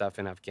doing stuff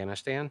in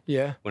Afghanistan?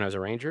 Yeah. When I was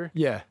a Ranger?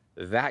 Yeah.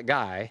 That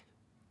guy,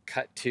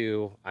 cut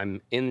to,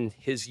 I'm in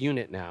his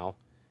unit now.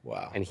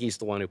 Wow. And he's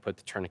the one who put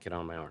the tourniquet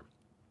on my arm.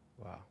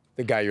 Wow.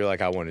 The guy you're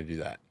like, I want to do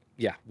that.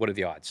 Yeah. What are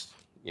the odds?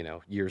 You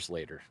know, years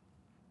later.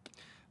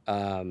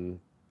 And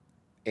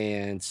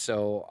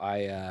so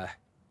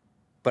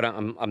but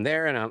I'm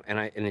there, and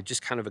it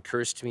just kind of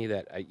occurs to me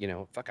that you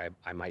know, fuck,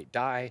 I might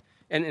die,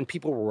 and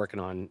people were working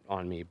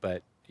on me,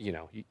 but you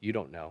know, you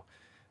don't know.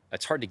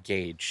 It's hard to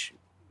gauge,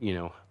 you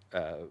know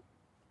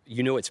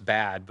it's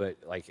bad, but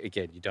like,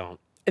 again, you don't.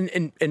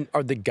 And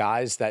are the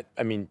guys that,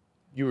 I mean,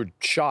 you were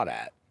shot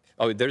at?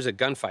 Oh, there's a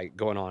gunfight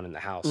going on in the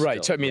house.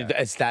 Right. Still. So I mean, yeah.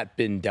 has that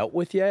been dealt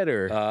with yet,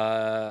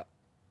 or?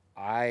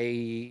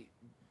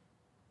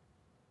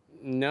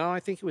 No, I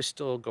think it was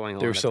still going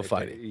on. They were still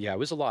fighting. Yeah, it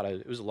was a lot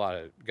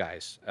of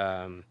guys.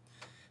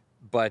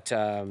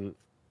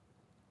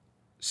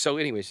 So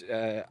anyways,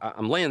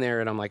 I'm laying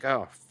there, and I'm like,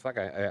 oh fuck,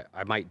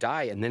 I might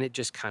die, and then it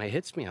just kind of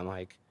hits me. I'm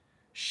like,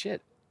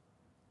 shit,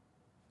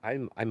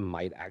 I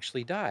might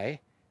actually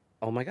die.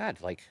 Oh my God,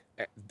 like,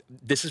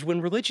 this is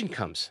when religion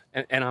comes,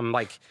 and I'm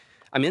like,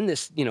 I'm in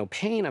this, you know,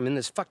 pain. I'm in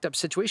this fucked up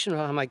situation.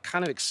 I'm like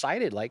kind of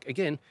excited, like,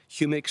 again,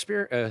 human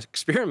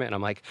experiment.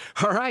 I'm like,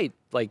 all right,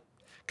 like,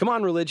 come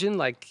on, religion,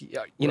 like, you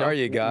know, where are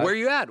you, God? Where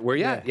you at? Where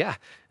you at? Yeah.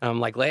 And I'm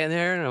like laying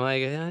there, and I'm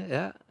like,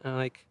 yeah. And I'm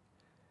like,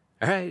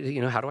 all right,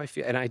 you know, how do I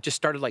feel? And I just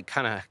started like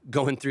kind of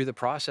going through the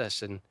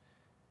process, and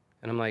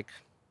I'm like,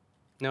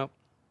 nope,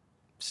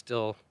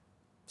 still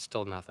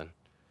nothing.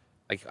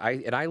 Like,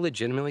 I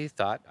legitimately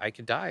thought I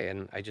could die,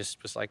 and I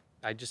just was like,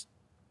 I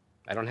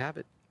don't have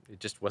it. It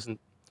just wasn't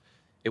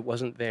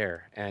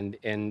there, and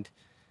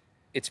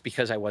it's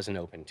because I wasn't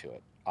open to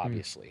it.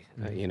 Obviously,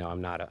 you know, I'm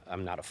not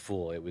a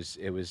fool.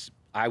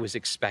 I was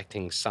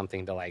expecting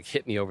something to like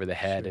hit me over the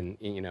head, Sure. and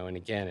you know, and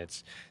again,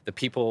 it's the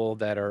people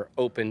that are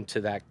open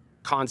to that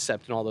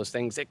concept and all those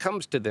things. It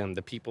comes to them.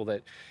 The people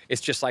that,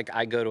 it's just like,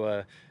 I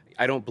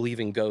don't believe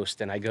in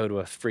ghosts, and I go to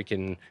a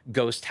freaking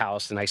ghost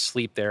house and I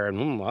sleep there,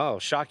 and wow,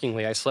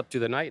 shockingly, I slept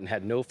through the night and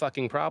had no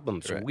fucking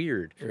problems. Right.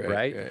 Weird,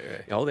 right?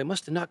 You know, they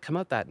must have not come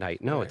out that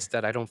night. No, it's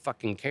that I don't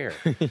fucking care,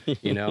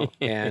 you know?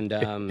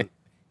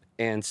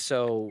 And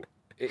so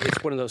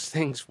it's one of those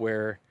things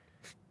where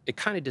it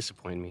kind of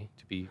disappointed me,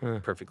 to be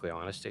perfectly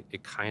honest.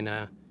 It kind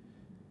of,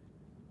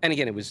 and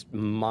again, it was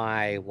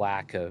my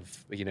lack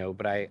of, you know,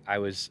 but I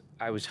was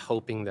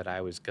hoping that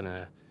I was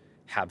gonna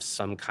have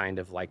some kind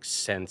of like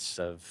sense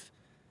of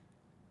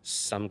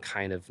some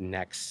kind of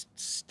next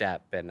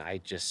step, and I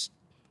just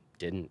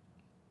didn't.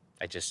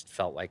 I just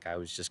felt like I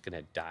was just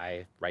gonna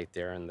die right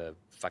there in the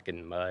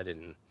fucking mud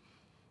and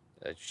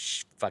a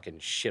fucking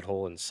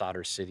shithole in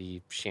Solder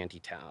City shanty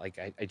town. Like,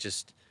 I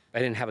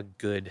didn't have a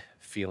good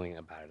feeling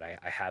about it.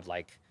 I had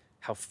like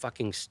how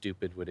fucking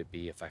stupid would it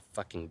be if I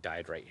fucking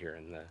died right here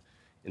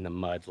in the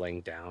mud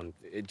laying down?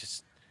 It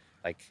just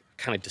like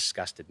kind of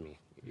disgusted me.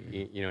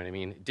 You know what I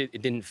mean?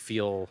 It didn't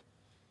feel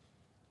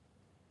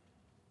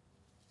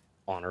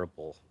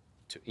honorable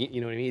to,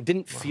 you know what I mean? It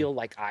didn't feel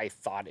like I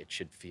thought it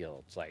should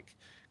feel. It's like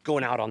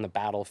going out on the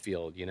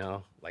battlefield, you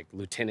know, like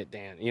Lieutenant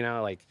Dan, you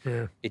know, like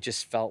it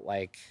just felt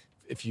like.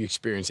 If you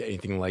experience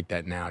anything like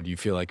that now, do you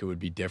feel like it would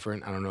be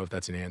different? I don't know if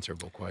that's an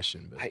answerable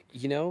question, but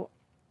You know,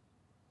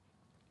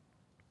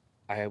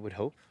 I would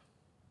hope.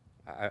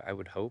 I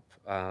would hope.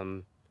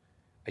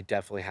 I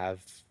definitely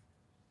have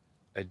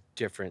a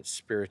different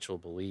spiritual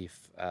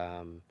belief.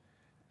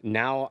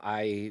 Now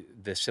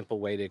the simple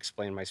way to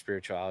explain my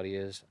spirituality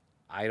is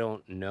I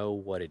don't know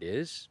what it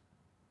is,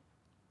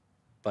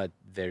 but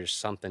there's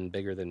something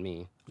bigger than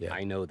me. Yeah.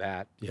 I know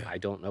that. Yeah. I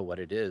don't know what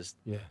it is.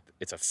 yeah,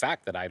 It's a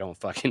fact that I don't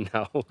fucking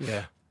know.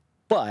 yeah,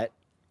 But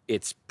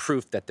it's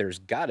proof that there's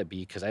gotta be,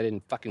 because I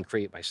didn't fucking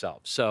create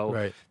myself. So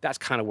right. that's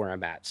kind of where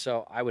I'm at.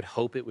 So I would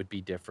hope it would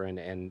be different.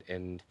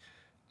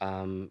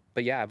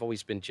 But yeah, I've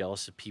always been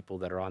jealous of people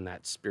that are on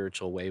that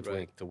spiritual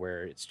wavelength to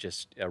where it's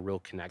just a real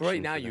connection.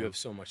 Right now, for you them. have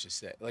so much to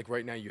say. Like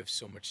right now, you have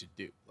so much to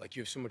do. Like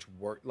you have so much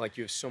work. Like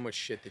you have so much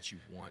shit that you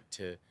want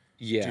to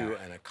do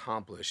and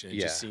accomplish. And it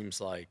just seems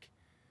like,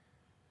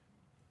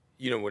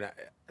 you know, when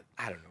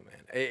I don't know, man.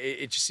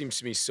 It just seems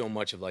to me so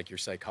much of like your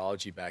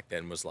psychology back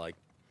then was like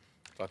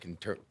fucking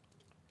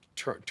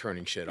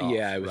turning shit off.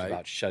 Yeah, it was right?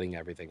 about shutting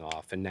everything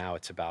off, and now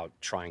it's about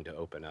trying to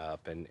open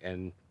up.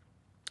 And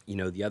you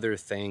know, the other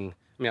thing.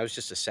 I mean, I was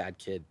just a sad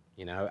kid.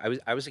 You know,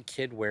 I was a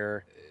kid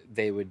where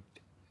they would,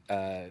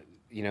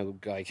 you know,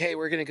 go like, hey,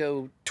 we're gonna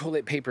go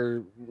toilet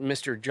paper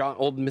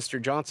old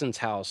Mr. Johnson's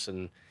house,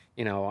 and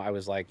you know, I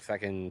was like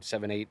fucking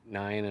 7, 8,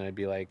 9, and I'd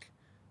be like,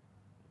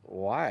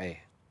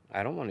 why?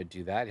 I don't want to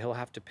do that. He'll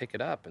have to pick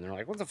it up. And they're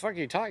like, what the fuck are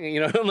you talking?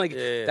 You know, I'm like,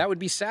 that would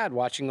be sad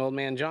watching old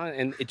man John.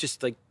 And it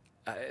just like,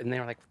 and they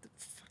were like, what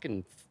the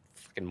fucking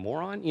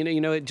moron.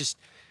 You know, it just,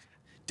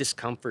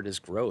 discomfort is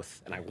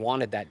growth. And I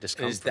wanted that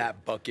discomfort.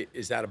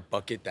 Is that a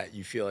bucket that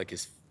you feel like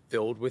is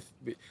filled with,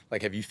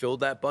 like, have you filled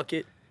that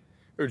bucket?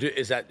 Or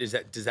does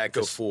that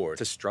go forward?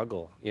 It's a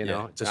struggle, you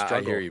know, it's a struggle.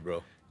 I hear you,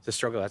 bro. It's a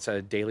struggle. That's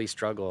a daily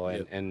struggle.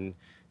 And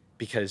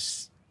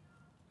because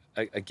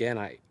again,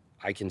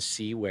 I can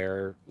see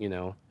where, you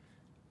know,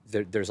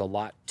 there's a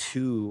lot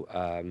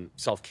to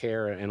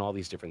self-care and all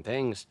these different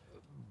things,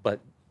 but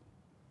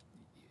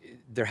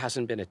there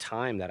hasn't been a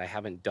time that I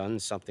haven't done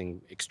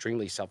something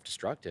extremely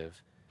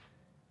self-destructive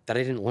that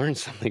I didn't learn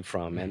something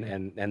from,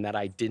 and that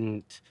I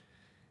didn't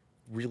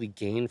really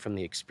gain from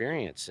the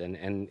experience.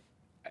 And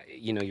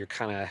you know, you're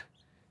kind of,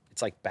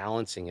 it's like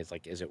balancing. It's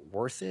like, is it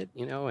worth it?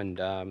 You know,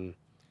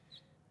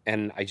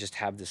 and I just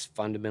have this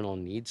fundamental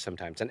need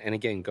sometimes. And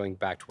again, going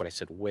back to what I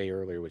said way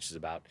earlier, which is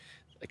about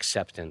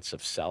acceptance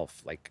of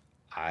self. Like,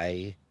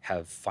 I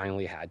have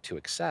finally had to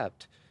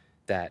accept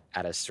that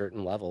at a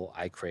certain level,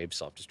 I crave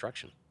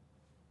self-destruction.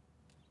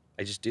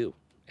 I just do.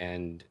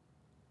 And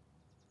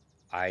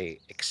I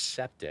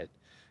accept it.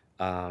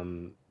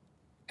 And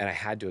I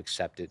had to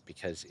accept it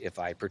because if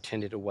I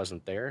pretended it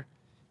wasn't there,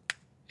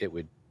 it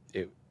would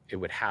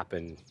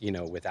happen, you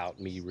know, without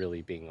me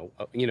really being,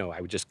 you know,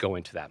 I would just go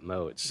into that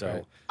mode. So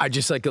right. I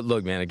just like,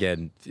 look, man,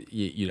 again,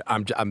 you know,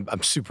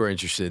 I'm super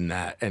interested in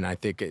that. And I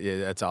think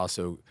that's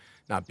also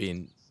not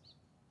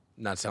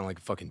sounding like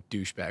a fucking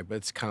douchebag, but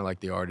it's kind of like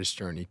the artist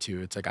journey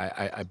too. It's like,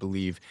 I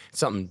believe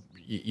something,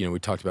 you know, we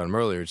talked about him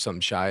earlier, it's something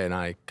Shy and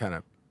I kind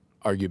of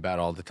argue about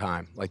all the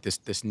time, like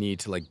this need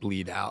to like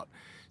bleed out.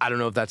 I don't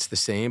know if that's the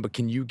same, but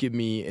can you give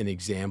me an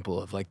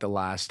example of like the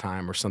last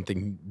time or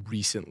something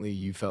recently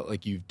you felt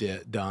like you've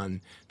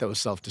done that was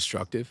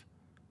self-destructive?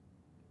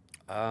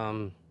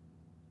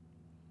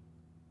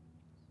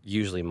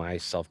 Usually my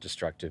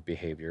self-destructive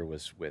behavior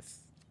was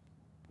with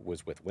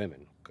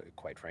women,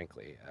 quite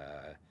frankly.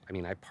 I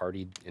mean, I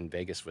partied in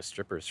Vegas with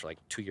strippers for like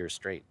 2 years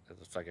straight. That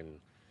was fucking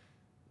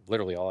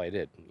literally all I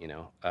did, you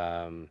know?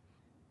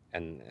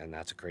 And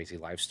that's a crazy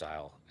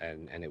lifestyle,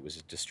 and it was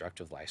a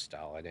destructive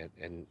lifestyle.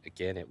 And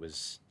again, it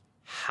was,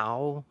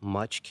 how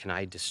much can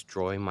I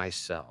destroy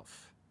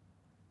myself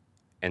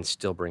and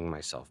still bring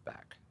myself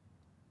back?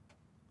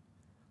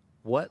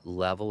 What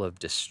level of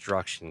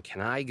destruction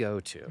can I go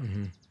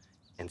to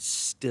and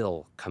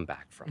still come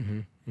back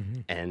from?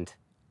 And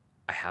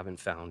I haven't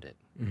found it.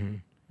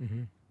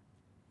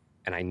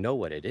 And I know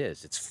what it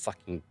is. It's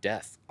fucking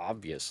death,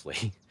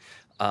 obviously.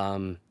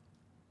 But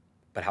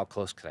how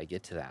close could I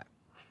get to that?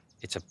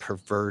 It's a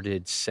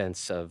perverted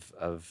sense of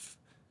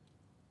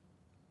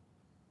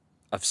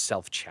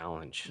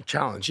self-challenge.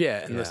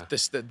 Yeah, and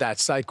that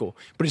cycle.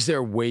 But is there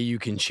a way you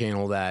can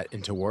channel that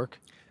into work?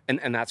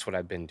 And that's what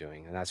I've been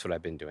doing.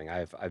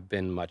 I've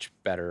been much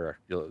better.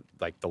 You know,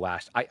 like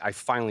I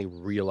finally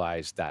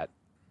realized that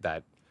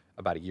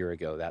about a year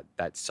ago,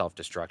 that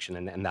self-destruction,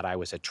 and that I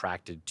was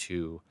attracted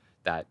to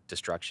that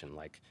destruction.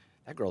 Like,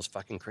 that girl's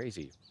fucking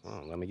crazy.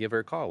 Oh, let me give her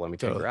a call. Let me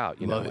take her out.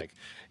 You know, like,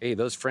 hey,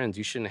 those friends,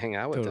 you shouldn't hang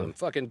out with them.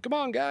 Fucking come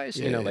on, guys.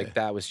 You know, like,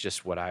 that was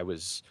just what I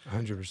was.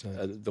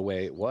 100%. The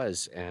way it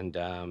was, and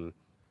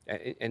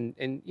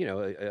And you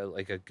know,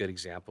 like a good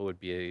example would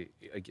be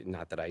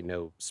not that I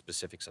know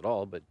specifics at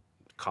all, but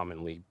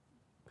commonly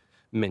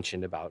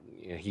mentioned about,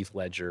 you know, Heath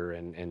Ledger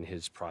and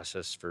his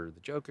process for the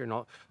Joker and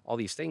all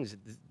these things.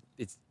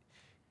 It's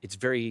it's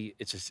very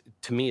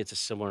to me it's a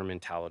similar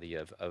mentality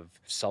of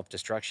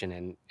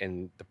self-destruction,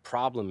 and the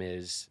problem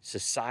is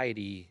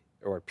society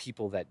or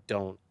people that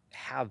don't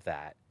have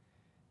that,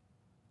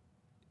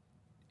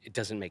 it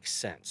doesn't make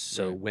sense.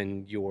 So Right.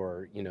 when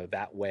you're, you know,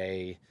 that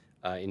way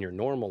in your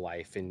normal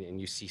life,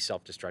 and you see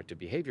self-destructive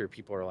behavior,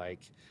 people are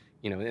like,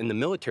 you know, in the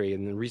military,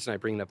 and the reason I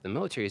bring it up in the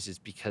military is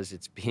because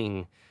it's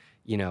being,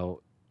 you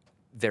know,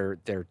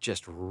 they're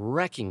just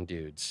wrecking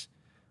dudes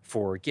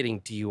for getting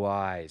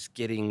DUIs,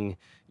 getting,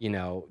 you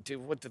know,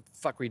 dude, what the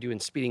fuck were you doing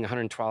speeding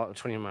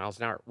 120 miles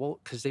an hour? Well,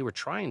 because they were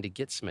trying to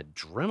get some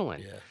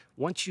adrenaline. Yeah.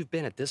 Once you've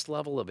been at this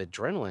level of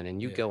adrenaline and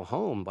you Yeah. go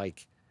home,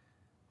 like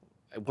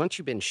once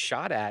you've been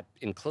shot at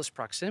in close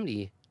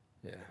proximity,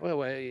 Yeah.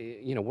 well,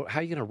 you know, how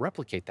are you going to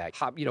replicate that?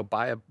 You know,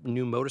 buy a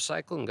new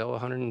motorcycle and go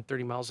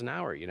 130 miles an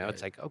hour. You know,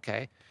 it's Right. like,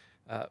 okay,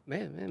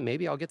 man,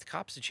 maybe I'll get the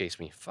cops to chase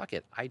me. Fuck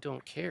it, I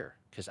don't care,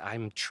 because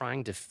I'm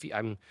trying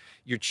to.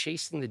 You're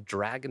chasing the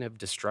dragon of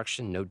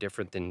destruction, no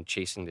different than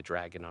chasing the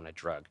dragon on a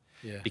drug.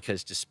 Yeah.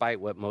 Because despite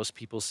what most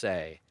people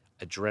say,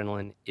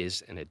 adrenaline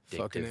is an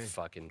Fucking addictive A.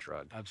 fucking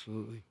drug.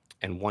 Absolutely.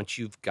 And once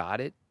you've got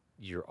it,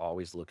 you're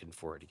always looking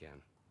for it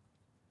again.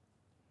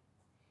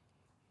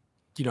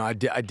 You know, I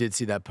did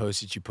see that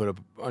post that you put up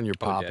on your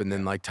pop, did, and then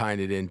yeah. like tying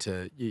it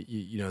into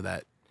you know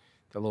that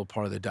little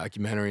part of the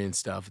documentary and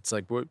stuff. It's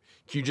like, what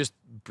can you just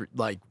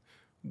like,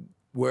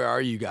 where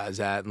are you guys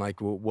at, and like,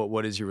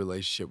 what is your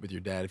relationship with your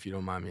dad, if you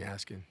don't mind me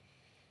asking?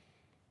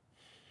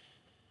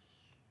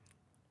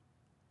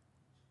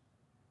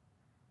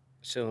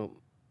 So,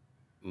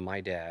 my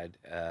dad,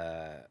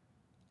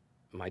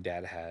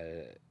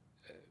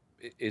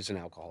 is an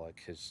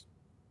alcoholic. Has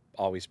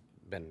always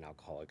been an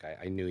alcoholic.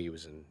 I knew he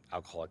was an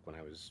alcoholic when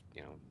I was,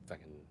 you know,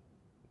 fucking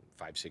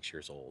 5, 6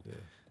 years old.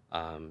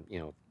 You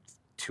know,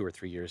 2 or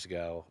 3 years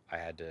ago, I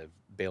had to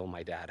bail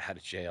my dad out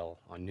of jail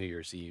on New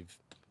Year's Eve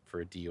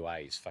for a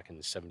DUI. He's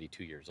fucking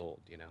 72 years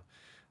old, you know.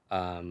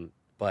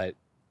 But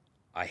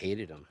I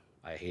hated him.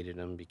 I hated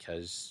him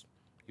because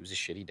he was a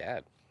shitty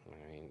dad.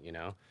 I mean, you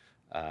know,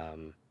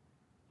 um,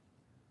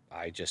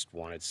 I just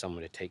wanted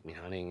someone to take me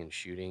hunting and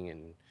shooting,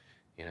 and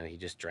you know, he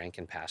just drank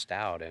and passed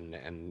out.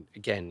 And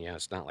again, you know,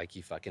 it's not like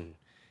he fucking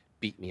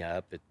beat me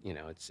up. You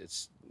know,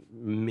 it's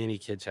many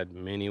kids had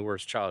many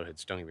worse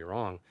childhoods. Don't get me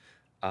wrong,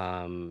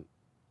 um,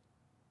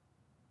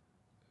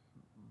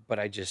 but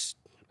I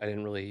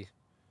didn't really.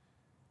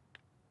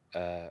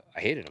 I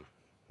hated him,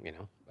 you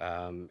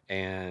know,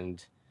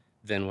 and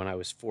then when I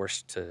was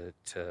forced to,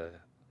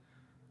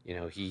 you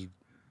know,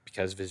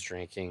 because of his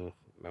drinking,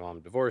 my mom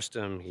divorced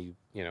him. He,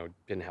 you know,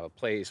 didn't have a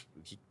place.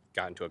 He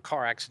got into a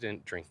car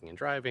accident, drinking and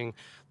driving,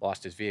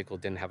 lost his vehicle,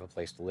 didn't have a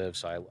place to live.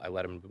 So I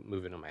let him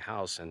move into my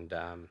house. And,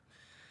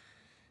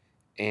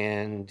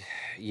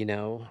 you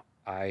know,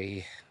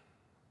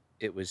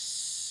 it was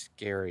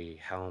scary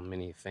how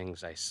many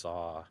things I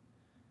saw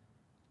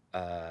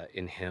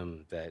in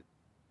him that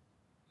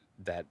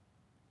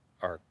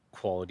are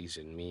qualities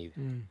in me.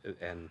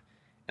 And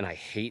I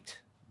hate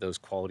those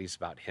qualities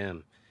about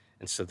him.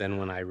 And so then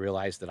when I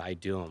realized that I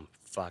do them,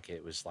 fuck,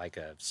 it was like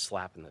a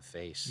slap in the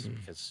face,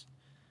 because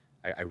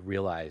I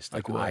realized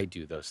Like that what? I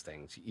do those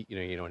things.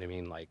 You know what I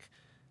mean? Like,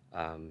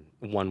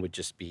 one would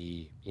just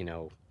be, you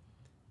know,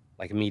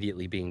 like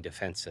immediately being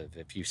defensive.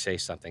 If you say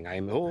something, I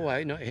know,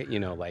 you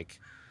know, like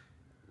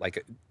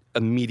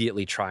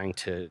immediately trying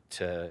to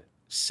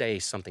say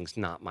something's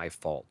not my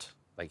fault.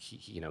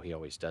 Like you know, he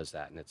always does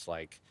that. And it's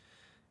like,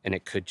 and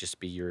it could just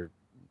be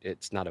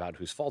it's not about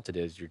whose fault it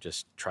is. You're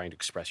just trying to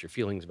express your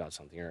feelings about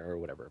something or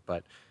whatever.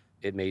 But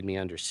it made me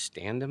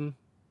understand him.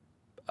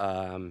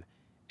 And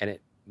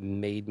it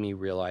made me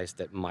realize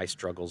that my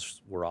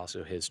struggles were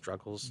also his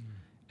struggles,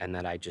 and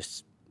that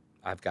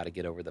I've got to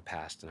get over the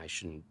past, and I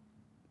shouldn't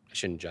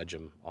judge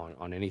him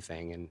on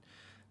anything.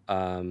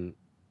 And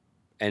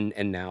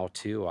now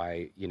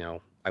too, you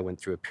know, I went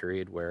through a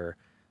period where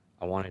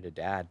I wanted a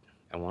dad.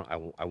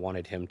 I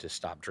wanted him to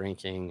stop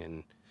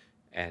drinking,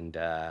 and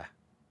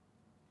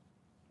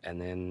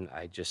then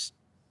I just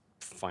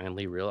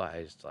finally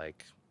realized,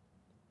 like,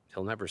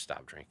 he'll never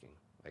stop drinking.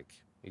 Like,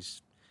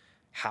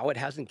 how it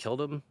hasn't killed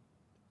him,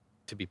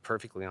 to be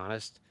perfectly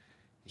honest,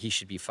 he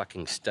should be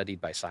fucking studied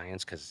by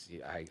science, because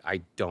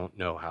I don't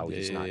know how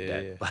he's not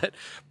dead. Yeah.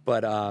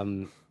 But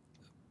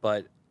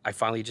I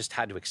finally just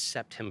had to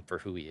accept him for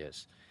who he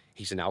is.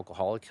 He's an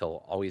alcoholic.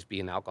 He'll always be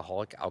an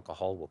alcoholic.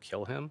 Alcohol will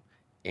kill him.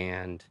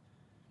 And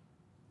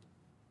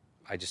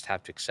I just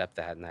have to accept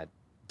that. And that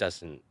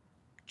doesn't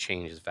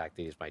change the fact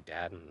that he's my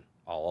dad, and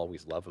I'll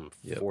always love him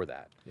for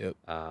that. Yep.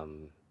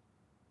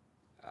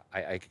 I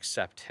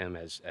accept him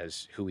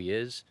as who he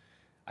is.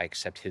 I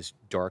accept his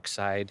dark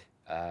side.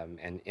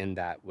 And in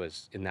that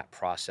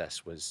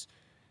process was,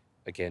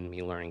 again,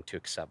 me learning to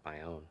accept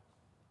my own.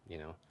 You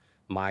know,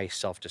 my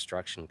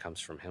self-destruction comes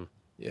from him.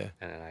 Yeah.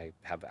 And I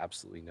have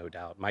absolutely no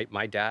doubt.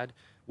 My dad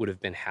would have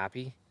been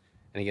happy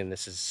and again,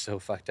 this is so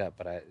fucked up,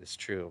 but it's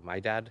true. My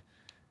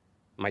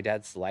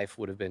dad's life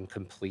would have been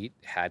complete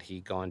had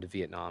he gone to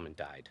Vietnam and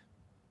died.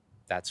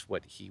 That's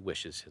what he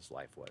wishes his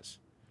life was.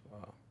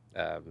 Wow.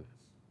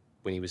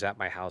 When he was at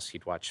my house,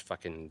 he'd watch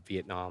fucking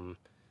Vietnam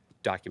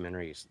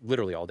documentaries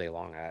literally all day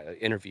long,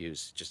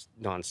 interviews just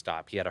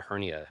nonstop. He had a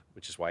hernia,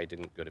 which is why he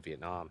didn't go to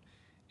Vietnam.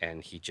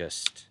 And he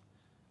just,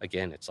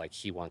 again, it's like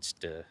he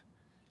wanted to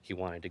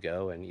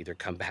go and either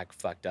come back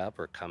fucked up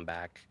or come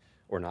back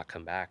or not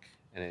come back.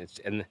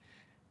 And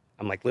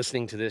I'm like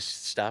listening to this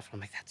stuff. And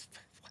I'm like,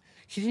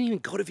 he didn't even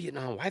go to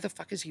Vietnam. Why the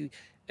fuck is he?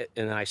 And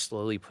then I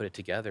slowly put it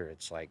together.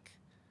 It's like,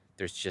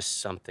 there's just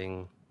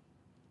something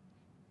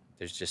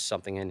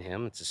in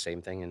him. It's the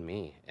same thing in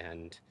me.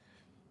 And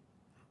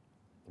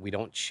we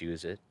don't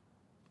choose it.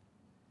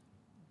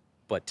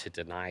 But to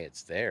deny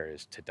it's there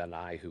is to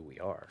deny who we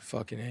are.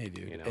 Fucking A,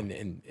 dude. You know?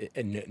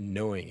 And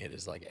knowing it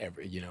is like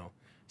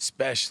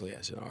especially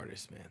as an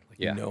artist, man. Like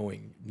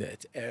knowing that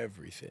it's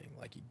everything.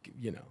 Like,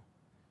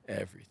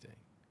 everything.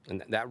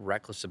 And that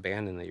reckless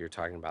abandon that you're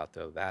talking about,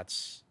 though,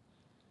 that's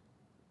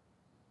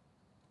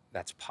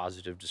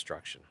positive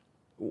destruction.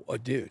 Oh,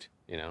 dude.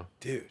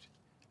 Dude.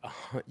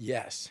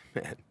 Yes,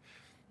 man.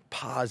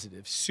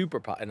 Positive, super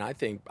positive. And I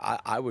think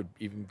I would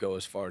even go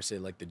as far as say,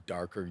 like, the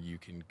darker you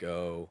can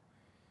go,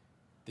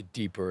 the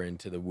deeper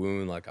into the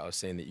wound, like I was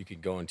saying, that you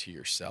can go into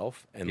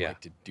yourself. And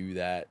like to do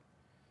that,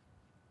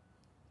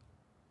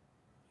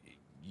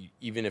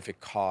 even if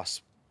it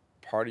costs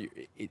part of you,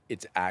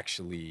 it's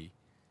actually,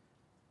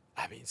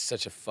 I mean, it's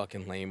such a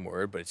fucking lame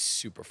word, but it's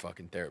super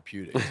fucking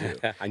therapeutic too.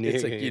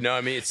 It's like, you know what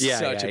I mean? It's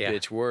such a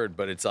bitch word,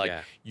 but it's like,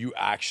 you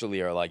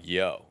actually are like,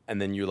 yo.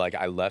 And then you're like,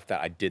 I left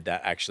that, I did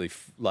that actually,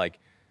 like,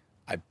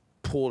 I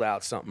pulled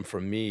out something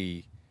from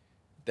me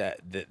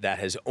that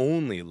has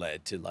only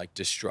led to like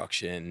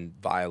destruction,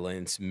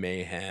 violence,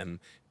 mayhem,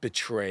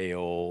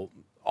 betrayal,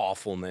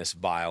 awfulness,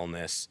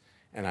 vileness.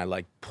 And I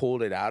like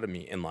pulled it out of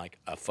me in like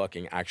a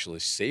fucking actually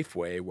safe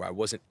way where I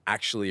wasn't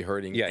actually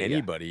hurting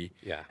anybody.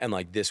 Yeah. And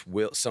like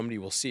somebody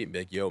will see it and be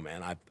like, yo,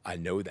 man, I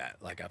know that.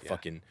 Like I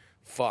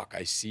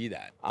see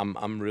that.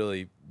 I'm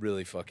really,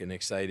 really fucking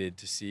excited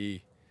to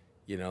see,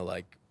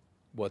 like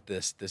what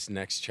this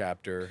next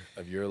chapter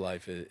of your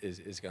life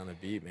is gonna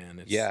be,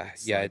 man.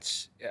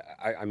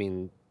 I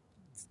mean,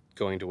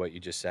 going to what you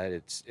just said,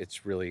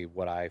 it's really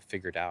what I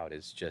figured out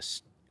is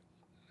just,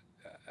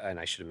 and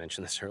I should have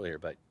mentioned this earlier,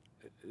 but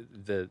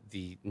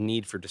the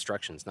need for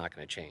destruction is not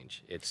going to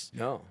change. It's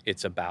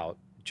about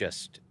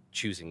just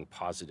choosing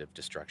positive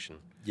destruction.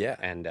 Yeah.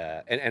 And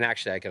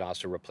actually I could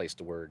also replace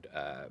the word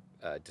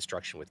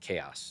destruction with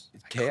chaos.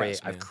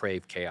 I've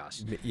craved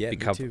chaos. Yeah, me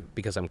too.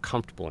 Because I'm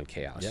comfortable in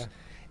chaos. Yeah.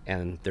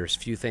 And there's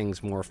few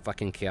things more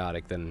fucking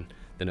chaotic than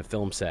a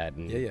film set,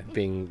 and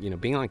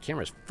being on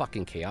camera is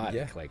fucking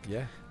chaotic.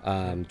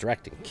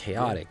 Directing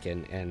chaotic,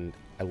 and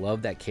I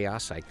love that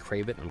chaos. I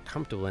crave it. I'm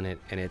comfortable in it,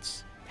 and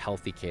it's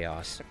healthy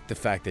chaos. The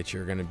fact that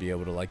you're gonna be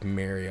able to like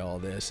marry all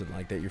this and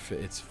like that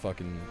it's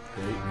fucking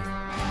great,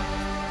 man.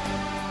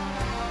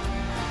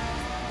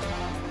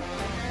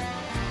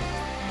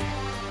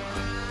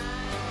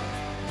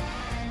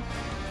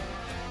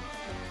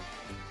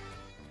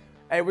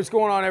 Hey, what's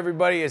going on,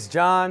 everybody? It's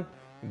John,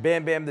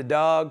 Bam Bam the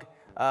dog.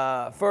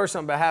 First,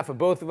 on behalf of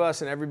both of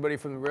us and everybody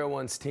from the Real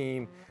Ones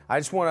team, I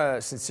just want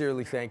to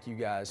sincerely thank you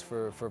guys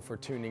for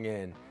tuning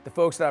in. The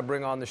folks that I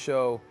bring on the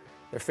show,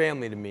 they're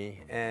family to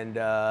me, and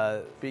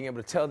being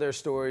able to tell their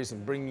stories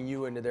and bringing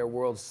you into their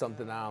world is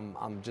something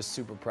I'm just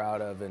super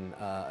proud of, and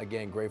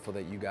again, grateful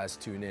that you guys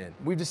tune in.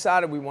 We've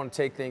decided we want to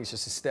take things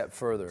just a step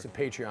further. It's a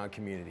Patreon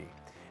community,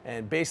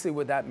 and basically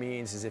what that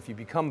means is if you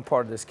become a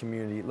part of this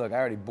community, look, I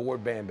already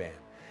bored Bam Bam.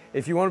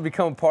 If you want to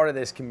become a part of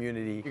this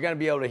community, you're going to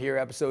be able to hear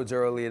episodes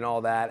early and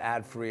all that,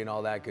 ad-free and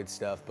all that good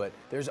stuff, but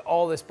there's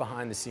all this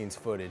behind-the-scenes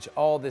footage,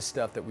 all this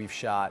stuff that we've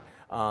shot,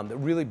 that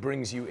really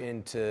brings you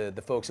into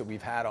the folks that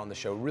we've had on the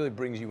show, really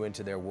brings you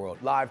into their world.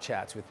 Live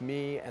chats with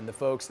me and the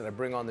folks that I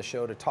bring on the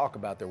show to talk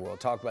about their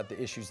world, talk about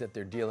the issues that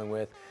they're dealing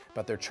with,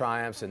 about their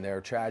triumphs and their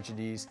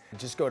tragedies.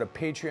 Just go to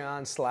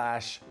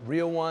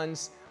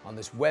Patreon/RealOnes on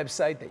this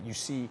website that you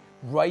see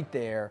right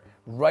there,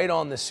 right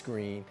on the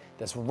screen,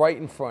 that's right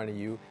in front of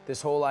you.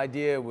 This whole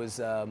idea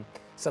was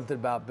something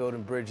about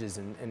building bridges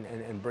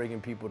and bringing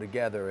people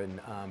together,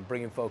 and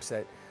bringing folks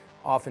that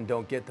often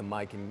don't get the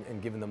mic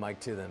and giving the mic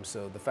to them.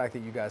 So the fact that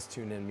you guys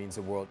tune in means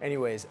the world.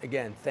 Anyways,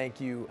 again, thank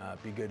you.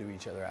 Be good to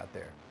each other out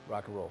there.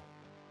 Rock and roll.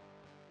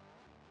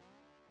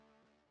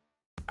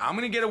 I'm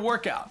gonna get a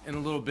workout in a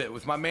little bit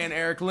with my man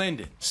Eric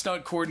Linden,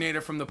 stunt coordinator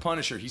from The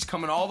Punisher. He's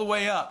coming all the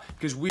way up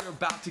because we're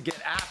about to get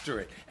after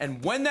it.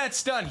 And when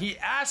that's done, he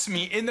asked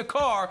me in the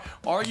car,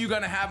 are you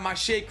gonna have my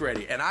shake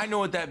ready? And I know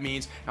what that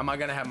means. Am I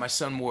gonna have my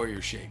Sun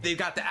Warrior shake? They've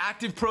got the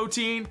active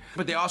protein,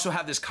 but they also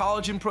have this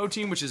collagen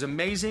protein, which is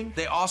amazing.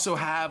 They also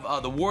have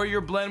the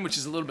Warrior blend, which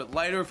is a little bit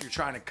lighter if you're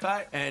trying to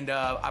cut. And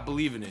I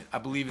believe in it. I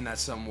believe in that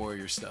Sun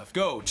Warrior stuff.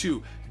 Go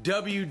to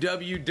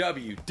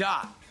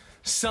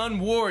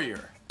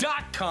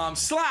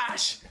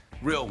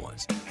www.sunwarrior.com/real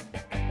ones.